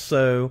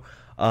 Also,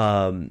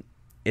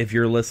 if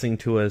you're listening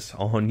to us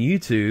on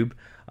YouTube,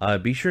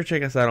 be sure to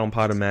check us out on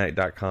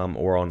Podomatic.com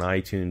or on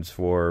iTunes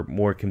for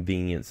more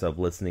convenience of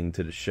listening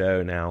to the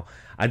show. Now,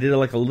 I did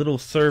like a little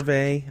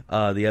survey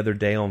the other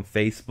day on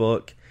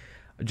Facebook,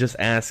 just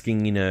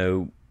asking, you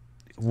know,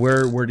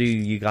 where do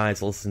you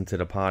guys listen to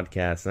the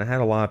podcast? And I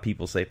had a lot of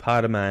people say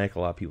Podomatic, a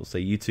lot of people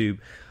say YouTube.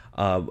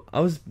 I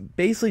was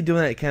basically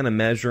doing that, kind of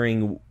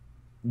measuring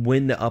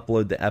when to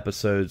upload the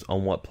episodes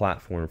on what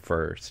platform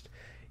first,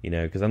 you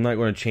know, because I'm not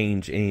going to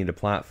change any of the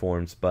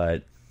platforms,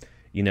 but,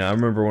 you know, I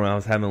remember when I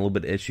was having a little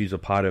bit of issues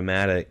with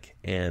Podomatic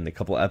and a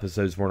couple of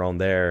episodes weren't on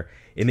there,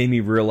 it made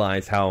me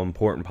realize how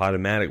important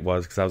Podomatic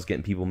was, because I was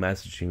getting people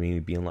messaging me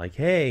being like,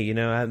 hey, you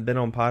know, I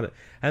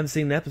haven't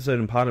seen an episode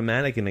in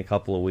Podomatic in a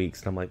couple of weeks.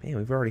 And I'm like, man,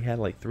 we've already had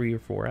like 3 or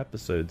 4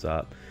 episodes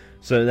up.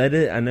 So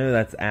I know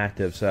that's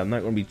active, so I'm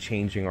not going to be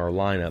changing our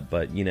lineup,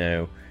 but, you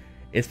know,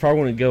 it's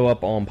probably going to go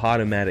up on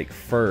Podomatic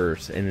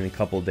first, and then a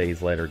couple of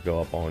days later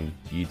go up on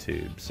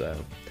YouTube. So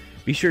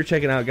be sure to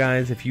check it out,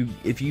 guys. If you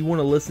want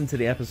to listen to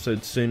the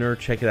episode sooner,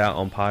 check it out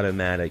on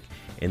Podomatic,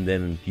 and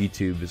then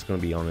YouTube is going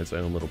to be on its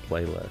own little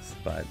playlist.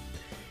 But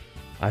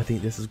I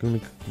think this is going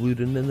to conclude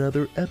in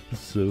another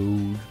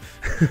episode.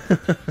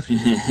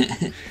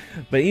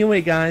 But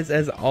anyway, guys,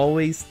 as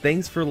always,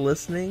 thanks for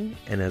listening,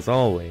 and as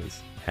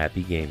always,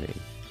 happy gaming.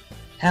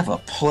 Have a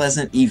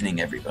pleasant evening,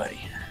 everybody.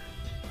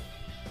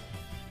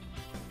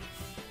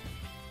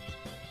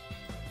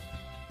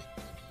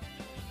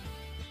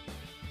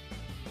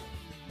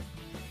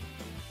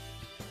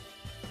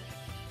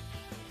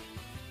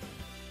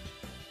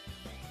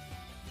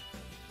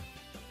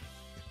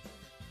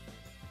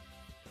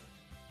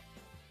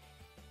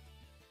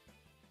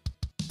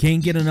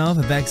 Can't get enough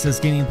of Access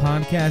Gaming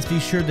Podcast? Be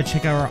sure to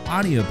check out our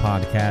audio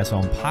podcast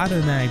on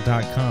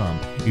Podomatic.com.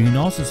 You can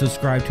also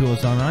subscribe to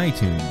us on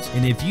iTunes.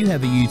 And if you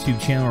have a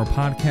YouTube channel or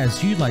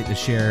podcast you'd like to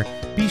share,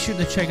 be sure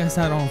to check us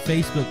out on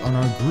Facebook on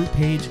our group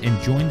page and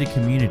join the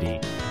community.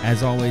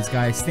 As always,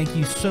 guys, thank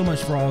you so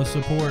much for all the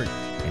support,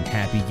 and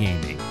happy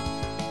gaming.